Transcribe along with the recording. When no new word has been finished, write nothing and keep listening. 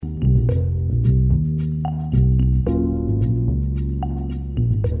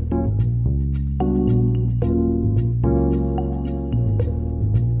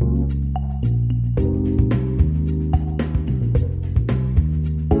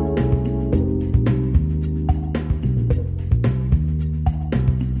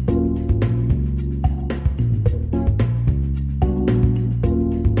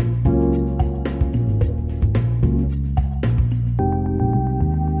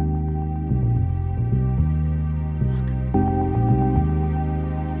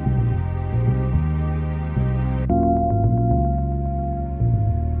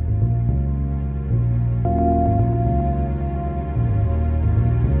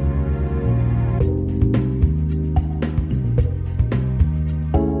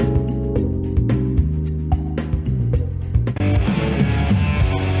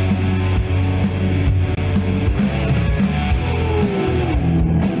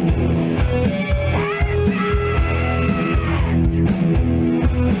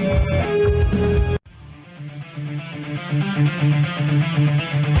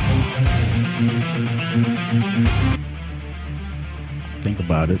think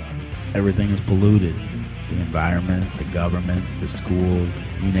about it, everything is polluted. The environment, the government, the schools,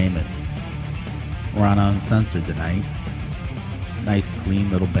 you name it. We're on Uncensored tonight. Nice,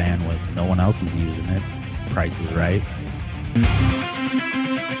 clean little bandwidth. No one else is using it. Price is right.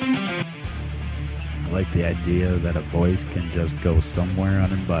 I like the idea that a voice can just go somewhere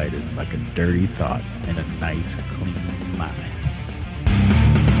uninvited, like a dirty thought, in a nice, clean mind.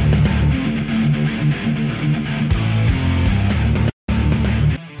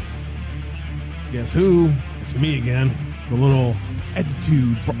 Guess who? It's me again. The little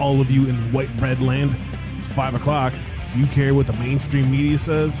attitude for all of you in white bread land. It's 5 o'clock. Do you care what the mainstream media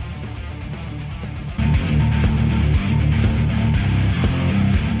says?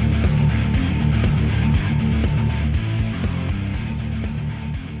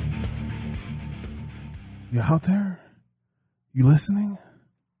 You out there? You listening?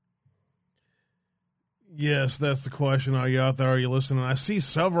 Yes, that's the question. Are you out there? Are you listening? I see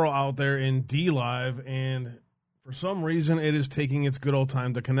several out there in D Live, and for some reason, it is taking its good old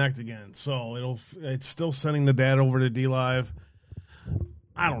time to connect again. So it's still sending the data over to D Live.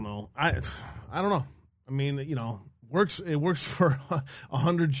 I don't know. I don't know. I mean, you know, it works for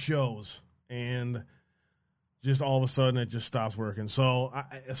 100 shows, and just all of a sudden it just stops working. So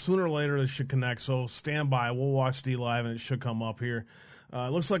sooner or later it should connect. So stand by. We'll watch D Live, and it should come up here.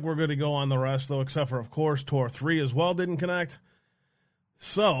 It looks like we're good to go on the rest, though, except for, of course, Tor 3 as well didn't connect.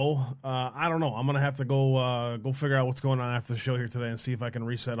 So, I don't know. I'm going to have to go figure out what's going on after the show here today and see if I can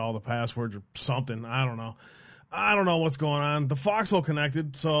reset all the passwords or something. I don't know. I don't know what's going on. The Foxhole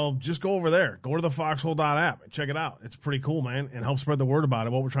connected, so just go over there. Go to the foxhole.app and check it out. It's pretty cool, man, and help spread the word about it,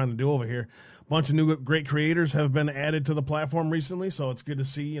 what we're trying to do over here. A bunch of new great creators have been added to the platform recently, so it's good to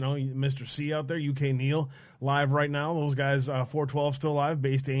see, you know, Mr. C out there, UK Neil, live right now. Those guys, 412 still live,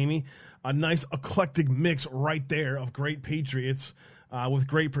 Based Amy. A nice eclectic mix right there of great patriots with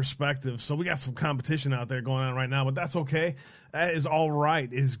great perspective. So we got some competition out there going on right now, but that's okay. That is all right.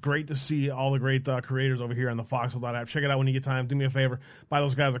 It's great to see all the great creators over here on the Foxhole.app. Check it out when you get time. Do me a favor. Buy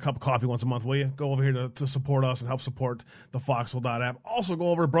those guys a cup of coffee once a month, will you? Go over here to support us and help support the Foxhole.app. Also go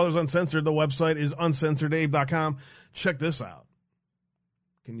over to Brothers Uncensored. The website is uncensoredabe.com. Check this out.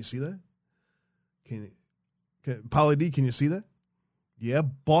 Can you see that? Pauly D, can you see that? Yeah,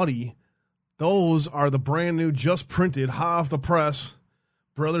 buddy. Those are the brand new, just printed, hot off the press,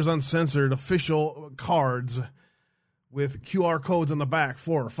 Brothers Uncensored official cards with QR codes on the back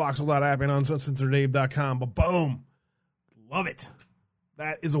for Foxhole.app and uncensoredabe.com. But boom, love it.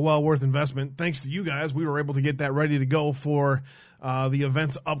 That is a well worth investment. Thanks to you guys, we were able to get that ready to go for the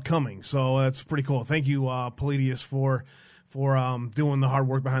events upcoming. So that's pretty cool. Thank you, Palladius, for doing the hard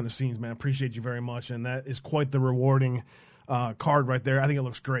work behind the scenes, man. Appreciate you very much. And that is quite the rewarding card right there. I think it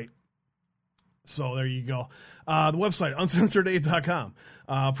looks great. So there you go. The website, uncensoredabe.com.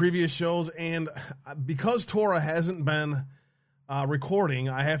 Previous shows, and because Torah hasn't been recording,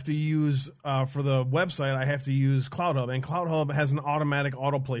 I have to use, for the website, I have to use CloudHub, and CloudHub has an automatic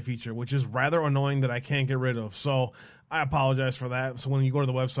autoplay feature, which is rather annoying that I can't get rid of. So I apologize for that. So when you go to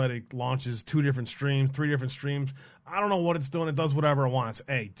the website, it launches 2 different streams, 3 different streams. I don't know what it's doing. It does whatever it wants.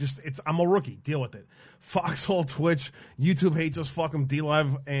 Hey, I'm a rookie. Deal with it. Foxhole, Twitch, YouTube hates us. Fuck them.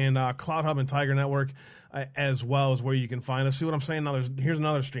 D-Live and CloudHub and Tiger Network as well is where you can find us. See what I'm saying? Now here's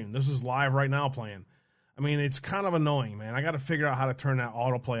another stream. This is live right now playing. I mean, it's kind of annoying, man. I got to figure out how to turn that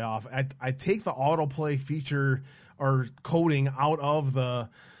autoplay off. I take the autoplay feature or coding out of the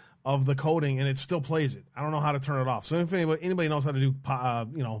coding, and it still plays it. I don't know how to turn it off. So if anybody knows how to do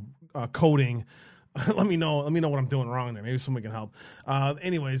coding, let me know what I'm doing wrong there. Maybe somebody can help.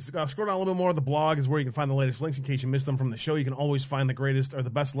 Anyways, scroll down a little bit more. The blog is where you can find the latest links in case you missed them from the show. You can always find the greatest or the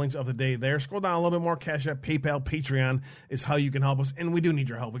best links of the day there. Scroll down a little bit more. Cash App, PayPal, Patreon is how you can help us, and we do need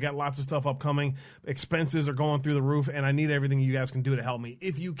your help. We got lots of stuff upcoming. Expenses are going through the roof, and I need everything you guys can do to help me.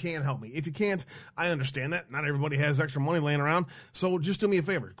 If you can help me. If you can't, I understand that. Not everybody has extra money laying around, so just do me a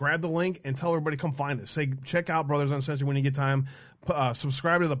favor. Grab the link and tell everybody come find us. Say, check out Brothers Uncensored when you get time.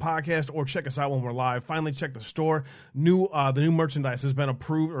 Subscribe to the podcast or check us out when we're live. Finally, check the store. The new merchandise has been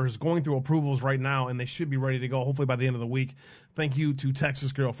approved or is going through approvals right now, and they should be ready to go hopefully by the end of the week. Thank you to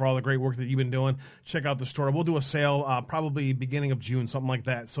Texas Girl for all the great work that you've been doing. Check out the store. We'll do a sale probably beginning of June, something like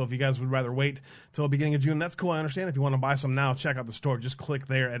that. So if you guys would rather wait till the beginning of June, that's cool. I understand. If you want to buy some now, check out the store. Just click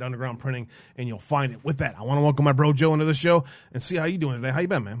there at Underground Printing, and you'll find it. With that, I want to welcome my bro Joe into the show and see how you doing today. How you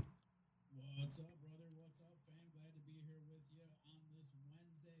been, man? What's up, brother? What's up, fam? Glad to be here with you on this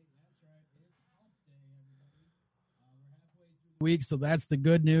Wednesday. That's right. It's hump day, everybody. We're halfway through the week, so that's the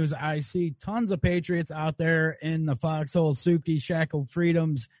good news. I see tons of Patriots out there in the Foxhole, Suki, Shackled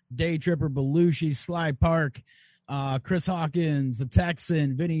Freedoms, Day Tripper, Belushi, Sly Park. Chris Hawkins, the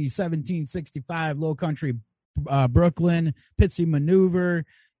Texan, Vinny 1765, Low Country, Brooklyn, Pitsy Maneuver.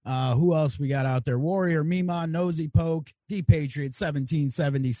 Who else we got out there? Warrior, Mima, Nosy Poke, D Patriot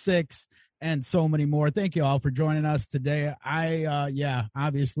 1776, and so many more. Thank you all for joining us today.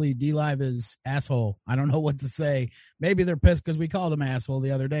 Obviously D Live is asshole. I don't know what to say. Maybe they're pissed because we called them asshole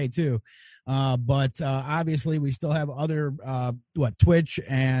the other day too. But obviously we still have other Twitch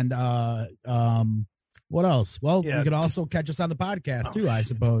and what else? Well, you could also catch us on the podcast too, I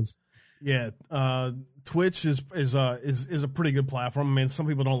suppose. Yeah, Twitch is a pretty good platform. I mean, some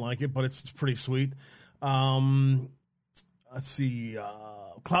people don't like it, but it's pretty sweet. Let's see,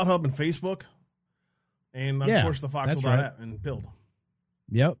 Cloud Hub and Facebook, and of course the Foxhole.app and Build.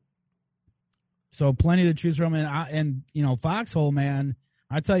 Yep. So plenty to choose from, and Foxhole, man.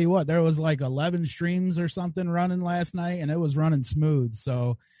 I tell you what, there was like 11 streams or something running last night, and it was running smooth.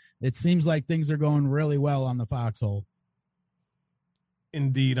 So it seems like things are going really well on the Foxhole.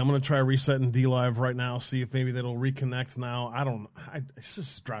 Indeed. I'm going to try resetting D Live right now, see if maybe that'll reconnect now. It's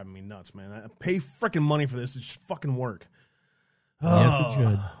just driving me nuts, man. I pay freaking money for this. It should fucking work. Yes, it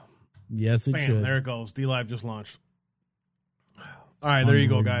should. Yes, it should. There it goes. D Live just launched. All right, there you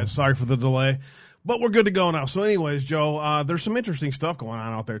go, guys. Sorry for the delay, but we're good to go now. So anyways, Joe, there's some interesting stuff going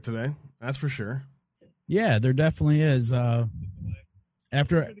on out there today. That's for sure. Yeah, there definitely is.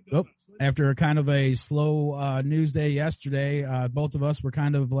 After a kind of a slow news day yesterday, both of us were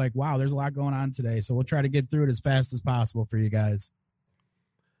kind of like, wow, there's a lot going on today. So we'll try to get through it as fast as possible for you guys.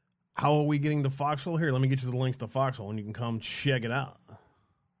 How are we getting to Foxhole? Here, let me get you the links to Foxhole, and you can come check it out.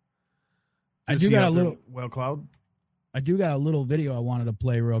 I do got a little Cloud. I do got a little video I wanted to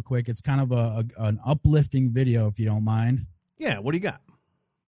play real quick. It's kind of an uplifting video, if you don't mind. Yeah, what do you got?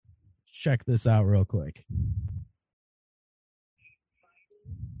 Check this out real quick.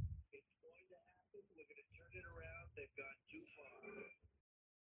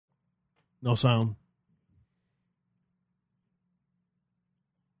 No sound.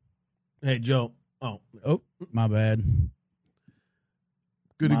 Hey, Joe. Oh, my bad.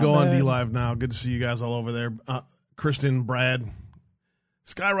 Good to go on D Live now. Good to see you guys all over there. Kristen, Brad,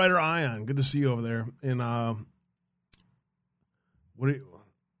 Skyrider, Ion. Good to see you over there. And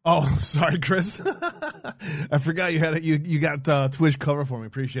sorry, Chris. I forgot you had you got Twitch cover for me.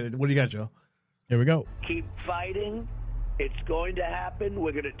 Appreciate it. What do you got, Joe? Here we go. Keep fighting. It's going to happen.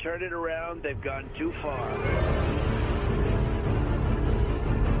 We're going to turn it around. They've gone too far.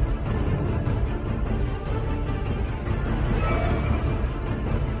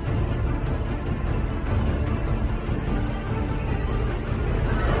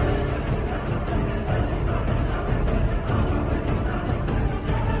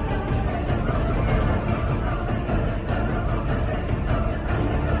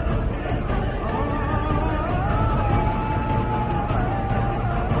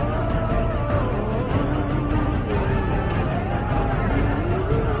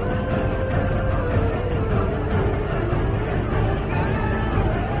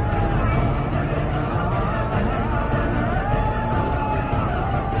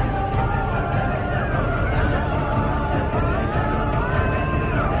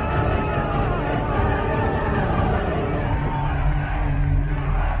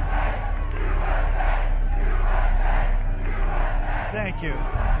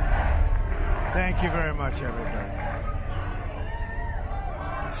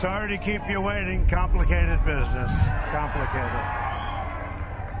 Sorry to keep you waiting. Complicated business. Complicated.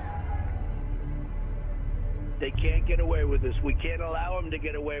 They can't get away with this. We can't allow them to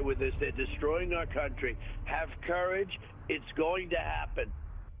get away with this. They're destroying our country. Have courage. It's going to happen.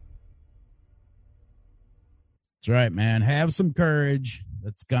 That's right, man. Have some courage.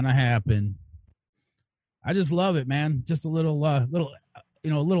 That's going to happen. I just love it, man. Just a little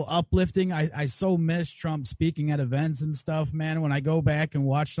uplifting. I so miss Trump speaking at events and stuff, man. When I go back and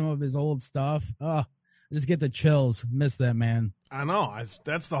watch some of his old stuff, I just get the chills. Miss that, man. I know.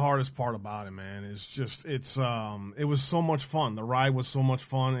 That's the hardest part about it, man. It was so much fun. The ride was so much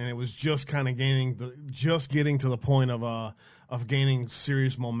fun, and it was just kind of getting to the point of gaining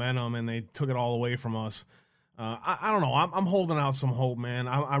serious momentum, and they took it all away from us. I don't know. I'm holding out some hope, man.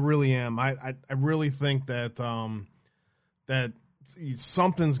 I really am. I really think that that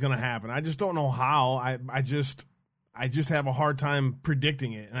something's going to happen. I just don't know how. I just have a hard time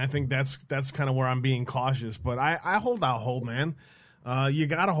predicting it, and I think that's kind of where I'm being cautious. But I hold out hope, man. You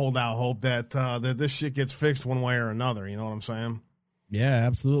got to hold out hope that this shit gets fixed one way or another. You know what I'm saying? Yeah,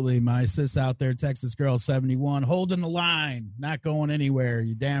 absolutely. My sis out there, Texas Girl 71, holding the line, not going anywhere.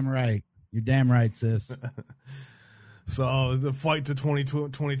 You're damn right. You're damn right, sis. So the fight to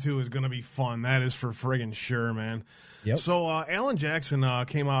 2022 is going to be fun. That is for friggin' sure, man. Yep. So Alan Jackson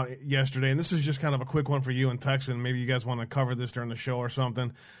came out yesterday, and this is just kind of a quick one for you and Texan. Maybe you guys want to cover this during the show or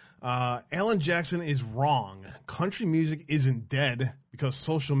something. Alan Jackson is wrong. Country music isn't dead because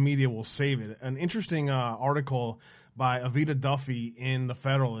social media will save it. An interesting article by Avita Duffy in The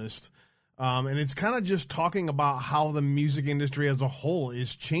Federalist. And it's kind of just talking about how the music industry as a whole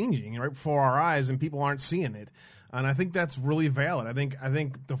is changing right before our eyes, and people aren't seeing it. And I think that's really valid. I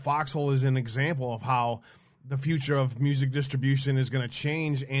think the Foxhole is an example of how the future of music distribution is going to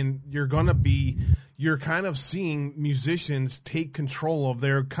change, and you're kind of seeing musicians take control of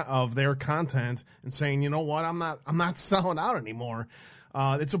their content and saying, you know what, I'm not selling out anymore.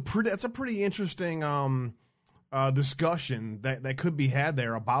 That's a pretty interesting discussion that could be had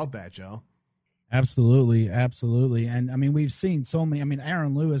there about that, Joe. Absolutely. And I mean, we've seen so many. I mean,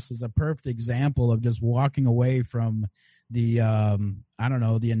 Aaron Lewis is a perfect example of just walking away from the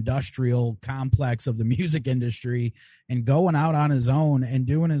the industrial complex of the music industry and going out on his own and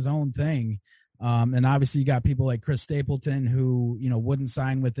doing his own thing. And obviously you got people like Chris Stapleton who, wouldn't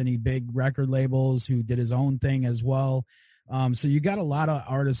sign with any big record labels, who did his own thing as well. So you got a lot of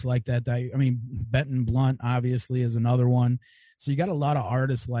artists like that. Benton Blunt obviously is another one. So you got a lot of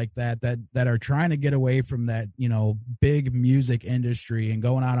artists like that are trying to get away from that, big music industry and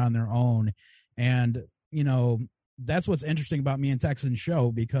going out on their own. And, that's what's interesting about me and Texan's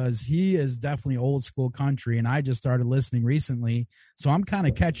show, because he is definitely old school country, and I just started listening recently. So I'm kind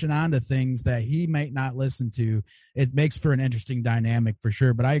of catching on to things that he might not listen to. It makes for an interesting dynamic for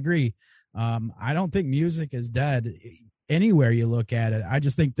sure. But I agree. I don't think music is dead anywhere you look at it. I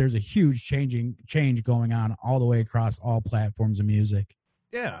just think there's a huge change going on all the way across all platforms of music.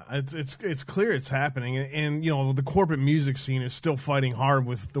 Yeah, it's clear it's happening, and the corporate music scene is still fighting hard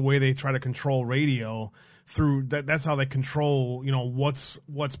with the way they try to control radio. Through that's how they control what's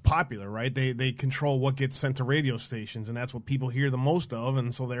popular, right? They control what gets sent to radio stations, and that's what people hear the most of,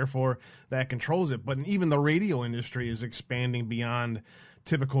 and so therefore that controls it. But even the radio industry is expanding beyond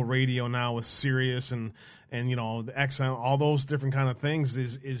typical radio now with Sirius and the XM, all those different kind of things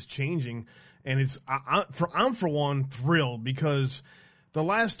is changing, and I'm for one thrilled, because the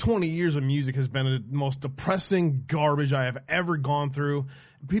last 20 years of music has been the most depressing garbage I have ever gone through.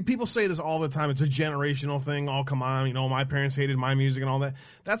 People say this all the time. It's a generational thing. Oh, come on. My parents hated my music and all that.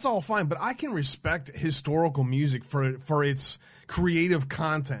 That's all fine. But I can respect historical music for its creative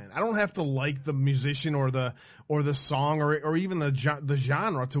content. I don't have to like the musician or the song or even the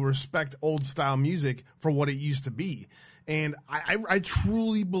genre to respect old style music for what it used to be. And I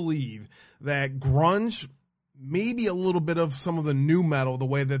truly believe that grunge, maybe a little bit of some of the new metal, the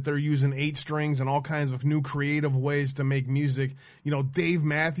way that they're using 8 strings and all kinds of new creative ways to make music, Dave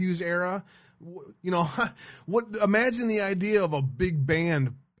Matthews era, imagine the idea of a big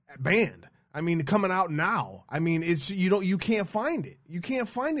band. I mean, coming out now. I mean, it's, you can't find it. You can't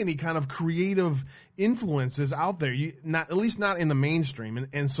find any kind of creative influences out there. At least not in the mainstream.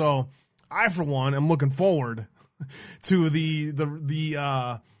 And so I, for one, am looking forward to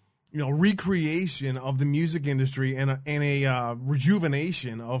the recreation of the music industry and a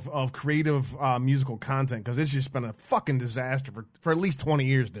rejuvenation of creative musical content, because it's just been a fucking disaster for at least 20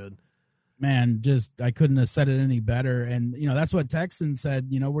 years, dude. Man, I couldn't have said it any better. And, that's what Texan said.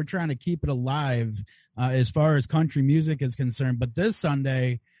 We're trying to keep it alive as far as country music is concerned. But this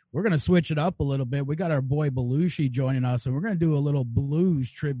Sunday, we're going to switch it up a little bit. We got our boy Belushi joining us, and we're going to do a little blues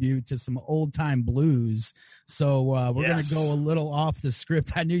tribute to some old time blues. So we're going to go a little off the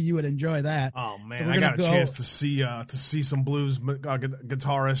script. I knew you would enjoy that. Oh man, so I got a chance to see some blues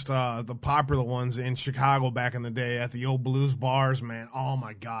guitarists, the popular ones in Chicago back in the day at the old blues bars. Man, oh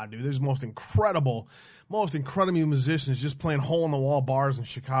my God, dude, there's the most incredible musicians just playing hole in the wall bars in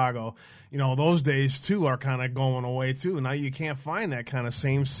Chicago. Those days too are kind of going away too. Now you can't find that kind of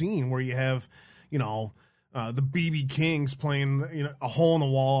same scene where you have, the BB Kings playing, a hole in the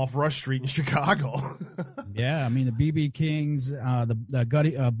wall off Rush Street in Chicago. Yeah, I mean the BB Kings,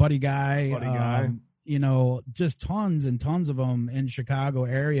 the Buddy Guy, just tons and tons of them in Chicago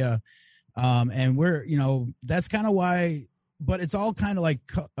area, and we're, that's kind of why. But it's all kind of like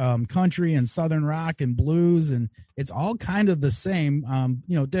country and southern rock and blues, and it's all kind of the same,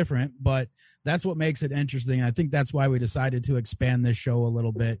 different. But that's what makes it interesting. I think that's why we decided to expand this show a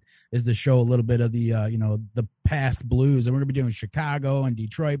little bit, is to show a little bit of the, the past blues. And we're going to be doing Chicago and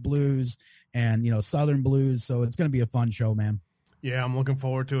Detroit blues and, southern blues. So it's going to be a fun show, man. Yeah, I'm looking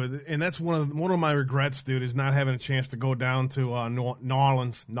forward to it. And that's one of my regrets, dude, is not having a chance to go down to New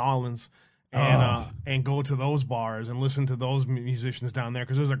Orleans and go to those bars and listen to those musicians down there,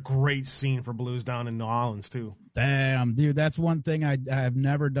 because there's a great scene for blues down in New Orleans too. Damn, dude, that's one thing I have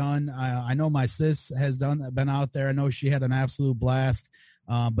never done. I know my sis has been out there. I know she had an absolute blast.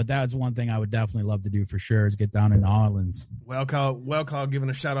 But that's one thing I would definitely love to do for sure, is get down in New Orleans. Well, Kyle, giving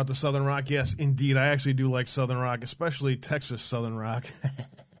a shout out to Southern Rock. Yes, indeed. I actually do like Southern Rock, especially Texas Southern Rock.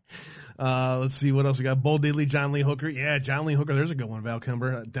 Let's see what else we got. Bo Diddley, John Lee Hooker. Yeah, John Lee Hooker. There's a good one. Val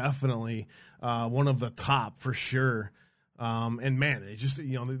Kimber, definitely one of the top for sure. And man, it's just,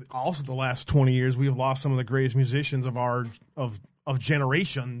 also the last 20 years, we have lost some of the greatest musicians of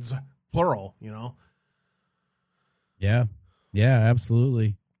generations, plural. Yeah. Yeah,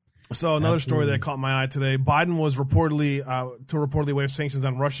 absolutely. So another story that caught my eye today: Biden was reportedly waive sanctions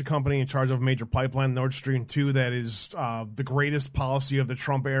on Russia company in charge of a major pipeline, Nord Stream 2. That is the greatest policy of the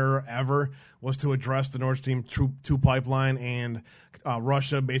Trump era ever, was to address the Nord Stream 2 pipeline, and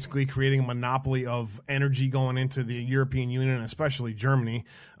Russia basically creating a monopoly of energy going into the European Union, and especially Germany.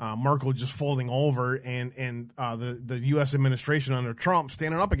 Merkel just folding over, and the U.S. administration under Trump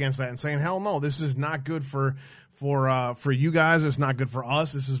standing up against that and saying, hell no, this is not good for you guys. It's not good for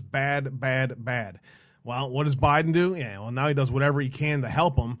us. This is bad, bad, bad. Well, what does Biden do? Yeah, well, now he does whatever he can to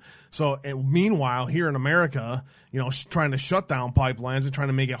help them. So, meanwhile, here in America, trying to shut down pipelines and trying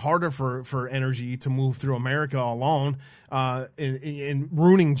to make it harder for energy to move through America alone, and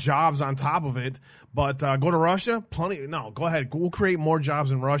ruining jobs on top of it. But go to Russia? No, go ahead. We'll create more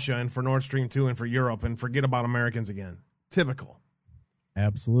jobs in Russia and for Nord Stream 2 and for Europe, and forget about Americans again. Typical.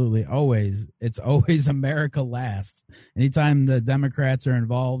 Absolutely. Always. It's always America last. Anytime the Democrats are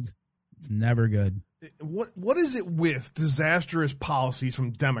involved, it's never good. What is it with disastrous policies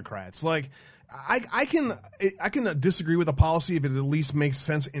from Democrats? Like, I can disagree with a policy if it at least makes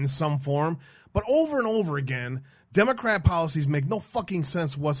sense in some form, but over and over again, Democrat policies make no fucking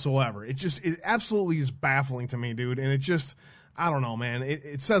sense whatsoever. It absolutely is baffling to me, dude. And it just, I don't know, man.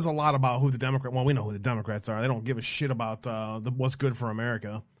 It says a lot about who the Democrat. Well, we know who the Democrats are. They don't give a shit about what's good for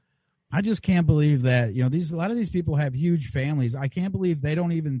America. I just can't believe that a lot of these people have huge families. I can't believe they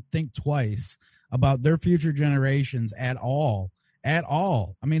don't even think twice about their future generations at all. At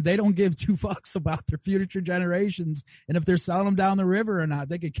all. I mean, they don't give two fucks about their future generations, and if they're selling them down the river or not,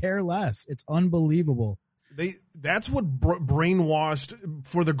 they could care less. It's unbelievable. That's what brainwashed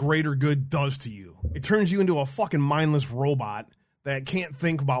for the greater good does to you. It turns you into a fucking mindless robot that can't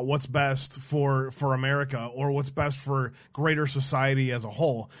think about what's best for America or what's best for greater society as a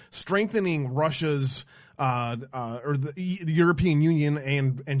whole. Strengthening Russia's or the European Union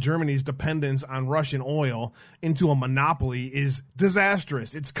and Germany's dependence on Russian oil into a monopoly is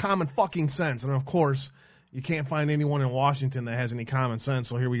disastrous. It's common fucking sense. And of course, you can't find anyone in Washington that has any common sense.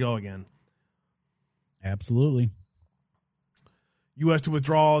 So here we go again. Absolutely. U.S. to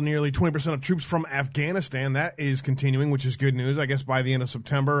withdraw nearly 20% of troops from Afghanistan. That is continuing, which is good news. I guess by the end of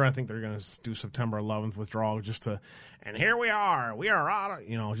September, I think they're going to do September 11th withdrawal and here we are out,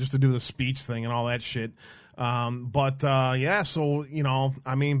 just to do the speech thing and all that shit. Yeah, so,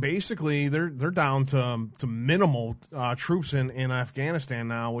 I mean, basically they're down to minimal troops in Afghanistan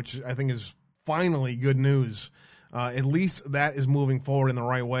now, which I think is finally good news. At least that is moving forward in the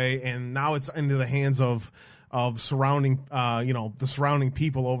right way, and now it's into the hands of surrounding, the surrounding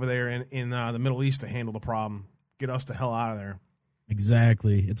people over there in the Middle East to handle the problem. Get us the hell out of there.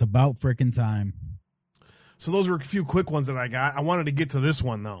 Exactly. It's about frickin' time. So those were a few quick ones that I got. I wanted to get to this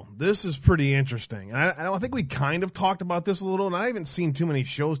one, though. This is pretty interesting. And I think we kind of talked about this a little, and I haven't seen too many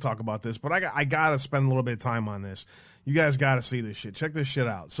shows talk about this, but I got to spend a little bit of time on this. You guys got to see this shit. Check this shit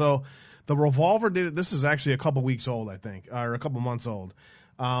out. So the Revolver did it. This is actually a couple weeks old, I think, or a couple months old.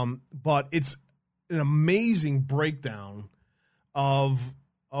 But it's an amazing breakdown of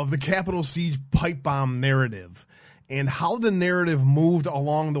the Capitol Siege pipe bomb narrative and how the narrative moved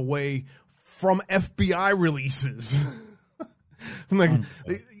along the way from FBI releases. I'm like,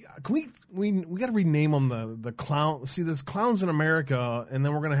 can we got to rename them the clown? See, there's clowns in America, and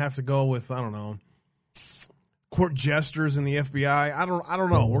then we're gonna have to go with, I don't know, court jesters in the FBI. I don't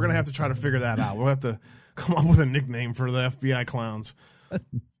know. We're gonna have to try to figure that out. We'll have to come up with a nickname for the FBI clowns.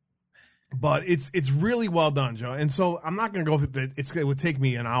 But it's really well done, Joe. And so I'm not going to go through it would take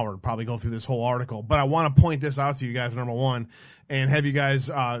me an hour to probably go through this whole article. But I want to point this out to you guys, number one, and have you guys,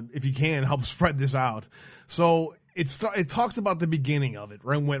 if you can, help spread this out. So it talks about the beginning of it,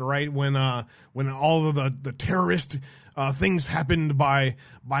 right? When all of the terrorist things happened by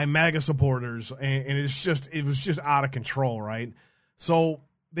MAGA supporters, and it was just out of control, right? So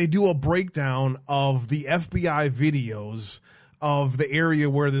they do a breakdown of the FBI videos of the area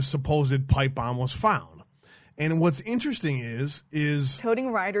where this supposed pipe bomb was found. And what's interesting is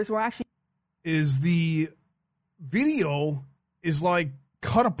toting riders were actually is the video is like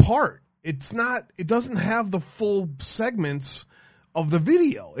cut apart. It doesn't have the full segments of the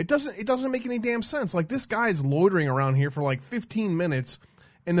video. It doesn't make any damn sense. Like, this guy's loitering around here for like 15 minutes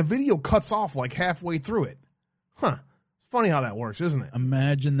and the video cuts off like halfway through it. Huh. It's funny how that works, isn't it?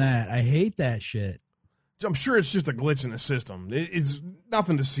 Imagine that. I hate that shit. I'm sure it's just a glitch in the system. It's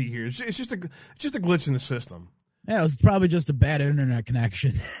nothing to see here. It's just a glitch in the system. Yeah, it was probably just a bad internet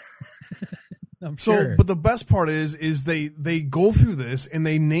connection. I'm sure. But the best part is they go through this and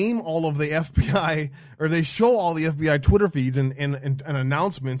they name all of the FBI, or they show all the FBI Twitter feeds and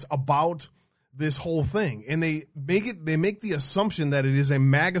announcements about this whole thing, and they make the assumption that it is a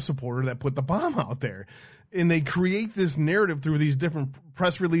MAGA supporter that put the bomb out there, and they create this narrative through these different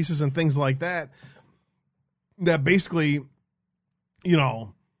press releases and things like that. That basically, you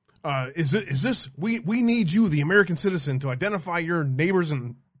know, is this we need you, the American citizen, to identify your neighbors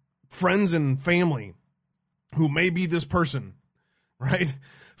and friends and family who may be this person, right?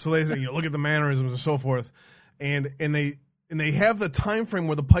 So they say, you know, look at the mannerisms and so forth, and they have the time frame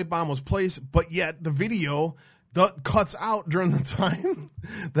where the pipe bomb was placed, but yet the video cuts out during the time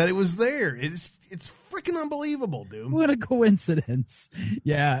that it was there. It's freaking unbelievable, dude. What a coincidence.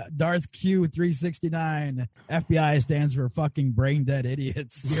 Yeah, Darth Q369. FBI stands for fucking brain dead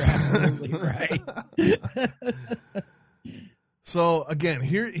idiots. You're absolutely right. So again,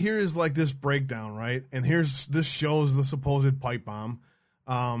 here is like this breakdown, right? And this shows the supposed pipe bomb.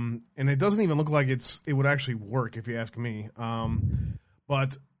 And it doesn't even look like it would actually work, if you ask me.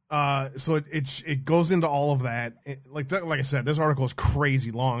 But so it goes into all of that. Like I said, this article is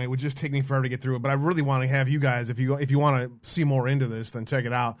crazy long. It would just take me forever to get through it. But I really want to have you guys, if you want to see more into this, then check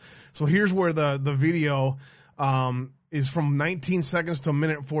it out. So here's where the video is from 19 seconds to a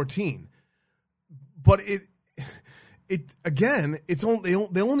minute 14. But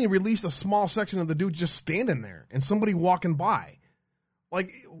they only released a small section of the dude just standing there and somebody walking by.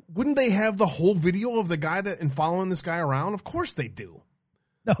 Like, wouldn't they have the whole video of the guy and following this guy around? Of course they do.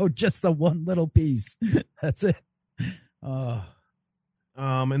 No, just the one little piece. That's it. And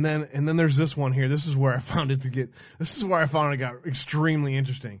then there's this one here. This is where I found it got extremely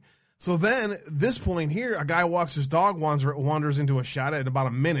interesting. So then this point here, a guy walks his dog, wanders into a shot at about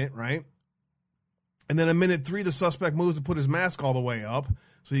a minute, right? And then a minute 3, the suspect moves to put his mask all the way up.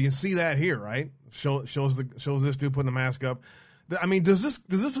 So you can see that here, right? Shows this dude putting the mask up. I mean, does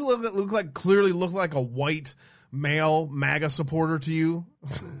this look like a white male MAGA supporter to you?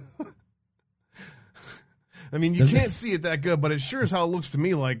 I mean, you can't see it that good, but it sure as hell looks to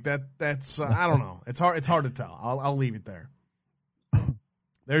me like that. That's I don't know. It's hard to tell. I'll leave it there.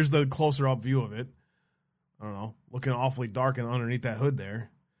 There's the closer up view of it. I don't know, looking awfully dark and underneath that hood there.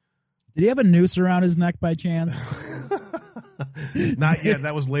 Did he have a noose around his neck by chance? Not yet.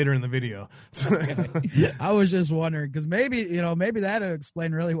 That was later in the video. Okay. I was just wondering because maybe that'll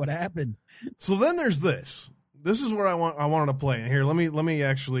explain really what happened. So then there's this. This is where I wanted to play. And here, let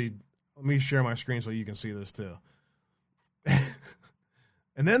me share my screen so you can see this too.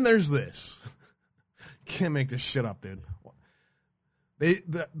 And then there's this. Can't make this shit up, dude.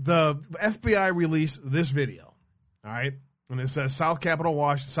 The FBI released this video. All right. And it says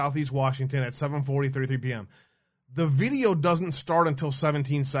Southeast Washington at 7:33 p.m. The video doesn't start until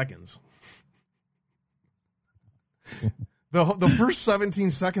 17 seconds. The first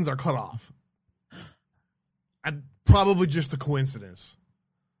 17 seconds are cut off. Probably just a coincidence.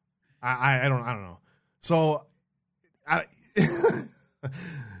 I don't know. So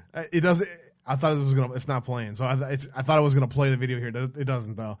it doesn't. I thought it was gonna. It's not playing. So I thought it was gonna play the video here. It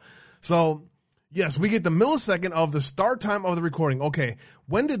doesn't though. So. Yes, we get the millisecond of the start time of the recording. Okay,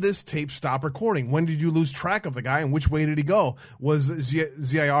 when did this tape stop recording? When did you lose track of the guy, and which way did he go? Was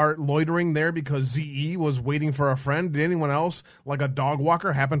ZIR loitering there because ZE was waiting for a friend? Did anyone else, like a dog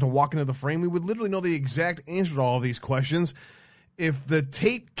walker, happen to walk into the frame? We would literally know the exact answer to all of these questions if the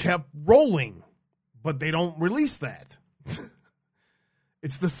tape kept rolling, but they don't release that.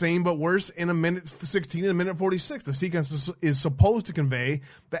 It's the same but worse in a minute 16 and a minute 46. The sequence is supposed to convey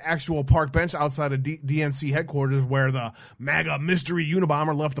the actual park bench outside of DNC headquarters where the MAGA mystery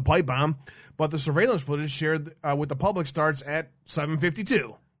Unabomber left the pipe bomb, but the surveillance footage shared with the public starts at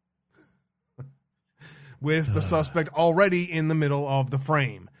 7:52 with the suspect already in the middle of the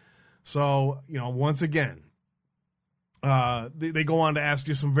frame. So, once again, they go on to ask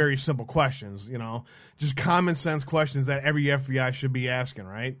you some very simple questions, just common sense questions that every FBI should be asking,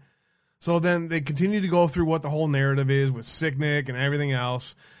 right? So then they continue to go through what the whole narrative is with Sicknick and everything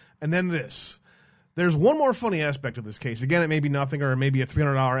else. And then there's one more funny aspect of this case. Again, it may be nothing or it may be a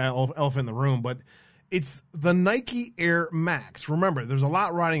 $300 elephant in the room, but It's the Nike Air Max. Remember, there's a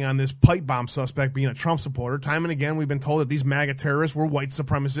lot riding on this pipe bomb suspect being a Trump supporter. Time and again, we've been told that these MAGA terrorists were white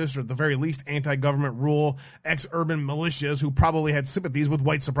supremacists, or at the very least, anti-government rule, ex-urban militias who probably had sympathies with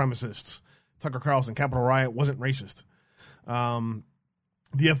white supremacists. Tucker Carlson, Capitol Riot wasn't racist.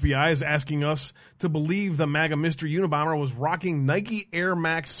 The FBI is asking us to believe the MAGA mystery Unabomber was rocking Nike Air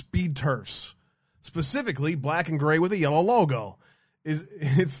Max Speed Turfs, specifically black and gray with a yellow logo.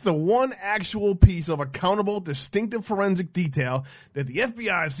 It's the one actual piece of accountable, distinctive forensic detail that the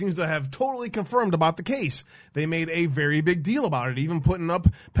FBI seems to have totally confirmed about the case. They made a very big deal about it, even putting up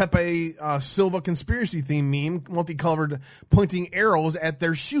Pepe Silva conspiracy theme meme, multicolored, pointing arrows at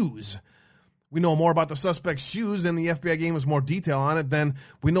their shoes. We know more about the suspect's shoes, and the FBI gave us more detail on it than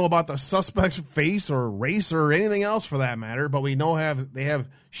we know about the suspect's face or race or anything else for that matter. But we know they have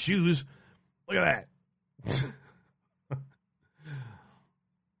shoes. Look at that.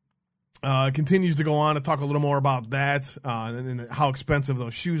 It continues to go on to talk a little more about that and how expensive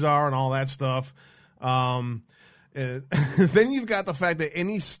those shoes are and all that stuff. Then you've got the fact that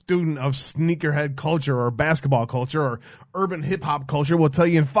any student of sneakerhead culture or basketball culture or urban hip-hop culture will tell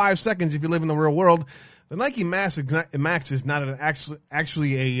you in 5 seconds, if you live in the real world, the Nike Max is not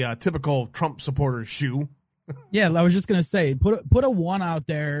actually a typical Trump supporter shoe. Yeah, I was just gonna say, put a one out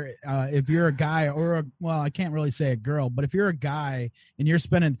there if you're a guy I can't really say a girl, but if you're a guy and you're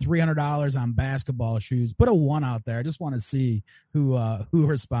spending $300 on basketball shoes, put a one out there. I just want to see who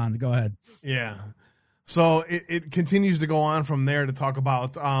responds. Go ahead. Yeah. So it continues to go on from there to talk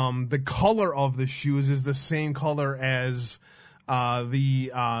about the color of the shoes is the same color as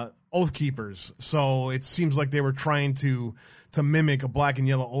the Oath Keepers. So it seems like they were trying to mimic a black and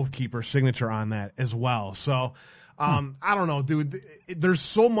yellow Oath Keeper signature on that as well. So I don't know, dude. There's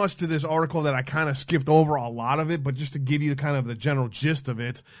so much to this article that I kind of skipped over a lot of it, but just to give you kind of the general gist of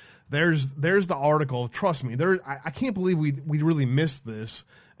it, there's the article. Trust me, I can't believe we really missed this,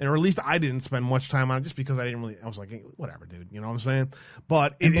 or at least I didn't spend much time on it just because I was like, hey, whatever, dude. You know what I'm saying?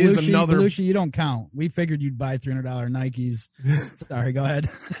 But it is another. Belushi, you don't count. We figured you'd buy $300 Nikes. Sorry, go ahead.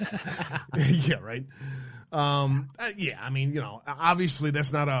 Yeah, right. Yeah, I mean, obviously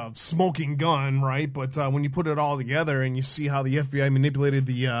that's not a smoking gun, right? But when you put it all together and you see how the FBI manipulated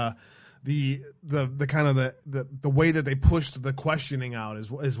the kind of the way that they pushed the questioning out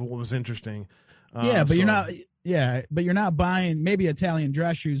is what was interesting. But you're not buying maybe Italian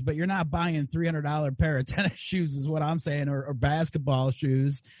dress shoes, but you're not buying $300 pair of tennis shoes is what I'm saying, or basketball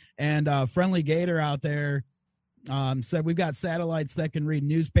shoes. And Friendly Gator out there said we've got satellites that can read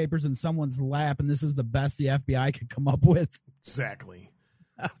newspapers in someone's lap, and this is the best the FBI could come up with. Exactly.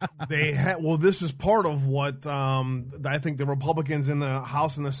 This is part of what I think the Republicans in the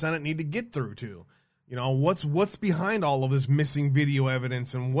House and the Senate need to get through to. What's behind all of this missing video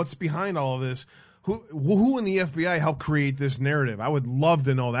evidence, and what's behind all of this? Who in the FBI helped create this narrative? I would love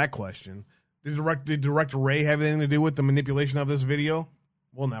to know that question. Did Director Wray have anything to do with the manipulation of this video?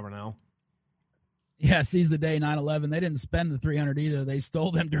 We'll never know. Yeah, seize the day 9/11. They didn't spend the $300 either. They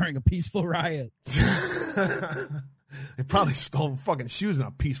stole them during a peaceful riot. They probably stole fucking shoes in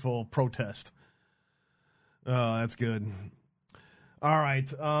a peaceful protest. Oh, that's good. All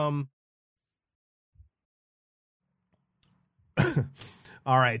right. All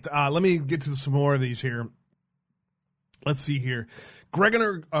right. Let me get to some more of these here. Let's see here.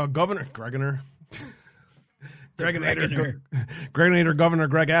 Governor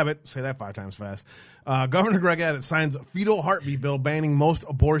Greg Abbott, say that 5 times fast. Governor Greg Abbott signs fetal heartbeat bill banning most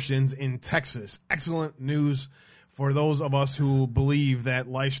abortions in Texas. Excellent news for those of us who believe that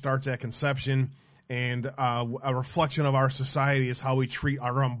life starts at conception, and a reflection of our society is how we treat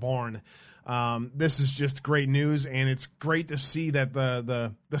our unborn. This is just great news, and it's great to see that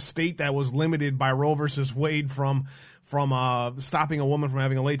the state that was limited by Roe versus Wade from stopping a woman from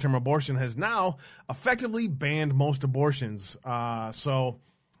having a late-term abortion has now effectively banned most abortions. So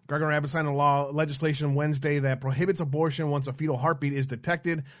Governor Abbott signed legislation Wednesday that prohibits abortion once a fetal heartbeat is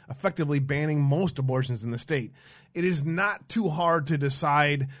detected, effectively banning most abortions in the state. It is not too hard to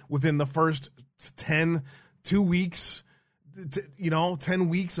decide within the first 2 weeks, 10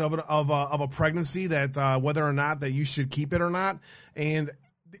 weeks of a pregnancy that whether or not that you should keep it or not. And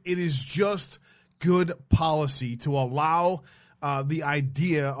it is just good policy to allow the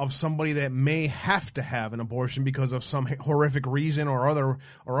idea of somebody that may have to have an abortion because of some horrific reason or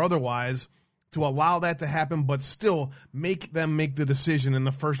otherwise, to allow that to happen, but still make them make the decision in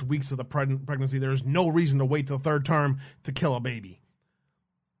the first weeks of the pregnancy. There's no reason to wait till third term to kill a baby.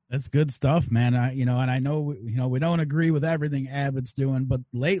 That's good stuff, man. And I know, we don't agree with everything Abbott's doing, but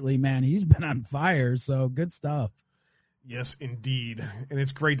lately, man, he's been on fire. So good stuff. Yes, indeed. And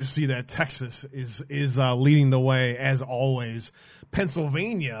it's great to see that Texas is leading the way, as always.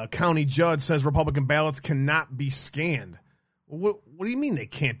 Pennsylvania, a county judge says Republican ballots cannot be scanned. What do you mean they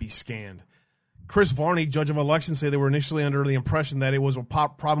can't be scanned? Chris Varney, judge of elections, said they were initially under the impression that it was a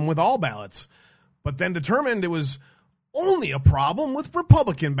problem with all ballots, but then determined it was only a problem with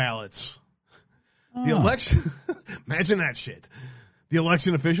Republican ballots. The election, imagine that shit. The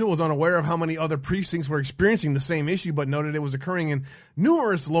election official was unaware of how many other precincts were experiencing the same issue, but noted it was occurring in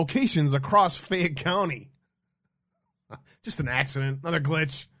numerous locations across Fayette County. Just an accident, another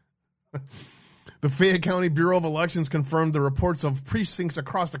glitch. The Fayette County Bureau of Elections confirmed the reports of precincts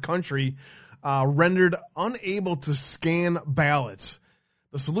across the country rendered unable to scan ballots.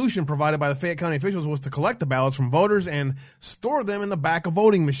 The solution provided by the Fayette County officials was to collect the ballots from voters and store them in the back of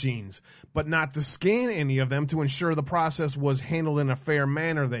voting machines, but not to scan any of them to ensure the process was handled in a fair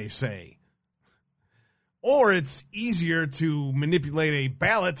manner, they say. Or it's easier to manipulate a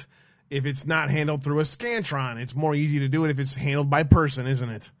ballot if it's not handled through a Scantron. It's more easy to do it if it's handled by person, isn't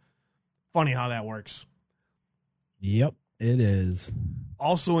it? Funny how that works. Yep, it is.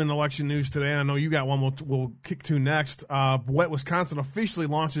 Also in election news today, I know you got one we'll kick to next. Wet Wisconsin officially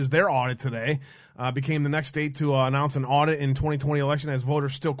launches their audit today. Became the next state to announce an audit in 2020 election as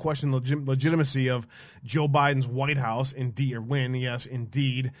voters still question the legitimacy of Joe Biden's White House win. Yes,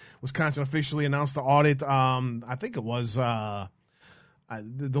 indeed. Wisconsin officially announced the audit. I think it was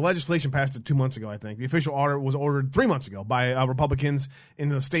the legislation passed it 2 months ago, I think. The official audit was ordered 3 months ago by Republicans in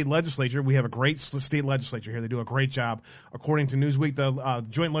the state legislature. We have a great state legislature here. They do a great job. According to Newsweek, the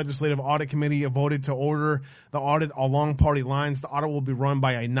Joint Legislative Audit Committee voted to order the audit along party lines. The audit will be run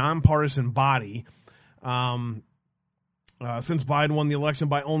by a nonpartisan body. Since Biden won the election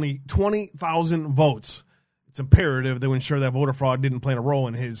by only 20,000 votes, it's imperative to ensure that voter fraud didn't play a role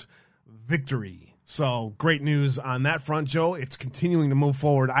in his victory. So great news on that front, Joe. It's continuing to move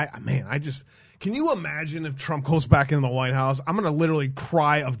forward. Can you imagine if Trump goes back into the White House? I'm going to literally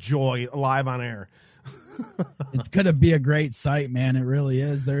cry of joy live on air. It's going to be a great sight, man. It really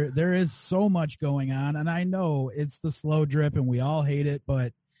is. There is so much going on, and I know it's the slow drip, and we all hate it,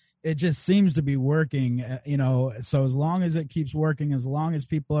 but it just seems to be working, so as long as it keeps working, as long as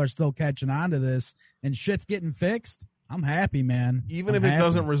people are still catching on to this and shit's getting fixed, I'm happy, man. Even if it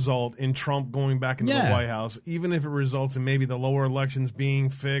doesn't result in Trump going back into the White House, even if it results in maybe the lower elections being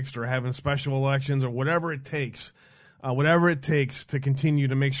fixed or having special elections or whatever it takes to continue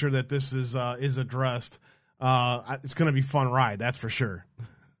to make sure that this is addressed, it's going to be a fun ride, that's for sure.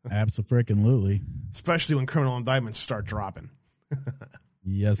 Absolutely. Especially when criminal indictments start dropping.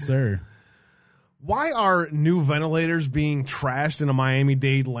 Yes, sir. Why are new ventilators being trashed in a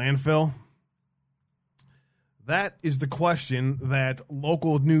Miami-Dade landfill? That is the question that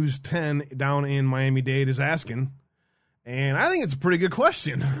Local News 10 down in Miami-Dade is asking. And I think it's a pretty good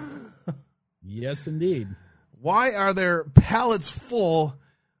question. Yes, indeed. Why are there pallets full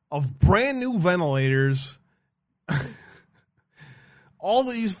of brand new ventilators? All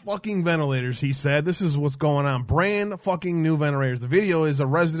these fucking ventilators, he said. This is what's going on. Brand fucking new ventilators. The video is a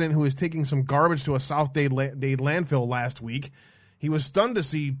resident who is taking some garbage to a South Dade landfill last week. He was stunned to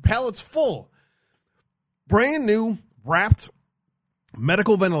see pallets full. Brand new, wrapped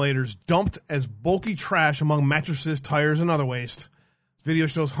medical ventilators dumped as bulky trash among mattresses, tires, and other waste. This video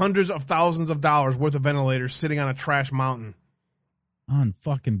shows hundreds of thousands of dollars worth of ventilators sitting on a trash mountain.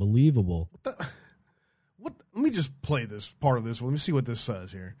 Unfucking believable. What? Let me just play this part of this. Let me see what this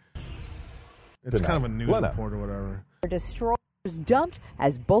says here. It's kind of a news report or whatever. Destroyers dumped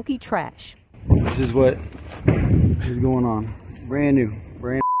as bulky trash. This is what is going on. Brand new.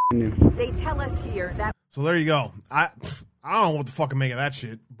 They tell us here that. So there you go. I don't know what the fuck to make of that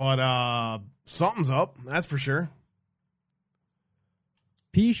shit, but something's up. That's for sure.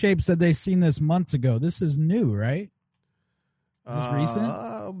 P-Shape said they seen this months ago. This is new, right? Is this recent?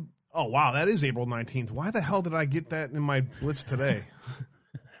 Oh, wow. That is April 19th. Why the hell did I get that in my blitz today?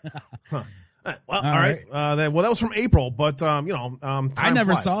 Huh. Well, all right. That was from April, but I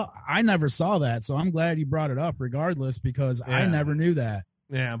never flies. saw that, so I'm glad you brought it up regardless because I never knew that.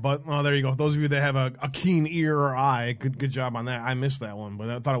 Yeah, but there you go. Those of you that have a keen ear or eye, good job on that. I missed that one, but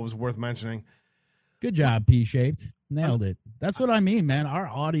I thought it was worth mentioning. Good job, P-Shaped. Nailed it. That's what I mean, man. Our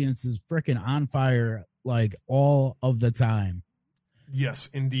audience is freaking on fire like all of the time. Yes,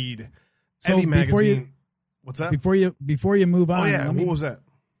 indeed. So Eddie Magazine. What's that? Before you move on. Oh, yeah. What was that?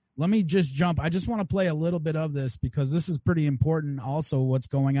 Let me just jump. I just want to play a little bit of this because this is pretty important also what's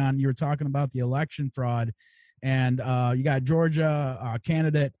going on. You were talking about the election fraud. And you got Georgia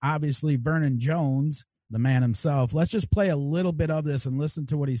candidate, obviously, Vernon Jones, the man himself. Let's just play a little bit of this and listen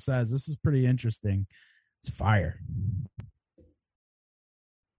to what he says. This is pretty interesting. It's fire.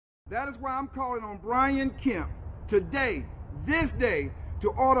 That is why I'm calling on Brian Kemp today, this day, to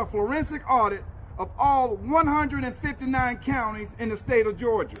order a forensic audit of all 159 counties in the state of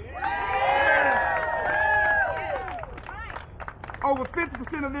Georgia. Over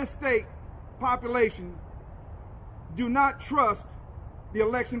 50% of this state population do not trust the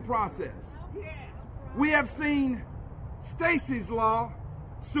election process. We have seen Stacey's law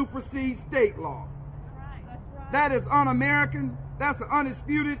supersede state law. That is un-American. That's an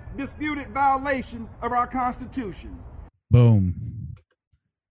disputed violation of our Constitution. Boom.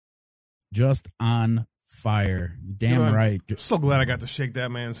 Just on fire. Damn right. I'm so glad I got to shake that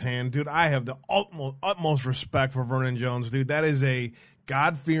man's hand. Dude, I have the utmost respect for Vernon Jones, dude. That is a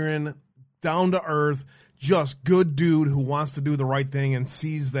God-fearing, down-to-earth, just good dude who wants to do the right thing and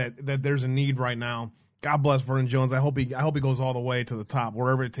sees that there's a need right now. God bless Vernon Jones. I hope he goes all the way to the top,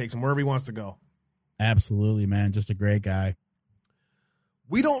 wherever it takes him, wherever he wants to go. Absolutely, man. Just a great guy.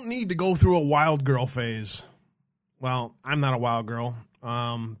 We don't need to go through a wild girl phase. Well, I'm not a wild girl,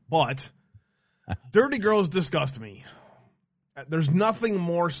 but dirty girls disgust me. There's nothing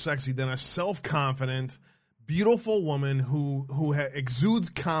more sexy than a self-confident, beautiful woman who exudes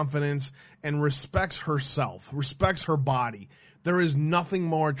confidence and respects herself, respects her body. There is nothing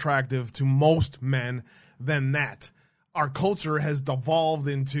more attractive to most men than that. Our culture has devolved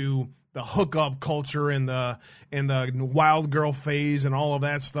into the hookup culture and the wild girl phase and all of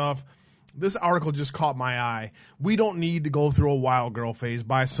that stuff. This article just caught my eye. We don't need to go through a wild girl phase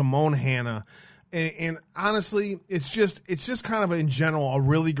by Simone Hanna. And honestly, it's just kind of in general a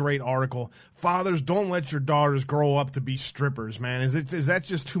really great article. Fathers, don't let your daughters grow up to be strippers, man. Is that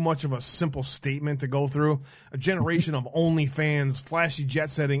just too much of a simple statement to go through? A generation of OnlyFans, flashy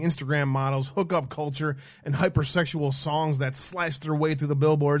jet-setting Instagram models, hookup culture, and hypersexual songs that slash their way through the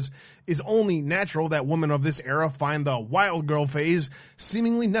billboards is only natural that women of this era find the wild girl phase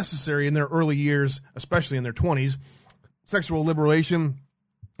seemingly necessary in their early years, especially in their 20s. Sexual liberation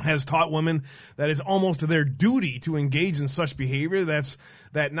has taught women that it's almost their duty to engage in such behavior.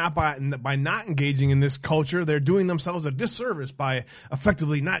 That not by not engaging in this culture, they're doing themselves a disservice by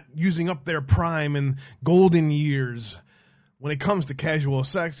effectively not using up their prime and golden years. When it comes to casual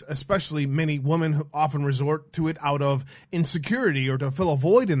sex, especially many women often resort to it out of insecurity or to fill a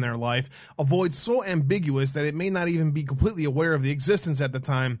void in their life, a void so ambiguous that it may not even be completely aware of the existence at the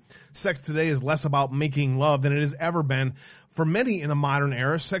time. Sex today is less about making love than it has ever been. For many in the modern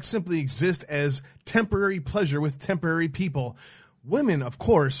era, sex simply exists as temporary pleasure with temporary people. Women, of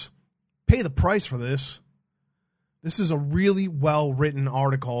course, pay the price for this. This is a really well-written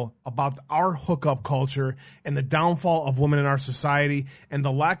article about our hookup culture and the downfall of women in our society and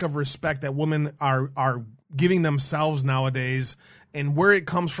the lack of respect that women are giving themselves nowadays. And where it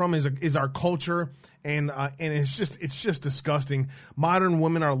comes from is our culture, and it's just disgusting. Modern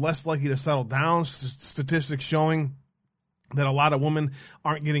women are less likely to settle down. Statistics showing that a lot of women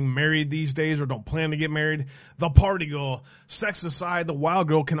aren't getting married these days or don't plan to get married. The party girl. Sex aside, the wild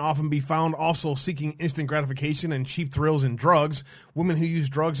girl can often be found also seeking instant gratification and cheap thrills in drugs. Women who use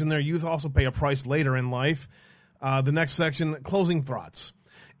drugs in their youth also pay a price later in life. The next section, closing thoughts.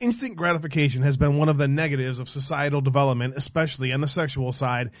 Instant gratification has been one of the negatives of societal development, especially on the sexual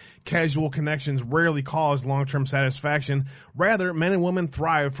side. Casual connections rarely cause long-term satisfaction. Rather, men and women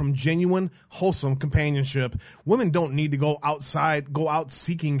thrive from genuine, wholesome companionship. Women don't need to go out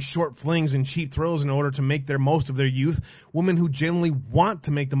seeking short flings and cheap thrills in order to make their most of their youth. Women who genuinely want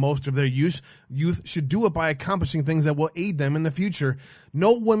to make the most of their youth should do it by accomplishing things that will aid them in the future.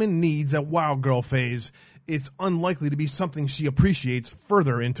 No woman needs a wild girl phase. It's unlikely to be something she appreciates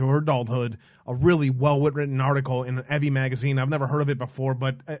further into her adulthood. A really well-written article in Evie magazine. I've never heard of it before,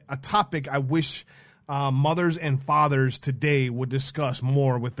 but a topic I wish mothers and fathers today would discuss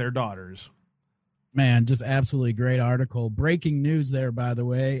more with their daughters. Man, just absolutely great article. Breaking news there, by the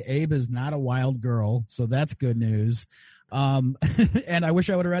way. Abe is not a wild girl, so that's good news. And I wish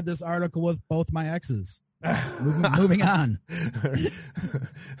I would have read this article with both my exes. Moving on.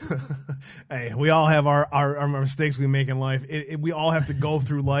 Hey, we all have our mistakes we make in life. We all have to go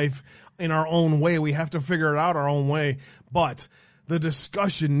through life in our own way. We have to figure it out our own way. But the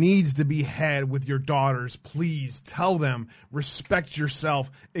discussion needs to be had with your daughters. Please tell them, respect yourself,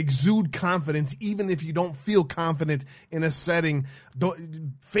 exude confidence, even if you don't feel confident in a setting.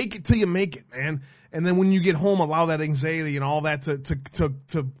 Don't fake it till you make it, man. And then when you get home, allow that anxiety and all that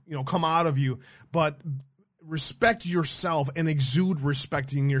to come out of you. But respect yourself and exude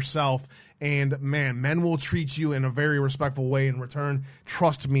respecting yourself. And man, men will treat you in a very respectful way in return.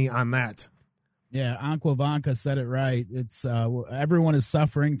 Trust me on that. Yeah, Anquavanka said it right. It's everyone is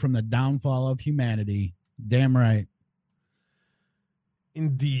suffering from the downfall of humanity. Damn right.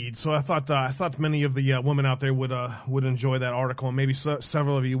 Indeed. So I thought many of the women out there would enjoy that article, and maybe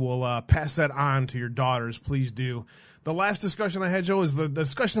several of you will pass that on to your daughters. Please do. The last discussion I had, Joe, is the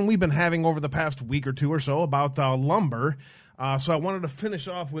discussion we've been having over the past week or two or so about lumber. So I wanted to finish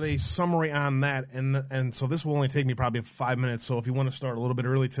off with a summary on that, and so this will only take me probably 5 minutes. So if you want to start a little bit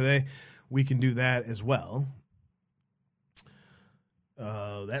early today, we can do that as well.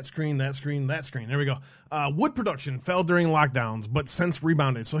 That screen. There we go. Wood production fell during lockdowns, but since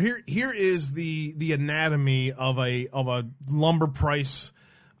rebounded. So here is the anatomy of a lumber price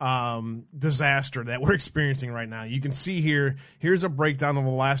disaster that we're experiencing right now. You can see here's a breakdown of the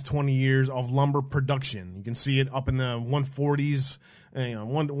last 20 years of lumber production. You can see it up in the 140s,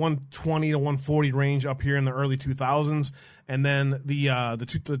 120 to 140 range up here in the early 2000s, and then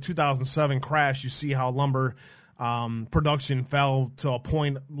the 2007 crash. You see how lumber production fell to a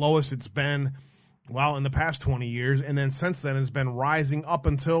point lowest it's been, in the past 20 years. And then since then, it's been rising up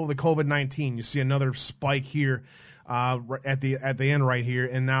until the COVID-19. You see another spike here at the end right here.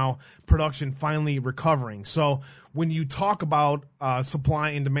 And now production finally recovering. So when you talk about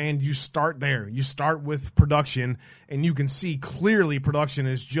supply and demand, you start there. You start with production, and you can see clearly production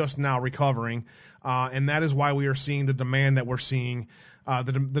is just now recovering. And that is why we are seeing the demand that we're seeing.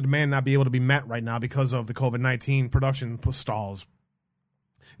 The demand not be able to be met right now because of the COVID-19 production stalls.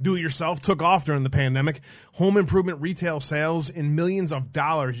 Do-it-yourself took off during the pandemic. Home improvement retail sales in millions of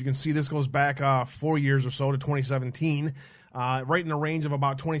dollars. You can see this goes back 4 years or so to 2017, right in the range of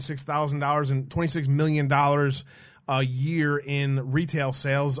about $26,000 and $26 million a year in retail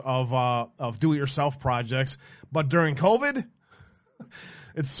sales of do-it-yourself projects. But during COVID,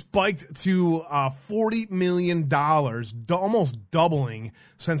 it spiked to $40 million, almost doubling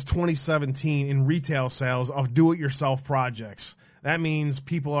since 2017 in retail sales of do-it-yourself projects. That means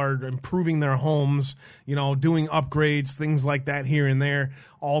people are improving their homes, doing upgrades, things like that here and there,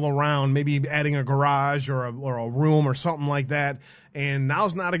 all around, maybe adding a garage or a room or something like that. And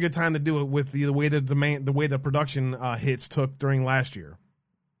now's not a good time to do it with the way the production hits took during last year.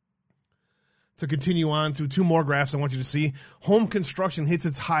 To continue on to two more graphs I want you to see, home construction hits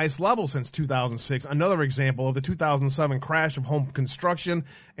its highest level since 2006. Another example of the 2007 crash of home construction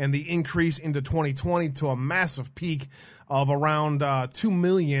and the increase into 2020 to a massive peak of around 2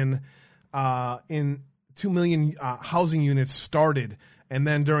 million housing units started. And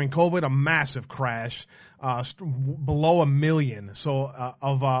then during COVID, a massive crash below 1 million. So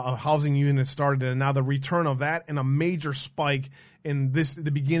of housing units started, and now the return of that and a major spike in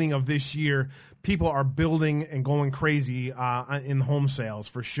the beginning of this year. People are building and going crazy in home sales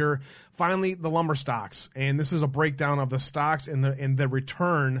for sure. Finally, the lumber stocks, and this is a breakdown of the stocks and the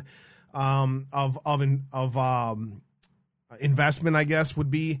return of investment, I guess,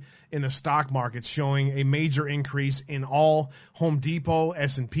 would be in the stock market, showing a major increase in all Home Depot,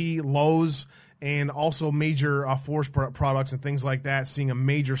 S&P, Lowe's, and also major forest products and things like that, seeing a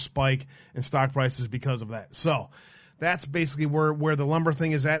major spike in stock prices because of that. So that's basically where the lumber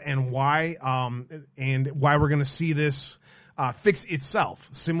thing is at, and why we're going to see this fix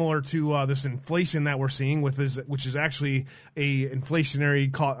itself, similar to this inflation that we're seeing which is actually a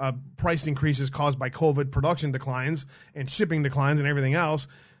inflationary price increases caused by COVID production declines and shipping declines and everything else.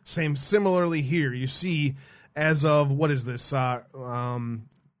 Similarly here, you see as of what is this a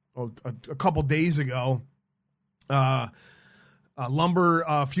couple days ago.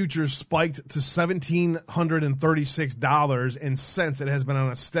 Lumber futures spiked to $1,736, and since it has been on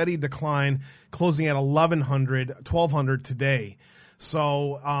a steady decline, closing at $1,200 today.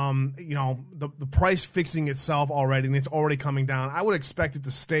 So, the price fixing itself already, and it's already coming down. I would expect it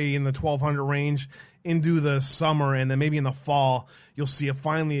to stay in the 1,200 range into the summer, and then maybe in the fall, you'll see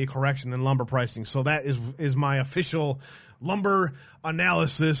finally a correction in lumber pricing. So that is my official lumber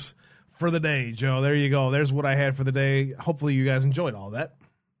analysis for the day, Joe. There you go. There's what I had for the day. Hopefully you guys enjoyed all that.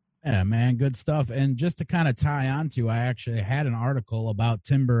 Yeah, man, good stuff. And just to kind of tie on to, I actually had an article about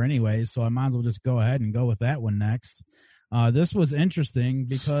timber anyway, so I might as well just go ahead and go with that one next. This was interesting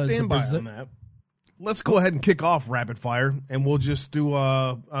because stand by on that. Let's go ahead and kick off rapid fire, and we'll just do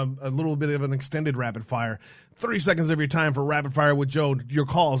a little bit of an extended rapid fire. 30 seconds of your time for rapid fire with Joe. Your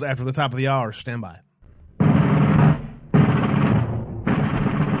calls after the top of the hour. Stand by.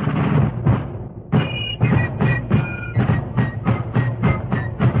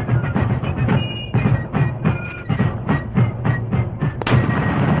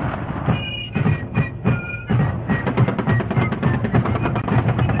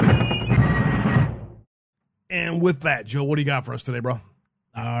 And with that, Joe, what do you got for us today, bro?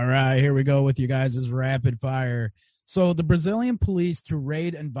 All right, here we go with you guys' rapid fire. So the Brazilian police to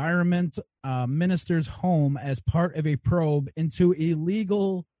raid environment minister's home as part of a probe into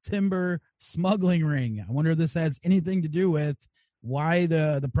illegal timber smuggling ring. I wonder if this has anything to do with why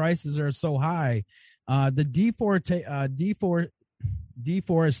the prices are so high. The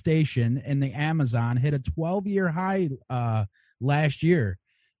deforestation in the Amazon hit a 12-year high last year.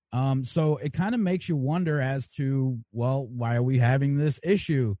 So it kind of makes you wonder as to, well, why are we having this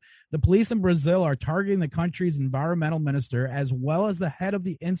issue? The police in Brazil are targeting the country's environmental minister as well as the head of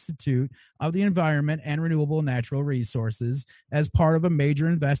the Institute of the Environment and Renewable Natural Resources as part of a major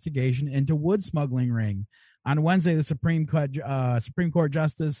investigation into wood smuggling ring. On Wednesday, the Supreme Court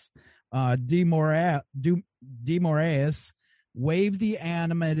Justice De Moraes waived the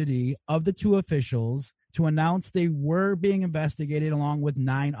anonymity of the two officials to announce they were being investigated along with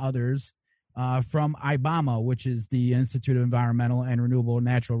 9 others from IBAMA, which is the Institute of Environmental and Renewable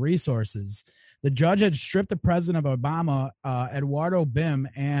Natural Resources. The judge had stripped the president of IBAMA, Eduardo Bim,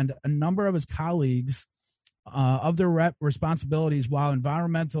 and a number of his colleagues of their responsibilities, while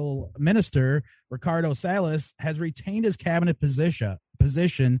environmental minister Ricardo Salles has retained his cabinet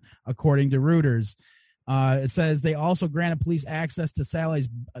position according to Reuters. It says they also granted police access to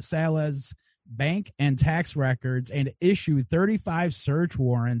Salles' bank and tax records and issued 35 search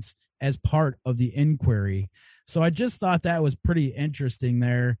warrants as part of the inquiry. So I just thought that was pretty interesting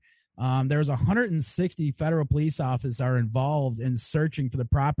there. There's 160 federal police officers are involved in searching for the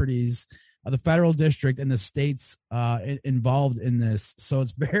properties of the federal district and the states involved in this. So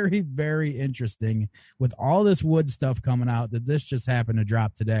it's very, very interesting with all this wood stuff coming out that this just happened to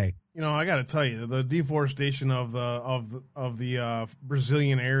drop today. You know, I got to tell you, the deforestation of the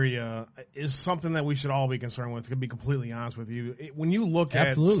Brazilian area is something that we should all be concerned with. To be completely honest with you, when you look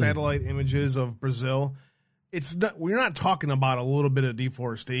Absolutely. at satellite images of Brazil, we're not talking about a little bit of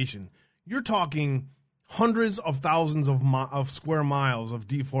deforestation. You're talking hundreds of thousands of square miles of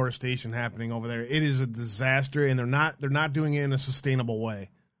deforestation happening over there. It is a disaster, and they're not doing it in a sustainable way.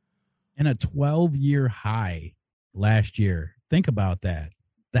 And a 12-year high last year. Think about that.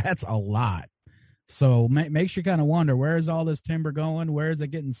 That's a lot. So makes you kind of wonder, where is all this timber going? Where is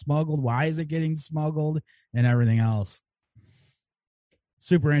it getting smuggled? Why is it getting smuggled? And everything else.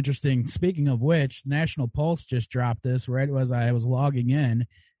 Super interesting. Speaking of which, National Pulse just dropped this right as I was logging in.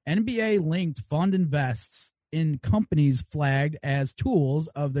 NBA-linked fund invests in companies flagged as tools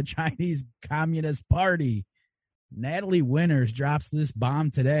of the Chinese Communist Party. Natalie Winters drops this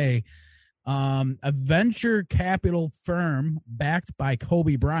bomb today. A venture capital firm backed by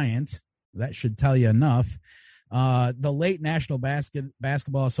Kobe Bryant, that should tell you enough. The late National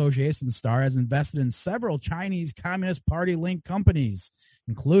Basketball Association star has invested in several Chinese Communist Party-linked companies,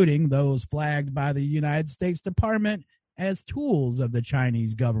 including those flagged by the United States Department as tools of the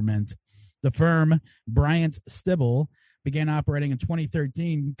Chinese government. The firm, Bryant Stibble, began operating in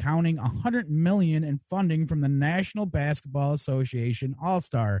 2013, counting $100 million in funding from the National Basketball Association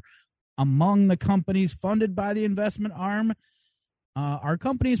All-Star. Among the companies funded by the investment arm are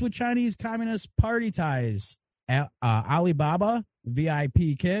companies with Chinese Communist Party ties: Alibaba,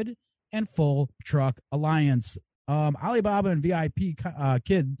 VIP Kid, and Full Truck Alliance. Alibaba and VIP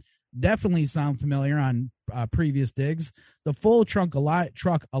Kid definitely sound familiar on previous digs. The Full Truck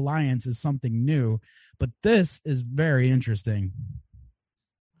Alliance is something new, but this is very interesting.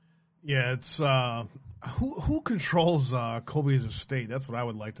 Yeah, it's who controls Kobe's estate? That's what I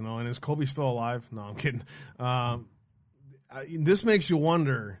would like to know. And is Kobe still alive? No, I'm kidding. This makes you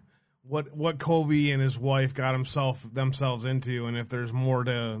wonder what Kobe and his wife got themselves into, and if there's more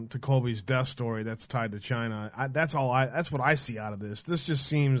to Kobe's death story that's tied to China. That's what I see out of this. This just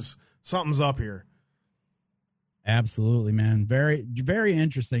seems something's up here. Absolutely, man. Very, very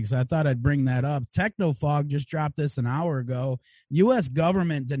interesting. So I thought I'd bring that up. Technofog just dropped this an hour ago. U.S.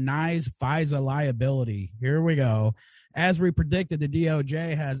 government denies FISA liability. Here we go. As we predicted, the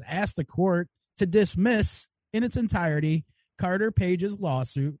DOJ has asked the court to dismiss in its entirety Carter Page's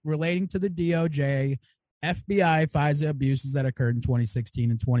lawsuit relating to the DOJ FBI FISA abuses that occurred in 2016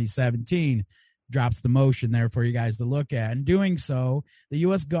 and 2017. Drops the motion there for you guys to look at. In doing so, the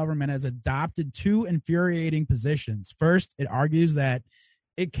U.S. government has adopted 2 infuriating positions. First, it argues that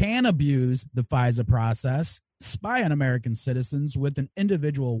it can abuse the FISA process, spy on American citizens with an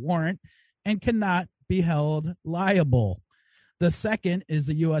individual warrant, and cannot be held liable. The second is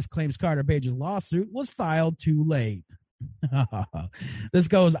the U.S. claims Carter Page's lawsuit was filed too late. This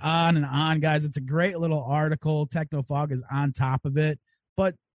goes on and on, guys. It's a great little article. Technofog is on top of it.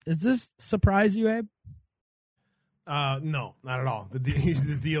 But does this surprise you, Abe? No, not at all. The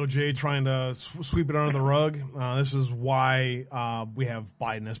DOJ trying to sweep it under the rug. This is why we have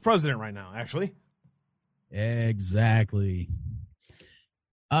Biden as president right now, actually. Exactly.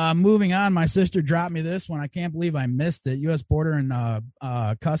 Moving on, my sister dropped me this one. I can't believe I missed it. U.S. Border and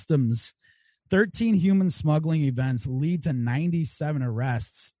Customs, 13 human smuggling events lead to 97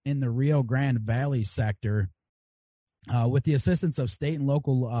 arrests in the Rio Grande Valley sector. With the assistance of state and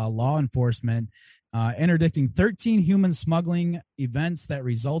local law enforcement, interdicting 13 human smuggling events that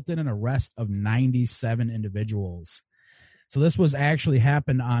resulted in arrest of 97 individuals. So this was actually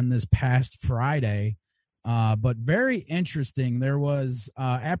happened on this past Friday. But very interesting. There was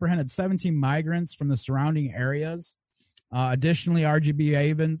apprehended 17 migrants from the surrounding areas. Additionally,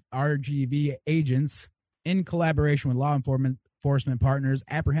 RGV agents, in collaboration with law enforcement partners,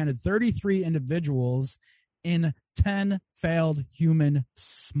 apprehended 33 individuals in 10 failed human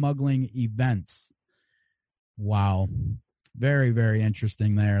smuggling events. Wow. Very, very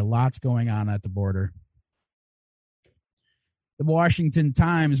interesting there. Lots going on at the border. The Washington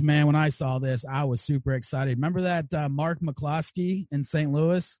Times, man, when I saw this, I was super excited. Remember that Mark McCloskey in St.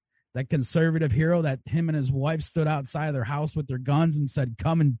 Louis, that conservative hero that him and his wife stood outside of their house with their guns and said,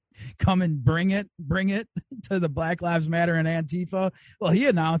 come and bring it to the Black Lives Matter and Antifa. Well, he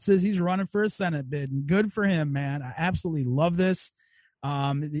announces he's running for a Senate bid, and good for him, man. I absolutely love this.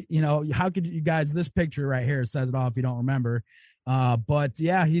 How could you guys, this picture right here says it all if you don't remember. But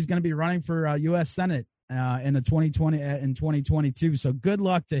yeah, he's going to be running for U.S. Senate in 2022. So good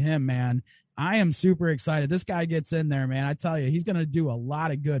luck to him, man. I am super excited. This guy gets in there, man. I tell you, he's going to do a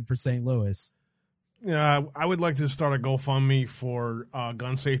lot of good for St. Louis. Yeah, I would like to start a GoFundMe for a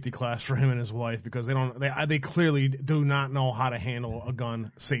gun safety class for him and his wife, because they clearly do not know how to handle a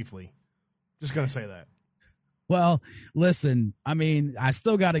gun safely. Just going to say that. Well, listen, I mean, I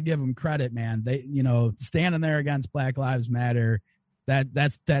still got to give them credit, man. They, standing there against Black Lives Matter,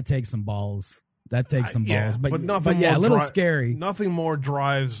 that takes some balls. That takes some balls, but nothing. A little scary. Nothing more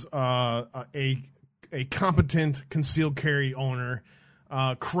drives a competent concealed carry owner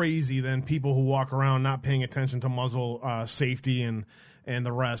crazy than people who walk around not paying attention to muzzle safety and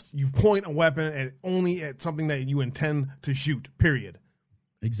the rest. You point a weapon only at something that you intend to shoot. Period.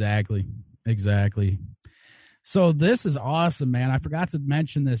 Exactly. So this is awesome, man. I forgot to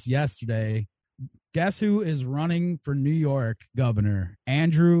mention this yesterday. Guess who is running for New York governor?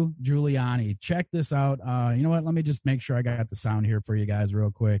 Andrew Giuliani. Check this out. You know what? Let me just make sure I got the sound here for you guys real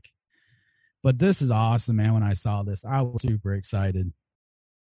quick. But this is awesome, man. When I saw this, I was super excited.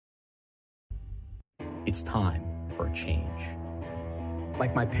 It's time for a change.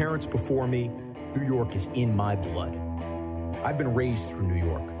 Like my parents before me, New York is in my blood. I've been raised through New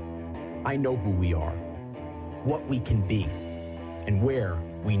York. I know who we are, what we can be, and where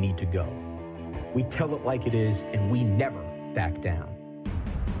we need to go. We tell it like it is, and we never back down.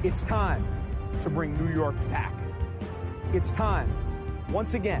 It's time to bring New York back. It's time,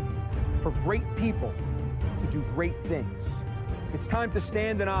 once again, for great people to do great things. It's time to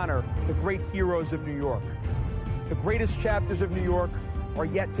stand and honor the great heroes of New York. The greatest chapters of New York are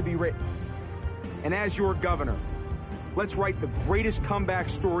yet to be written. And as your governor, let's write the greatest comeback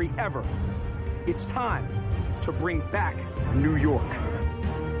story ever. It's time to bring back New York.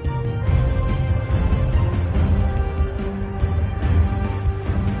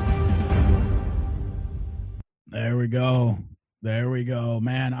 There we go,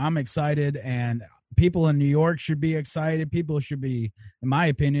 man. I'm excited, and people in New York should be excited. People should be, in my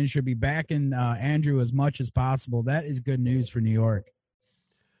opinion, should be backing Andrew as much as possible. That is good news for New York.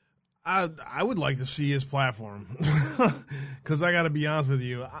 I would like to see his platform, because I got to be honest with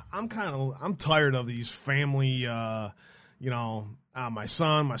you, I'm tired of these family, my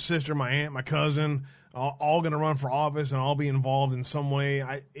son, my sister, my aunt, my cousin, all going to run for office and all be involved in some way.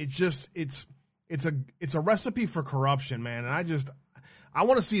 It's a recipe for corruption, man. And I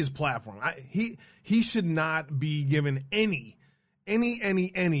want to see his platform. He should not be given any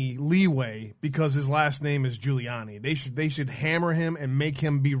leeway because his last name is Giuliani. They should hammer him and make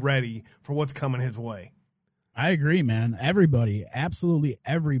him be ready for what's coming his way. I agree, man. Everybody, absolutely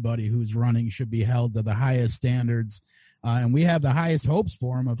everybody who's running should be held to the highest standards. And we have the highest hopes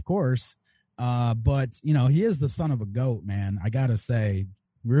for him, of course. But he is the son of a goat, man. I got to say,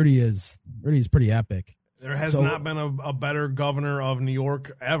 Rudy's pretty epic. There has not been a better governor of New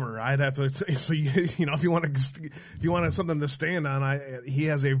York ever. I'd have to say, so if you want something to stand on, he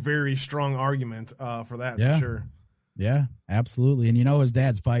has a very strong argument for that, for sure. Yeah, absolutely. And his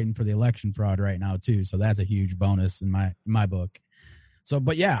dad's fighting for the election fraud right now too, so that's a huge bonus in my book. So,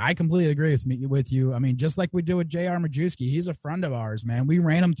 but yeah, I completely agree with you. I mean, just like we did with J.R. Majewski, he's a friend of ours, man. We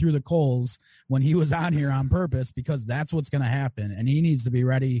ran him through the coals when he was on here on purpose because that's what's going to happen, and he needs to be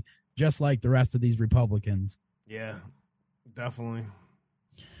ready just like the rest of these Republicans. Yeah, definitely.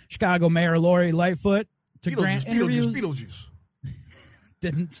 Chicago Mayor Lori Lightfoot to grant interviews. Beetlejuice.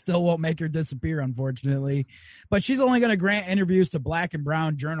 Still won't make her disappear, unfortunately. But she's only going to grant interviews to black and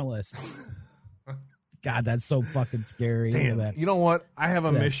brown journalists. God, that's so fucking scary. Damn. That, you know what? I have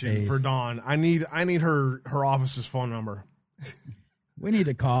a mission face. for Dawn. I need her office's phone number. We need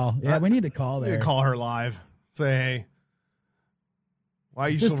to call. Yeah, we need to call there. Call her live. Say, hey, why are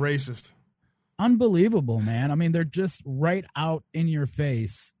you so racist? Unbelievable, man. I mean, they're just right out in your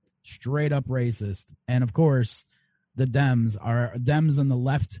face, straight up racist. And of course, the Dems and the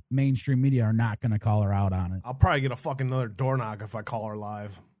left mainstream media are not going to call her out on it. I'll probably get a fucking another door knock if I call her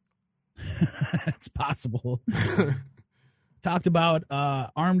live. It's possible. Talked about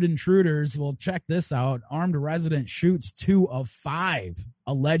armed intruders. Well, check this out. Armed resident shoots 2 of 5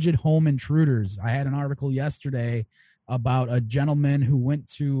 alleged home intruders. I had an article yesterday about a gentleman who went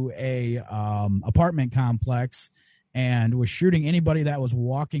to a apartment complex and was shooting anybody that was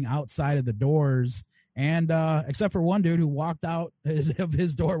walking outside of the doors, and except for one dude who walked out of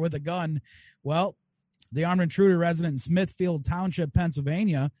his door with a gun. Well, the armed intruder resident in Smithfield Township,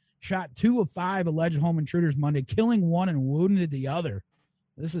 Pennsylvania, shot 2 of 5 alleged home intruders Monday, killing one and wounded the other.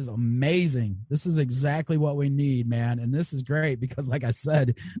 This is amazing. This is exactly what we need, man. And this is great because, like I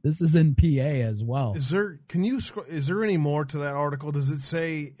said, this is in PA as well. Is there any more to that article? Does it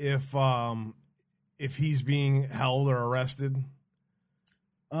say if he's being held or arrested?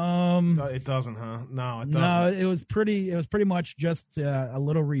 It doesn't, huh? No, it doesn't. No, it was pretty much just a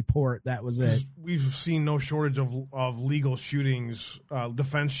little report. That was it. We've seen no shortage of legal shootings,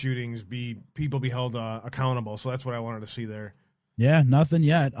 defense shootings, people be held accountable. So that's what I wanted to see there. Yeah, nothing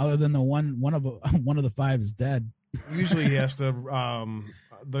yet, other than the one of the 5 is dead. Usually he has to.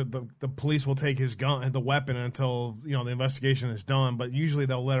 The police will take his gun, the weapon, until the investigation is done. But usually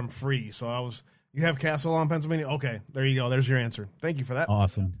they'll let him free. So you have Castle on Pennsylvania? Okay, there you go. There's your answer. Thank you for that.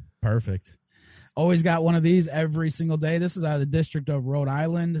 Awesome. Perfect. Always got one of these every single day. This is out of the District of Rhode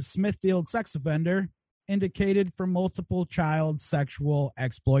Island. Smithfield sex offender indicated for multiple child sexual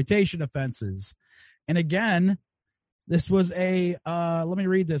exploitation offenses. And again, this was let me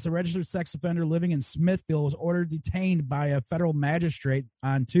read this. A registered sex offender living in Smithfield was ordered detained by a federal magistrate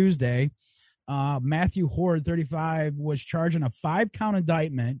on Tuesday. Matthew Horde, 35, was charged in a 5-count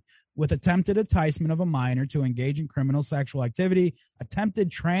indictment with attempted enticement of a minor to engage in criminal sexual activity,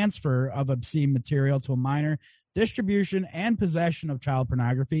 attempted transfer of obscene material to a minor, distribution and possession of child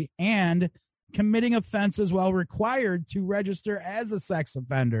pornography, and committing offenses while required to register as a sex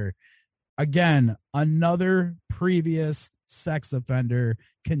offender. Again, another previous sex offender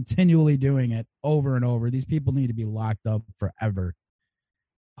continually doing it over and over. These people need to be locked up forever.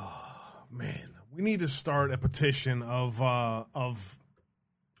 Oh, man. We need to start a petition of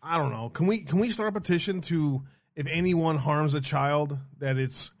I don't know. Can we start a petition to, if anyone harms a child, that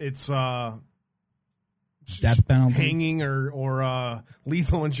it's death penalty, hanging or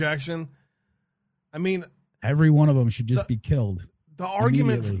lethal injection? I mean, every one of them should just be killed. The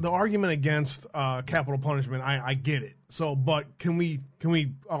argument against capital punishment, I get it. So, but can we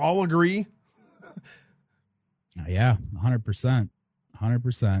all agree? Yeah, 100%.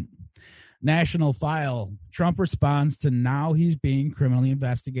 100%. National file. Trump responds to now he's being criminally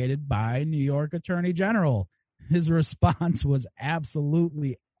investigated by New York Attorney General. His response was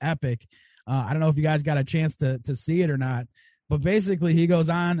absolutely epic. I don't know if you guys got a chance to see it or not, but basically he goes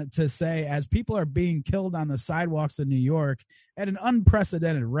on to say, as people are being killed on the sidewalks of New York at an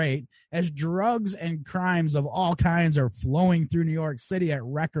unprecedented rate, as drugs and crimes of all kinds are flowing through New York City at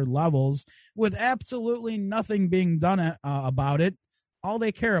record levels with absolutely nothing being done about it, all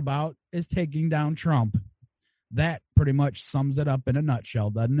they care about is taking down Trump. That pretty much sums it up in a nutshell,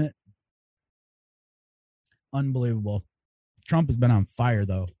 doesn't it? Unbelievable. Trump has been on fire,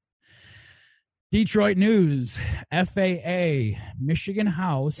 though. Detroit news, FAA, Michigan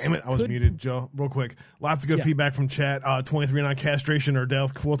House. Damn it, I was muted, Joe. Real quick. Lots of good feedback from chat. 23 on castration or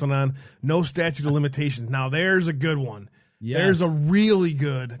death, quilting on. No statute of limitations. Now, there's a good one. Yes. There's a really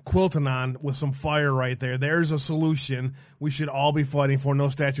good Quiltanon with some fire right there. There's a solution we should all be fighting for. No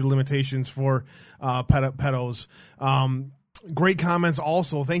statute of limitations for pedos. Great comments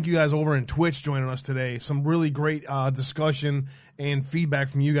also. Thank you guys over in Twitch joining us today. Some really great discussion and feedback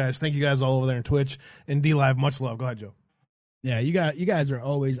from you guys. Thank you guys all over there in Twitch and DLive. Much love. Go ahead, Joe. Yeah, you guys are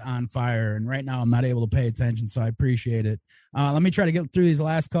always on fire, and right now I'm not able to pay attention, so I appreciate it. Let me try to get through these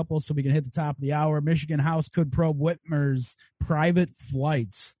last couple so we can hit the top of the hour. Michigan House could probe Whitmer's private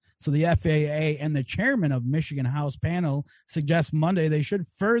flights. So the FAA and the chairman of Michigan House panel suggest Monday they should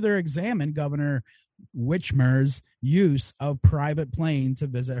further examine Governor Whitmer's use of private plane to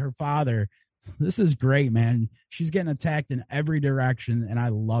visit her father. This is great, man. She's getting attacked in every direction, and I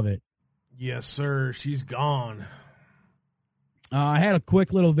love it. Yes, sir. She's gone. I had a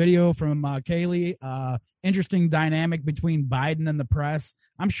quick little video from Kaylee. Interesting dynamic between Biden and the press.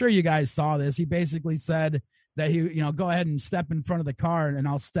 I'm sure you guys saw this. He basically said that go ahead and step in front of the car and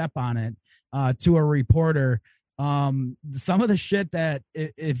I'll step on it to a reporter. Some of the shit that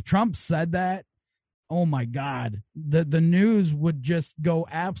if Trump said that, oh my God, the news would just go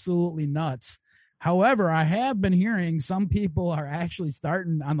absolutely nuts. However, I have been hearing some people are actually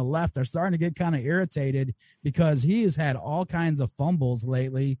on the left are starting to get kind of irritated because he has had all kinds of fumbles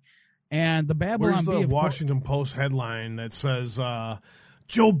lately. And the Babylon Where's the Washington Post headline that says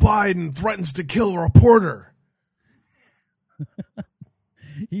Joe Biden threatens to kill a reporter?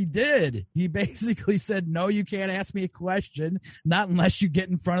 He did. He basically said, no, you can't ask me a question, not unless you get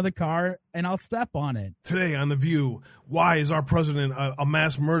in front of the car and I'll step on it. Today on The View, why is our president a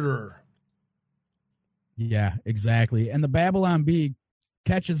mass murderer? Yeah, exactly. And the Babylon Bee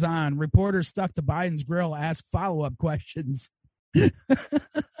catches on. Reporters stuck to Biden's grill ask follow-up questions.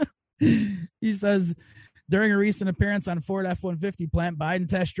 He says, during a recent appearance on Ford F-150 plant, Biden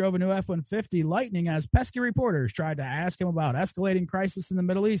test drove a new F-150 Lightning as pesky reporters tried to ask him about escalating crisis in the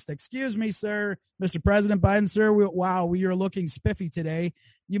Middle East. Excuse me, sir. Mr. President Biden, sir, wow, you're looking spiffy today.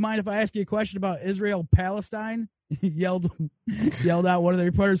 You mind if I ask you a question about Israel-Palestine? yelled out one of the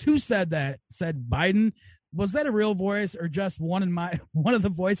reporters. Who said that? Said Biden. Was that a real voice or just one of the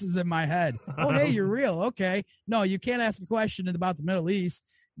voices in my head? Oh, hey, you're real. Okay. No, you can't ask a question about the Middle East.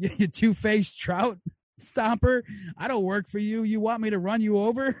 You two-faced trout stomper. I don't work for you. You want me to run you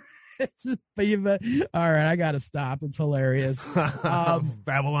over? All right, I got to stop. It's hilarious.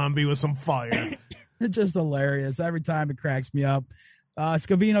 Babylon Bee with some fire. It's just hilarious. Every time it cracks me up.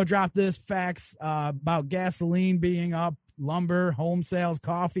 Scavino dropped this facts about gasoline being up, lumber, home sales,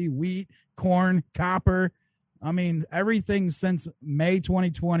 coffee, wheat, corn, copper. I mean, everything since May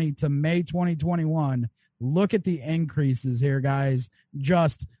 2020 to May 2021. Look at the increases here, guys.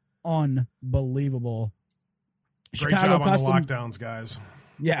 Just unbelievable. Great job on the lockdowns, guys.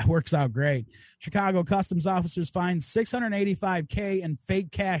 Yeah, works out great. Chicago Customs officers find $685K in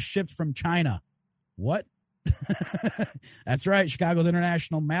fake cash shipped from China. What? That's right. Chicago's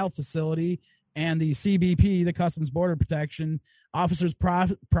International Mail Facility and the CBP, the Customs Border Protection, officers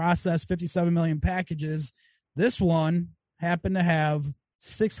processed 57 million packages. This one happened to have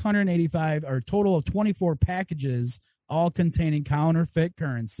 685 or a total of 24 packages, all containing counterfeit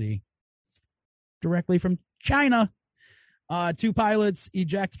currency directly from China. 2 pilots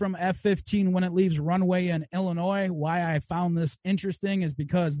eject from F-15 when it leaves runway in Illinois. Why I found this interesting is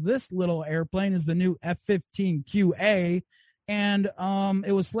because this little airplane is the new F-15QA, and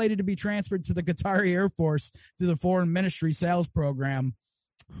it was slated to be transferred to the Qatari Air Force through the Foreign Ministry sales program.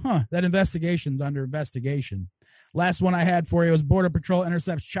 That investigation's under investigation. Last one I had for you was Border Patrol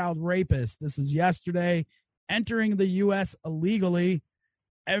intercepts child rapist. This is yesterday, entering the U.S. illegally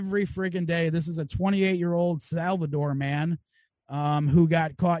every friggin' day. This is a 28-year-old Salvador man who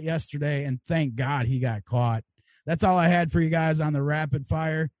got caught yesterday, and thank God he got caught. That's all I had for you guys on the rapid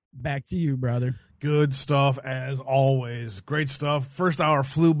fire. Back to you, brother. Good stuff as always. Great stuff. First hour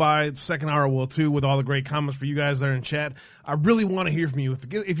flew by. Second hour will too, with all the great comments for you guys there in chat. I really want to hear from you.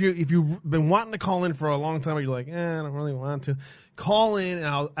 If you've been wanting to call in for a long time, but you're like, I don't really want to, call in and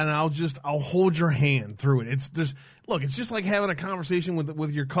I'll hold your hand through it. It's just like having a conversation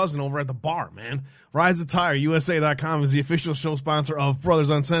with your cousin over at the bar, man. Rise of Tire, USA.com is the official show sponsor of Brothers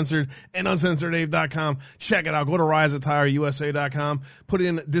Uncensored and UncensoredAbe.com. Check it out. Go to Rise of Tire, USA.com. Put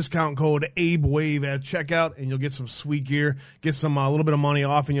in discount code AbeWave at checkout, and you'll get some sweet gear, get some a little bit of money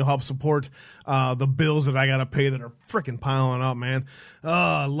off, and you'll help support the bills that I got to pay that are freaking piling up, man.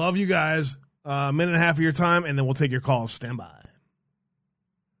 Love you guys. A minute and a half of your time, and then we'll take your calls. Stand by.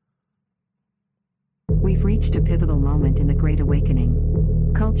 We've reached a pivotal moment in the Great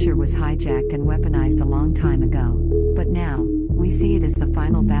Awakening. Culture was hijacked and weaponized a long time ago, but now, we see it as the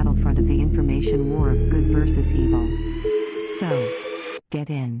final battlefront of the information war of good versus evil. So, get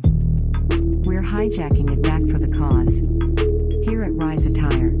in. We're hijacking it back for the cause. Here at Rise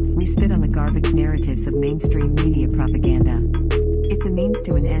Attire, we spit on the garbage narratives of mainstream media propaganda. It's a means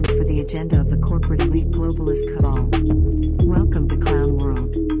to an end for the agenda of the corporate elite globalist cabal. Welcome to Clown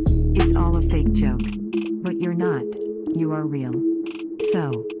World. It's all a fake joke. But you're not. You are real.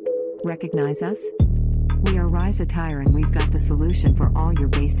 So, recognize us? We are Rise Attire, and we've got the solution for all your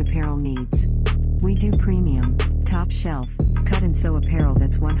based apparel needs. We do premium, top shelf, cut and sew apparel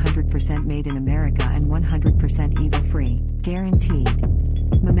that's 100% made in America and 100% evil-free, guaranteed.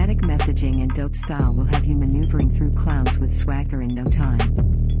 Mimetic messaging and dope style will have you maneuvering through clowns with swagger in no time.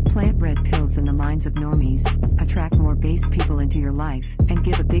 Plant red pills in the minds of normies, attract more base people into your life, and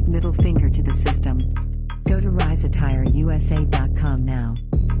give a big middle finger to the system. Go to riseattireusa.com now.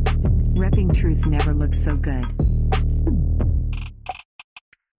 Repping truth never looked so good.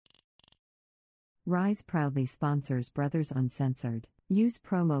 Rise proudly sponsors Brothers Uncensored. Use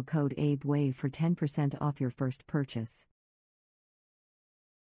promo code ABEWAVE for 10% off your first purchase.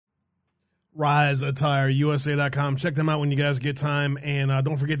 RiseAttireUSA.com. Check them out when you guys get time. And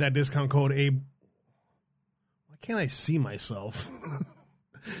don't forget that discount code ABE. Why can't I see myself?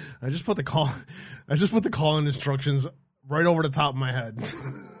 I just put the call-in instructions right over the top of my head.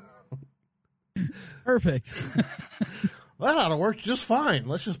 Perfect. Well, that ought to work just fine.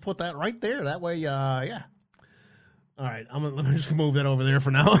 Let's just put that right there. That way, yeah. All right, let me just move that over there for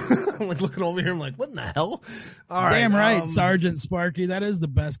now. I'm like looking over here. I'm like, what in the hell? All right, damn right, Sergeant Sparky. That is the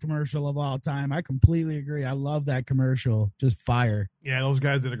best commercial of all time. I completely agree. I love that commercial. Just fire. Yeah, those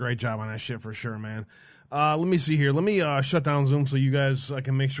guys did a great job on that shit for sure, man. Let me see here. Let me shut down Zoom so you guys, I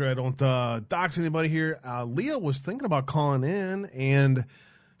can make sure I don't dox anybody here. Leah was thinking about calling in, and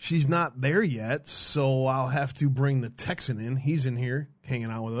she's not there yet, so I'll have to bring the Texan in. He's in here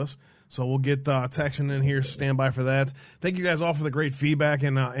hanging out with us. So we'll get Texan in here. Stand by for that. Thank you guys all for the great feedback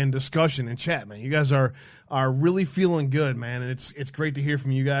and discussion and chat, man. You guys are really feeling good, man, and it's great to hear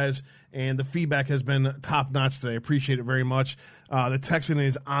from you guys. And the feedback has been top notch today. Appreciate it very much. The Texan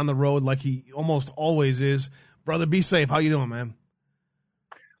is on the road like he almost always is. Brother, be safe. How you doing, man?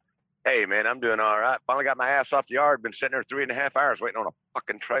 Hey, man, I'm doing all right. Finally got my ass off the yard. Been sitting there 3.5 hours waiting on a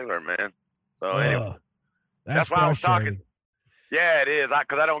fucking trailer, man. So anyway, that's why I was talking. Yeah, it is,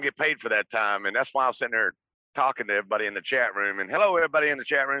 because I don't get paid for that time, and that's why I was sitting there talking to everybody in the chat room. And hello, everybody in the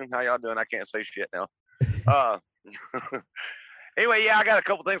chat room. How y'all doing? I can't say shit now. Anyway, yeah, I got a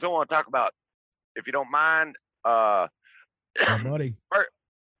couple things I want to talk about, if you don't mind. Buddy.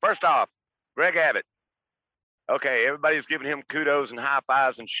 First off, Greg Abbott. Okay, everybody's giving him kudos and high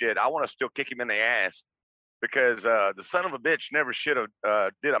fives and shit. I want to still kick him in the ass because the son of a bitch never should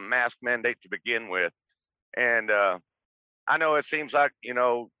have did a mask mandate to begin with. And I know it seems like,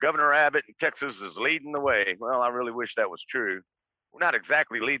 Governor Abbott in Texas is leading the way. Well, I really wish that was true. We're not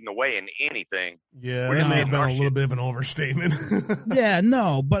exactly leading the way in anything. Yeah, that may have been a little bit of an overstatement. Yeah,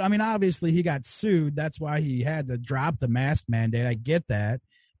 no, but I mean, obviously he got sued. That's why he had to drop the mask mandate. I get that.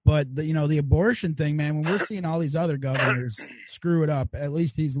 But, the abortion thing, man, when we're seeing all these other governors screw it up, at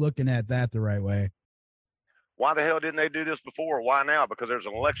least he's looking at that the right way. Why the hell didn't they do this before? Why now? Because there's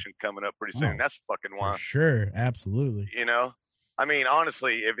an election coming up pretty soon. That's fucking why. For sure. Absolutely. I mean,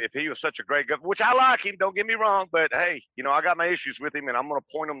 honestly, if he was such a great governor, which I like him, don't get me wrong, but hey, I got my issues with him and I'm going to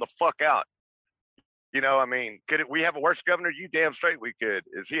point him the fuck out. I mean, could we have a worse governor? You damn straight we could.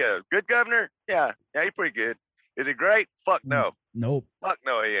 Is he a good governor? Yeah, he's pretty good. Is he great? Fuck no. Nope. Fuck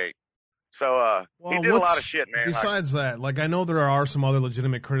no, he ain't. So he did a lot of shit, man. Besides that, I know there are some other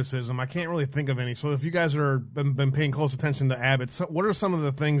legitimate criticism. I can't really think of any. So if you guys are been paying close attention to Abbott, what are some of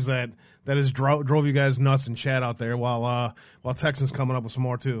the things that has drove you guys nuts in chat out there while Texans coming up with some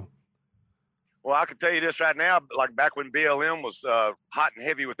more too? Well, I can tell you this right now, like back when BLM was hot and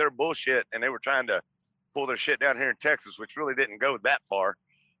heavy with their bullshit and they were trying to pull their shit down here in Texas, which really didn't go that far.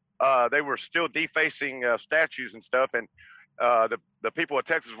 They were still defacing statues and stuff, and the people of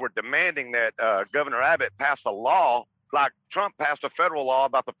Texas were demanding that Governor Abbott pass a law, like Trump passed a federal law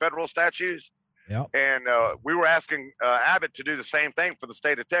about the federal statues. Yep. And we were asking Abbott to do the same thing for the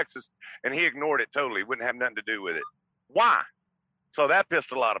state of Texas, and he ignored it totally. Wouldn't have nothing to do with it. Why? So that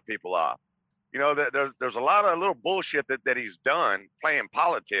pissed a lot of people off. There's a lot of little bullshit that he's done playing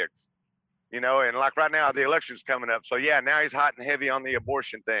politics. And like right now, the election's coming up. So, yeah, now he's hot and heavy on the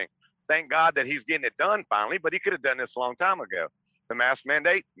abortion thing. Thank God that he's getting it done finally, but he could have done this a long time ago. The mask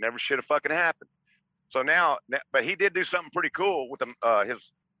mandate never should have fucking happened. So now, but he did do something pretty cool with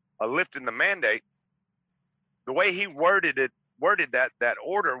his lifting the mandate. The way he worded that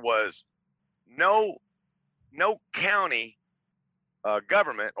order was no county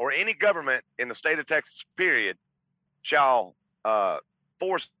government or any government in the state of Texas, period, shall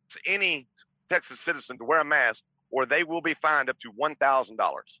force any Texas citizen to wear a mask, or they will be fined up to $1,000.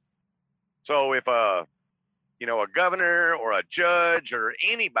 So if a governor or a judge or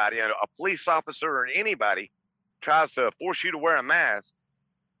anybody, a police officer or anybody tries to force you to wear a mask,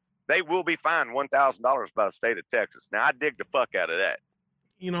 they will be fined $1,000 by the state of Texas. Now, I dig the fuck out of that.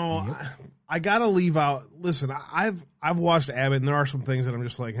 I gotta leave out. Listen, I've watched Abbott, and there are some things that I'm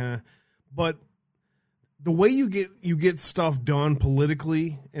just like, but the way you get stuff done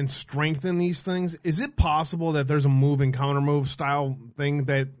politically and strengthen these things, is it possible that there's a move and counter move style thing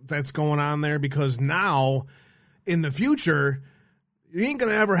that's going on there? Because now, in the future, You ain't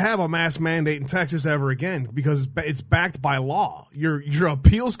gonna ever have a mask mandate in Texas ever again because it's backed by law. Your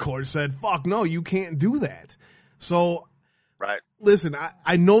appeals court said, "Fuck no, you can't do that." So, right. Listen,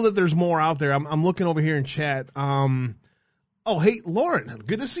 I know that there's more out there. I'm looking over here in chat. Oh, hey, Lauren,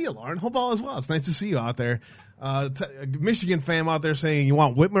 good to see you, Lauren. Hope all is well. It's nice to see you out there. Michigan fan out there saying, "You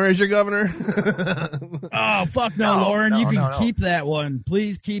want Whitmer as your governor?" Oh, fuck no, Lauren. You can keep that one.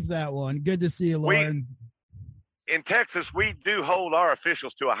 Please keep that one. Good to see you, Lauren. In Texas, we do hold our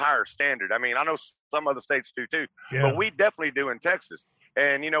officials to a higher standard. I mean, I know some other states do too, but we definitely do in Texas.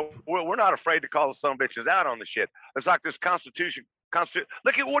 And, you know, we're not afraid to call the son of bitches out on the shit. It's like this Constitution.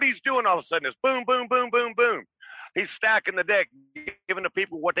 Look at what he's doing all of a sudden. It's boom, boom, boom, boom, boom. He's stacking the deck, giving the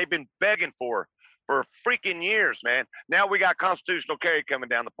people what they've been begging for freaking years, man. Now we got constitutional carry coming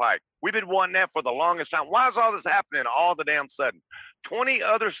down the pike. We've been wanting that for the longest time. Why is all this happening all the damn sudden? 20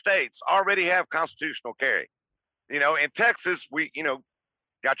 other states already have constitutional carry. You know, in Texas, we, you know,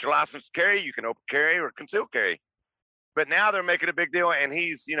 got your license to carry, you can open carry or concealed carry. But now they're making a big deal, and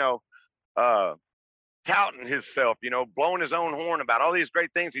he's, you know, touting himself, you know, blowing his own horn about all these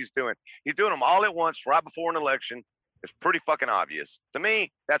great things he's doing. He's doing them all at once right before an election. It's pretty fucking obvious. To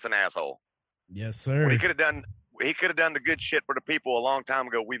me, that's an asshole. Yes, sir. What he could have done the good shit for the people a long time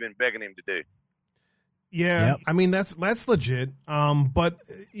ago we've been begging him to do. Yeah, I mean, that's legit. But,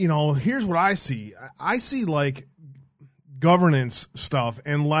 you know, here's what I see. I see, like, governance stuff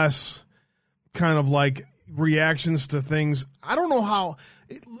and less kind of, like, reactions to things. I don't know how.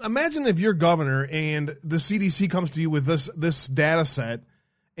 Imagine if you're governor and the CDC comes to you with this data set